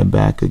the tab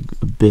back a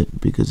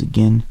bit, because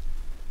again,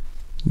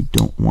 we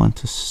don't want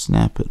to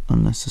snap it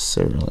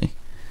unnecessarily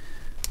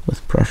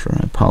with pressure.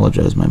 I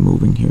apologize, my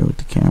moving here with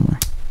the camera.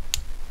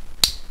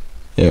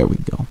 There we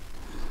go.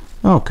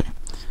 Okay,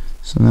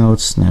 so now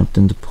it's snapped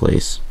into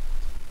place,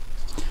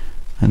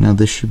 and now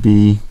this should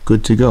be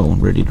good to go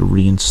and ready to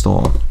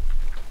reinstall.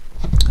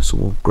 So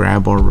we'll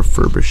grab our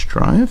refurbished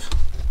drive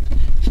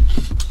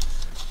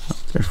up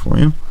there for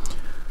you,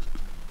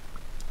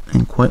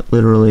 and quite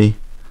literally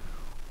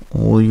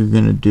all you're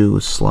going to do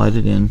is slide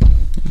it in.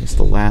 I guess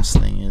the last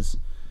thing is,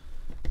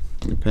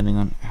 depending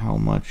on how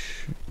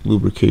much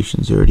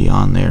lubrication is already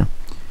on there,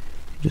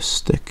 you just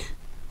stick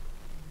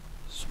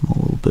a small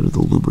little bit of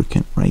the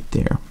lubricant right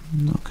there.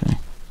 Okay,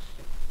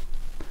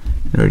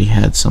 it already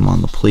had some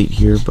on the plate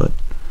here, but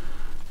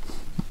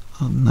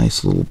a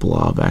nice little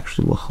blob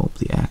actually will help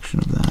the action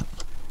of that.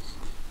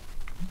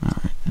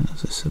 Alright, and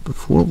as I said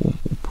before, we'll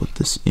put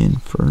this in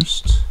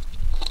first.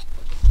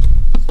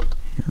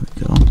 Here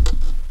we go.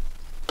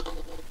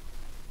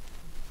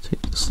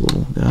 Take this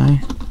little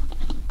guy,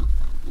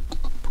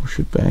 push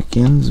it back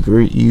in. It's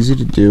very easy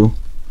to do,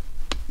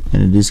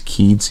 and it is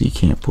keyed so you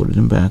can't put it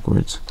in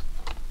backwards.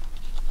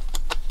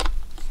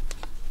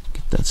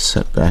 Get that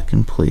set back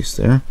in place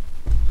there.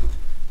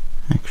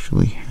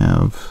 Actually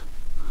have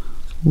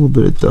a little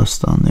bit of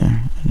dust on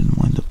there. I didn't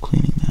wind up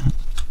cleaning that.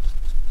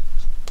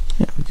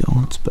 There we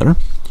go, that's better.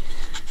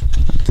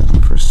 Put that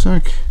down for a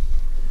sec.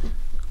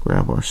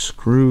 Grab our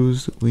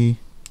screws that we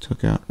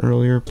took out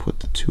earlier, put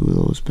the two of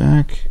those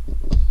back.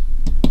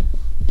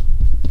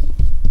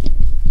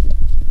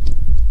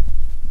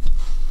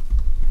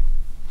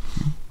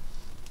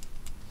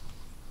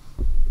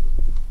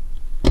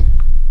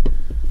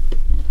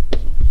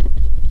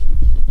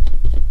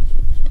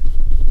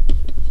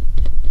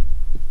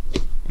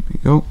 There we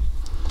go.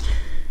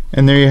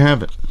 And there you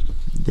have it.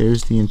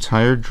 There's the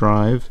entire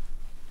drive,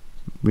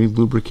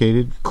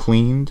 re-lubricated,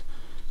 cleaned,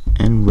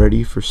 and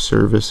ready for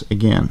service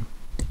again.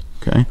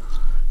 Okay,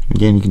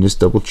 again, you can just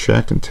double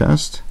check and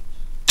test.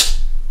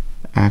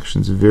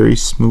 Action's very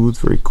smooth,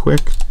 very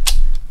quick.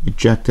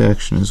 Eject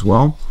action as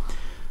well.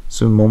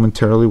 So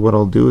momentarily what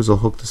I'll do is I'll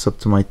hook this up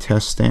to my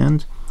test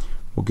stand.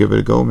 We'll give it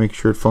a go, make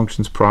sure it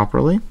functions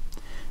properly,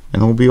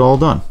 and we'll be all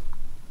done.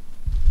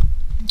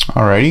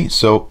 Alrighty,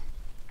 so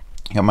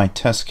I got my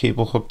test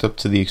cable hooked up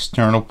to the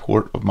external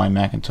port of my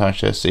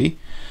Macintosh SE.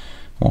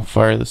 We'll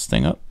fire this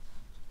thing up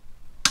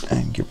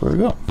and give her a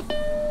go.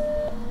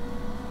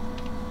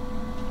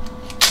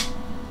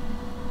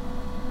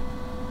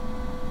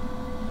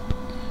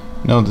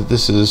 Note that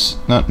this is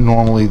not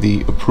normally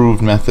the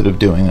approved method of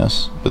doing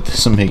this, but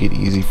this will make it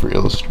easy for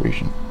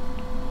illustration.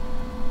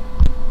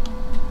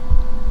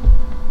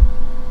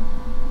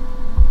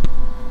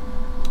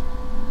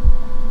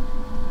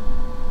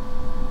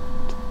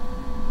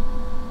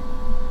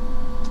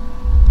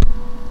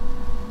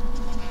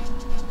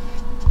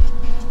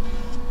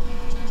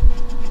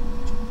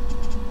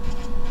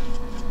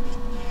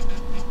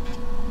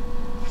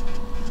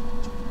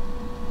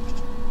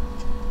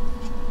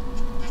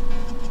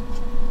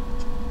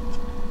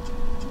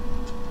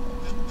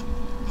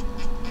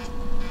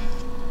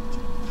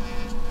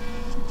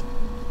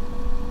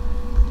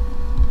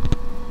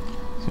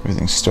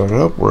 Everything started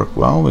up, worked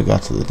well. We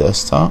got to the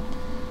desktop.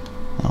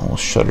 Now we'll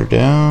shut her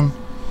down,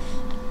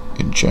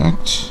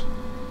 eject.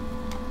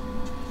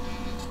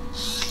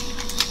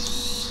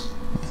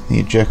 The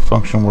eject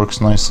function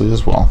works nicely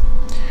as well.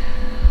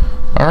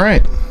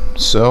 Alright,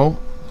 so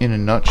in a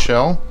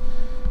nutshell,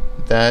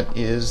 that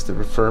is the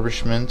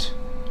refurbishment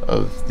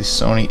of the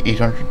Sony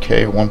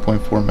 800K 1.4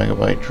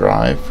 megabyte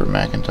drive for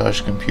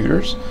Macintosh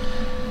computers.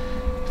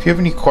 If you have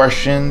any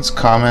questions,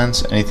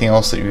 comments, anything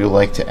else that you would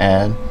like to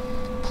add,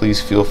 please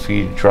feel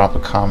free to drop a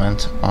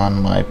comment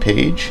on my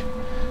page.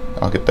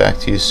 I'll get back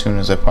to you as soon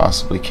as I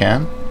possibly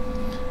can.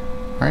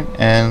 Alright,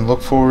 and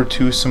look forward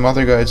to some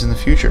other guides in the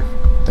future.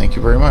 Thank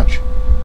you very much.